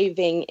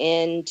diving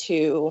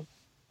into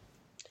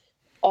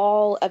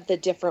all of the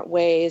different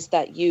ways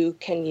that you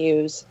can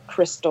use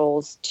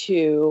crystals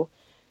to,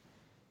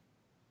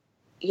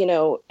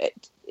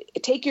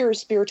 take your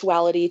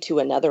spirituality to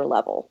another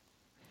level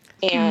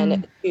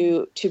and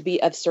to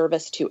be of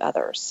service to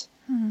others.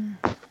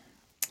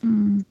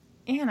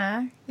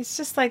 Anna, it's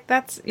just like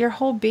that's your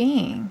whole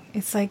being.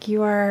 It's like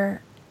you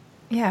are,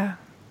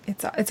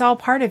 it's all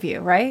part of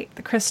you, right?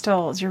 The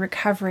crystals, your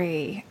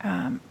recovery,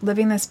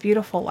 living this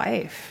beautiful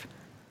life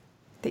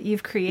that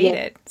you've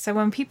created. Yeah. So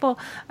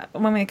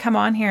when we come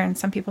on here and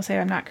some people say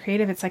I'm not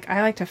creative, it's like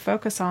I like to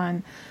focus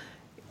on,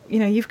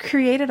 you've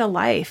created a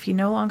life you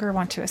no longer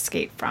want to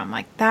escape from.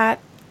 Like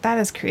that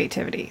is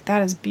creativity.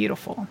 That is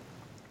beautiful.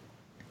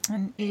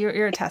 And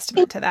you're a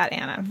testament to that,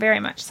 Anna. Very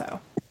much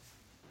so.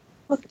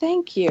 Well,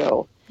 thank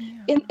you.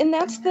 Yeah. And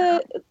that's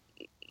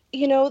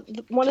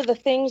one of the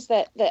things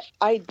that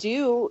I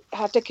do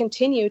have to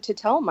continue to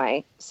tell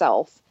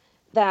myself,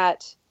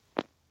 that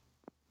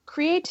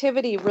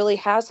creativity really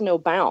has no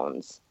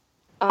bounds.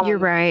 You're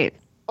right.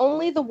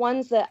 Only the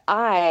ones that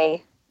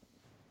I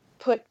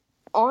put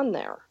on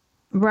there.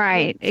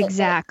 Right,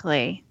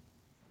 exactly.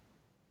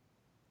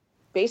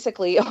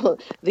 Basically,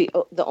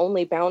 the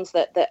only bounds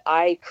that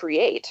I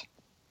create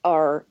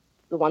are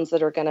the ones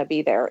that are going to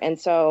be there. And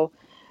so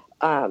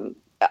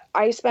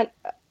I spent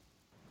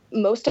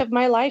most of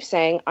my life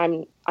saying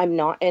I'm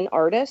not an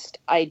artist.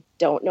 I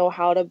don't know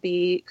how to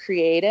be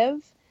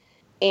creative.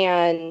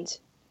 And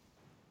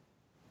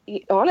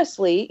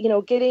honestly,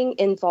 getting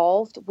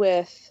involved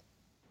with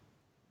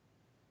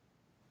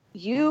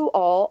you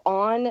all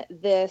on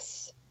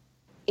this,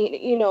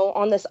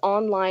 on this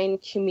online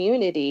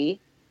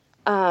community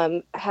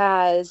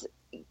has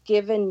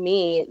given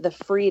me the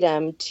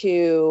freedom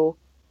to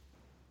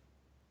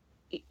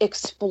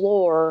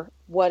explore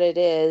what it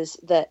is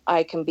that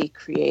I can be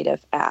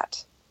creative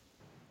at.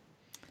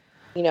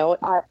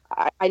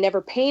 I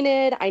never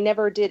painted. I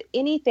never did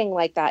anything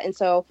like that. And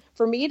so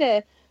for me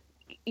to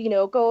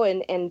go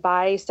and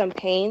buy some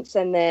paints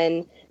and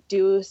then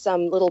do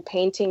some little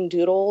painting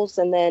doodles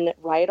and then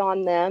write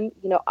on them,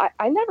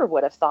 I never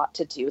would have thought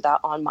to do that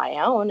on my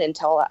own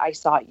until I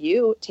saw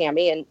you,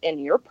 Tammy, in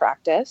your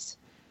practice.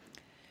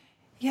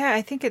 Yeah,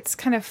 I think it's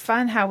kind of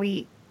fun how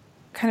we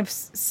kind of,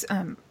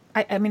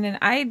 I mean, and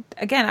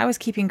I was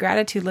keeping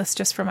gratitude lists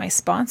just for my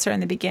sponsor in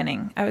the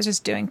beginning. I was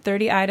just doing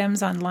 30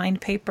 items on lined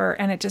paper,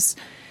 and it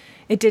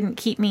didn't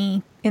keep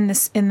me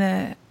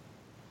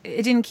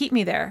it didn't keep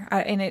me there.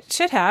 And it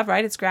should have,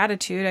 right? It's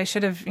gratitude. I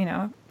should have,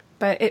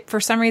 but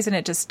for some reason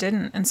it just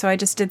didn't. And so I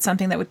just did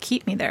something that would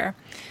keep me there.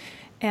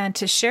 And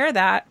to share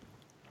that,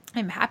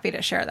 I'm happy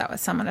to share that with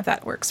someone if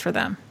that works for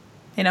them,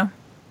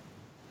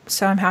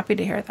 So I'm happy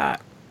to hear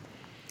that.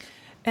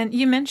 And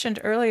you mentioned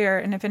earlier,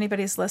 and if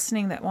anybody's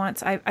listening that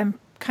wants, I'm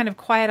kind of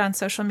quiet on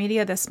social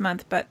media this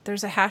month, but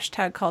there's a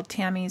hashtag called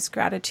Tammy's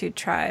Gratitude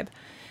Tribe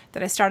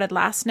that I started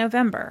last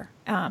November.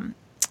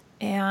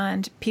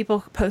 And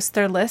people post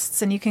their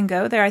lists, and you can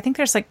go there. I think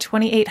there's like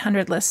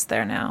 2,800 lists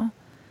there now.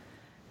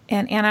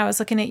 And Anna, I was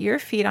looking at your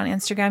feed on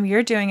Instagram.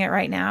 You're doing it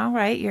right now,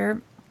 right?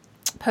 You're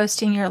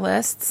posting your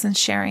lists and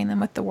sharing them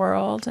with the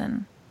world,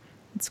 and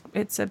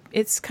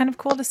it's kind of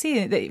cool to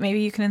see that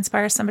maybe you can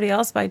inspire somebody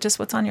else by just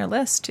what's on your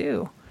list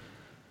too.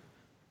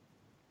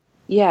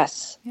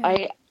 Yes,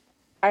 yeah.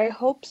 I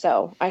hope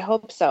so.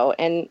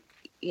 And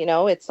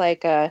it's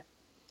like if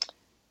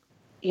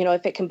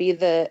it can be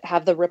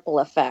have the ripple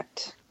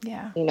effect.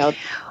 Yeah.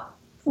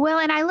 Well,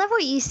 and I love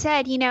what you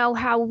said,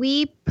 how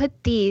we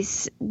put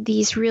these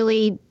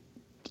really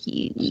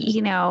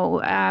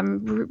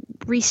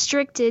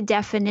restricted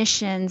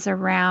definitions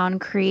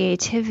around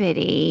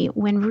creativity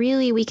when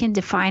really we can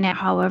define it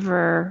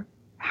however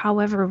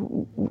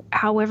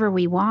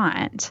we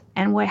want,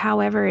 and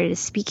however it is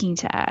speaking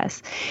to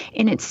us,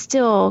 and it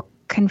still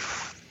can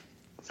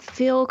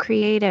feel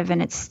creative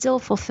and it's still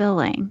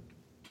fulfilling.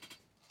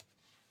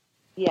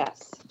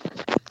 Yes.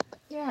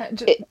 Yeah.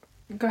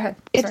 Go ahead.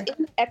 It's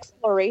in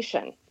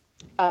exploration.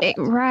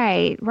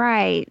 Right.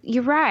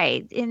 You're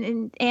right.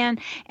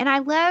 And I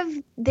love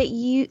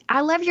that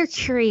I love your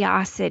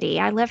curiosity.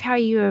 I love how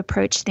you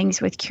approach things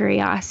with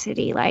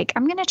curiosity. Like,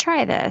 I'm going to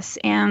try this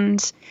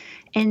and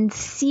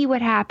see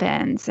what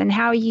happens, and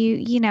how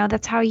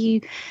that's how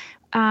you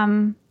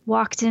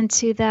walked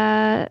into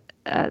the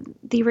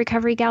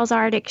Recovery Gals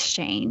Art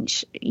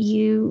Exchange.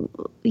 You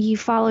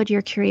followed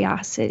your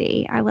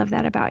curiosity. I love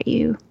that about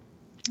you.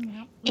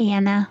 Yeah.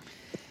 Anna.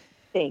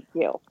 Thank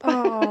you.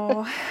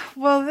 Oh,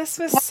 well, this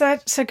was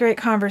such a great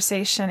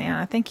conversation,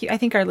 Anna. Thank you. I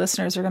think our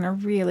listeners are going to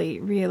really,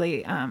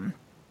 really,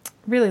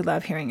 really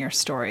love hearing your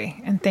story.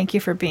 And thank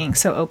you for being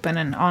so open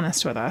and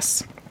honest with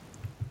us.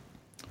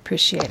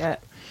 Appreciate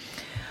it.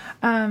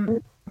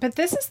 But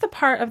this is the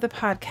part of the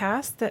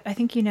podcast that I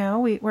think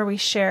where we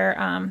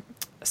share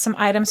some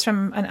items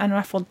from an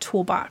unruffled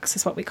toolbox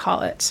is what we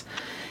call it.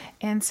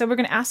 And so we're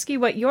going to ask you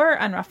what your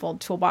unruffled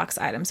toolbox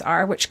items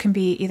are, which can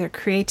be either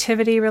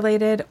creativity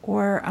related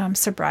or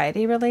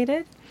sobriety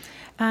related.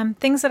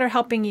 Things that are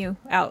helping you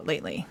out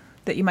lately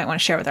that you might want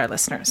to share with our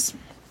listeners.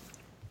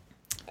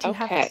 Do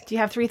you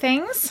have 3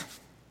 things?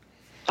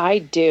 I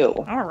do.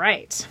 All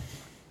right.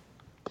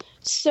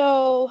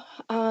 So,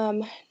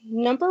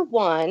 number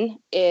 1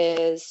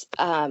 is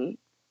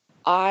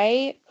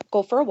I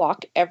go for a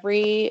walk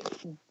every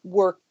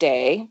work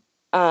day.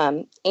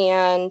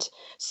 And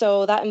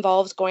so that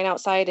involves going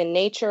outside in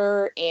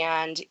nature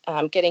and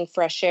getting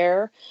fresh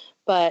air.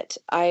 But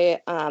I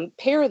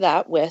pair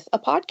that with a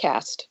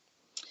podcast.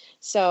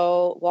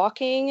 So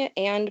walking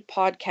and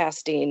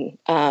podcasting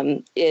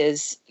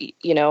is,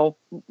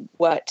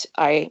 what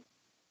I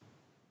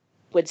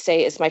would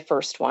say is my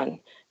first one.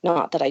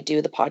 Not that I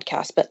do the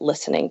podcast, but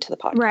listening to the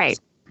podcast. Right.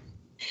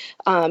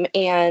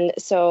 And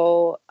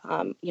so,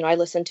 I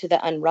listen to the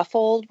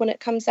Unruffled when it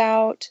comes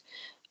out.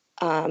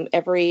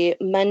 Every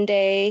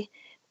Monday,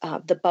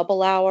 the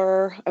Bubble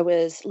Hour, I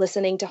was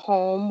listening to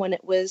Home when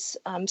it was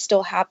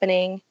still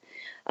happening,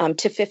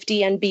 to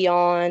 50 and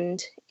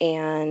Beyond,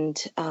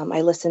 and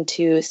I listen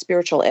to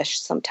Spiritual-ish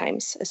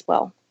sometimes as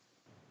well.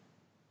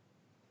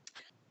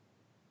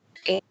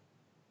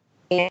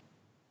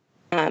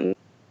 And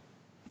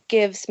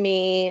gives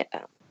me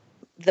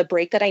the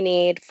break that I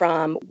need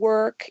from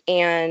work,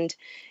 and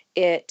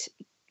it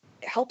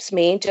helps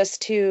me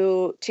just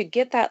to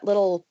get that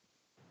little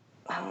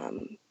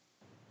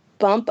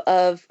bump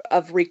of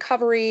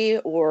recovery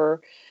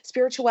or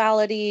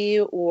spirituality,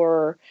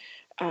 or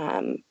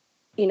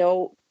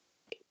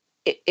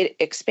it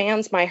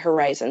expands my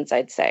horizons,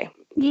 I'd say.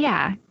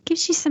 Yeah,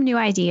 gives you some new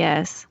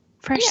ideas,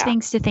 fresh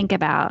things to think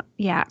about.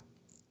 Yeah.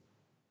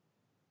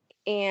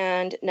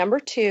 And number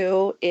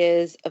 2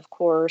 is, of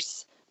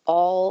course,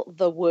 all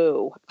the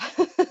woo.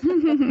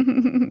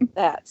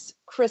 That's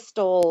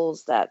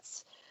crystals,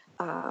 that's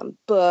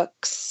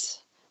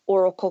books,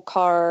 oracle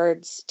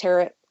cards,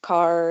 tarot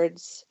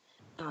cards.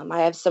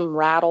 I have some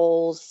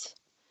rattles,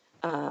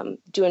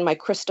 doing my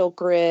crystal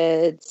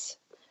grids,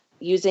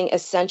 using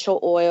essential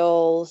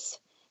oils,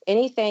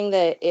 anything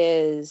that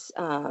is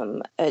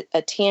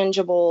a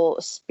tangible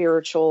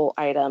spiritual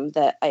item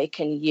that I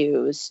can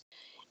use.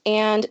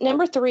 And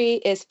number 3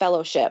 is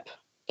fellowship.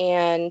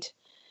 And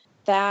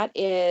that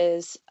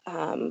is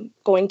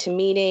going to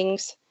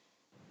meetings,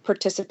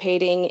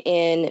 participating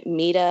in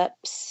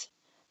meetups.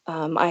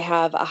 I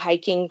have a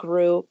hiking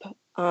group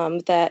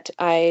that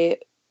I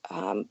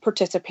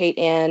participate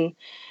in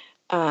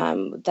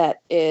that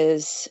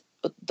is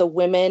the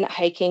Women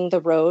Hiking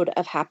the Road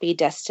of Happy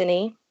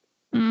Destiny.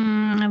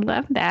 I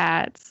love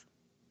that.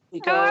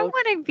 I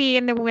want to be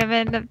in the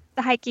Women of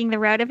Hiking the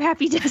Road of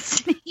Happy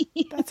Destiny.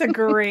 That's a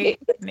great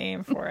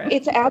name for it.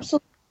 It's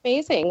absolutely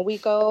amazing. We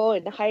go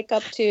and hike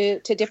up to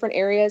different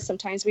areas.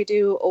 Sometimes we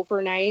do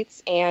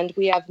overnights, and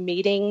we have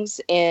meetings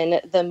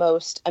in the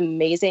most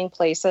amazing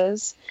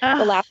places.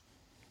 The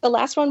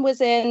last one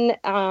was in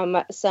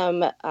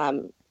some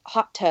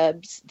hot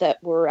tubs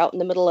that were out in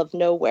the middle of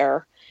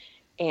nowhere.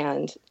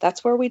 And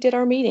that's where we did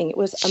our meeting. It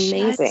was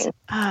amazing. Shut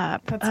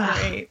up.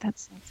 That's great.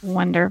 That's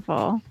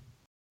wonderful.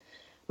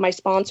 My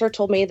sponsor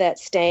told me that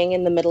staying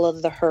in the middle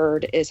of the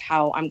herd is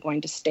how I'm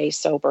going to stay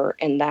sober.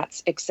 And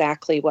that's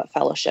exactly what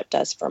fellowship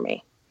does for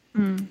me.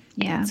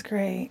 Yeah. That's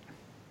great.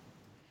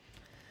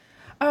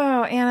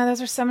 Oh, Anna,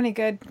 those are so many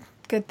good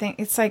things.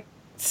 It's like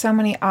so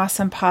many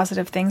awesome,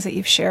 positive things that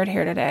you've shared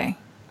here today.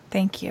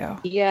 Thank you.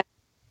 Yeah.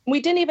 We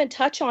didn't even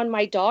touch on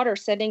my daughter,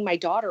 sending my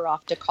daughter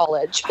off to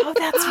college. Oh,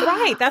 that's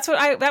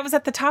right. That was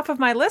at the top of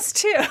my list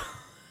too.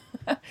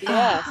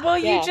 Yes. Well,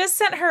 you just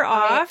sent her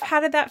off. How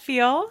did that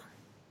feel?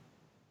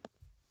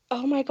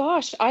 Oh my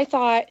gosh. I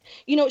thought,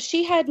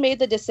 she had made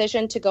the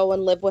decision to go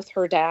and live with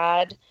her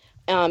dad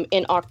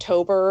in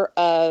October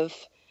of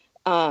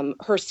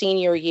her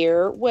senior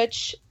year,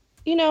 which,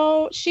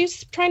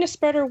 she's trying to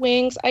spread her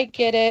wings. I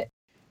get it.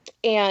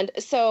 And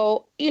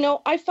so,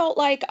 I felt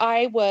like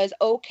I was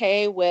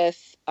okay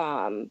with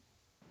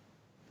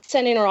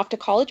sending her off to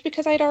college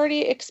because I'd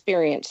already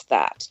experienced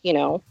that,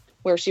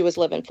 where she was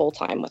living full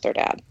time with her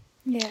dad.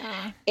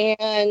 Yeah.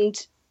 And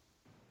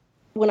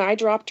when I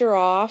dropped her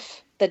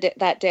off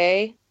that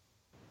day,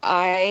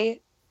 I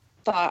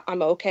thought,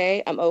 I'm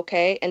okay,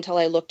 until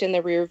I looked in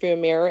the rearview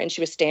mirror and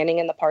she was standing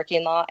in the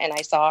parking lot and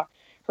I saw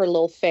her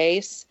little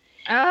face.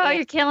 Oh,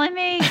 you're killing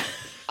me.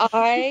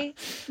 I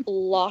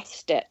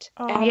lost it.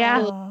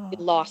 Absolutely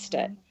lost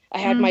it. I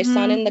had my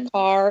son in the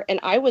car and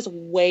I was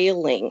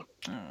wailing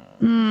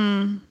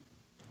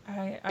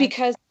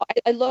because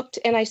I looked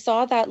and I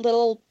saw that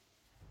little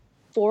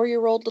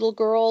 4-year-old little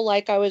girl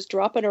like I was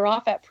dropping her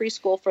off at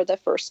preschool for the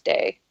first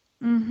day.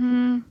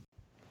 Mm-hmm.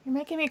 You're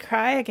making me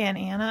cry again,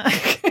 Anna.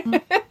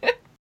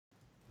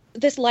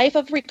 This life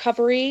of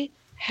recovery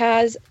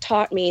has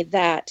taught me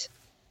that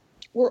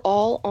we're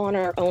all on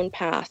our own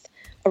path.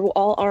 We're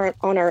all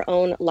on our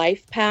own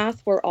life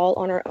path. We're all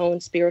on our own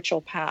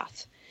spiritual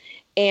path.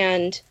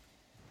 And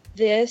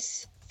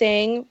this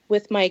thing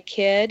with my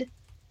kid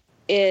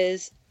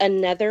is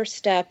another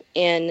step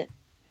in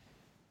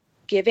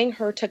giving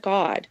her to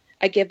God.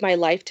 I give my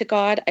life to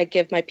God. I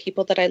give my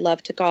people that I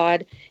love to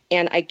God.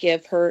 And I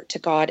give her to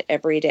God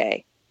every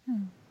day.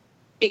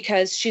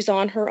 Because she's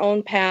on her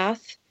own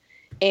path.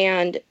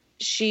 And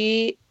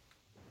she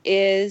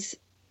is,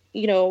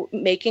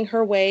 making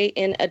her way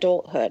in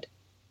adulthood.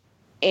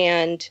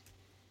 And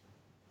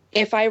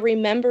if I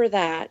remember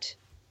that,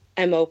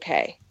 I'm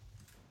okay.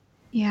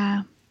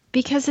 Yeah,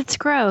 because it's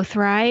growth,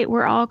 right?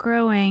 We're all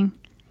growing.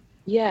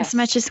 Yes. As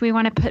much as we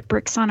want to put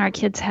bricks on our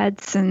kids'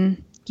 heads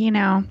and,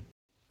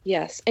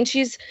 Yes. And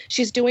she's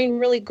doing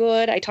really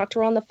good. I talked to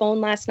her on the phone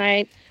last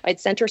night. I'd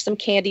sent her some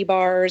candy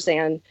bars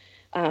and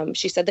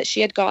she said that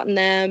she had gotten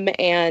them.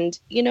 And,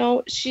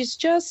 she's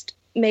just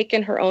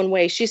making her own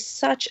way. She's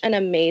such an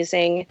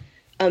amazing,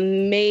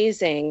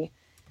 amazing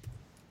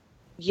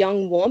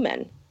young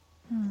woman.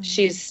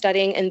 She's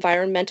studying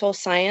environmental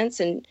science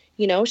and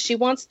she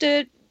wants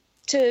to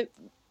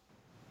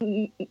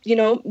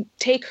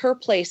take her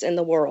place in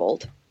the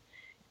world.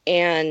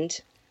 And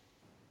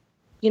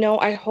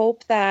I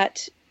hope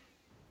that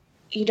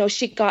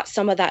she got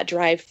some of that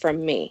drive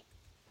from me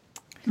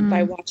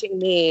by watching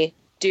me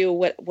do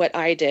what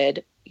I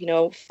did,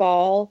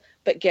 fall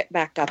but get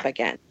back up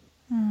again.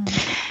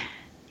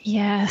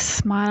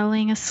 Yes,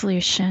 modeling a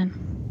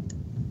solution.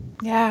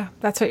 Yeah,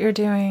 that's what you're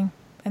doing.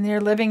 And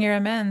you're living your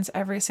amends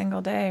every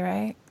single day,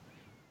 right?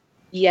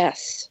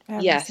 Yes.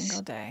 Every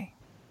single day.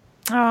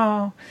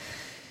 Oh,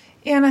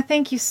 Anna,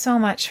 thank you so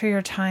much for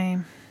your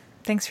time.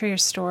 Thanks for your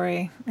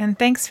story. And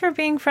thanks for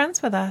being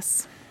friends with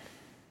us.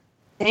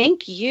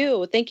 Thank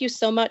you. Thank you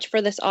so much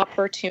for this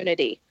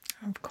opportunity.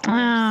 Of course.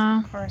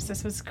 Of course.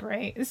 This was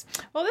great. This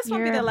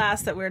won't be the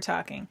last that we're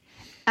talking.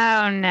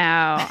 Oh,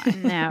 no.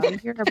 No.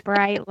 You're a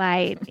bright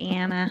light,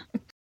 Anna.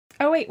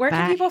 Oh, wait. Where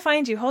can people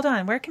find you? Hold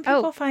on. Where can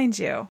people find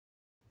you?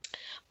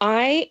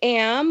 I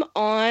am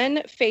on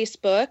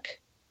Facebook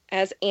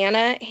as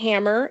Anna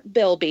Hammer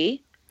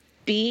Bielby,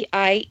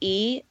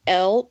 Bielby.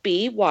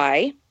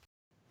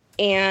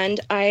 And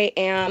I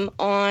am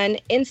on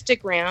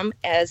Instagram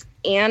as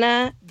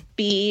Anna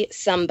B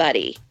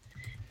Somebody.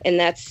 And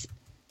that's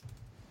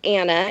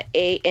Anna,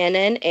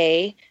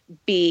 ANNA,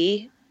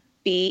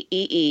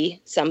 BBEE,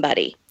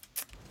 somebody.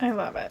 I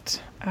love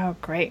it. Oh,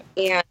 great.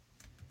 And,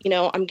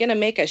 I'm going to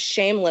make a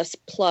shameless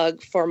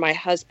plug for my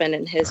husband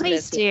and his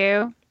business.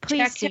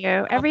 Please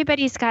do.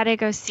 Everybody's got to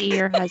go see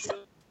your husband.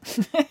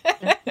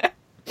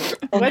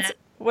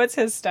 What's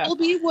his stuff?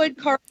 Bielby wood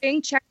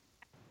carving.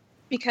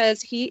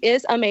 because he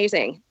is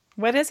amazing.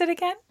 What is it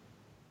again?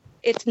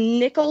 It's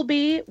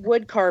Nickelby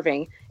Wood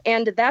Carving.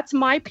 And that's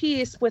my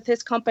piece with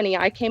his company.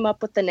 I came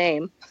up with the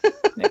name.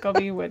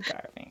 Nickelby Wood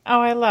Carving. Oh,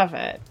 I love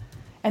it.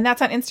 And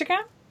that's on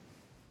Instagram?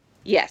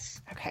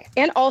 Yes. Okay.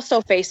 And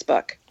also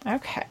Facebook.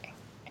 Okay.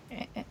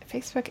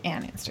 Facebook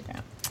and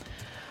Instagram.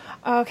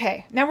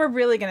 Okay. Now we're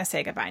really going to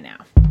say goodbye now.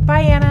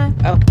 Bye, Anna.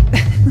 Oh,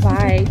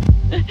 bye.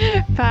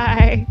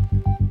 Bye.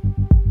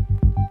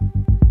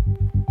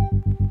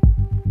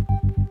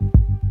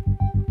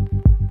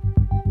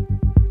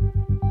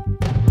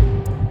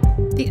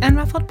 The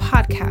Unruffled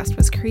podcast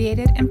was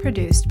created and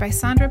produced by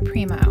Sandra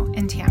Primo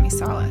and Tammy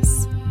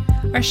Salas.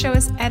 Our show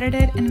is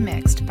edited and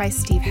mixed by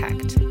Steve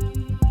Hecht.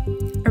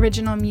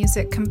 Original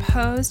music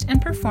composed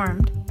and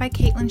performed by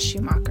Caitlin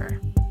Schumacher.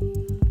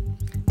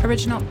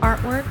 Original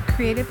artwork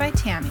created by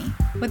Tammy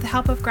with the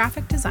help of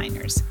graphic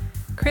designers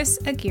Chris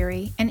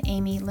Aguirre and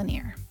Amy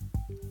Lanier.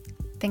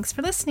 Thanks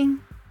for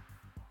listening.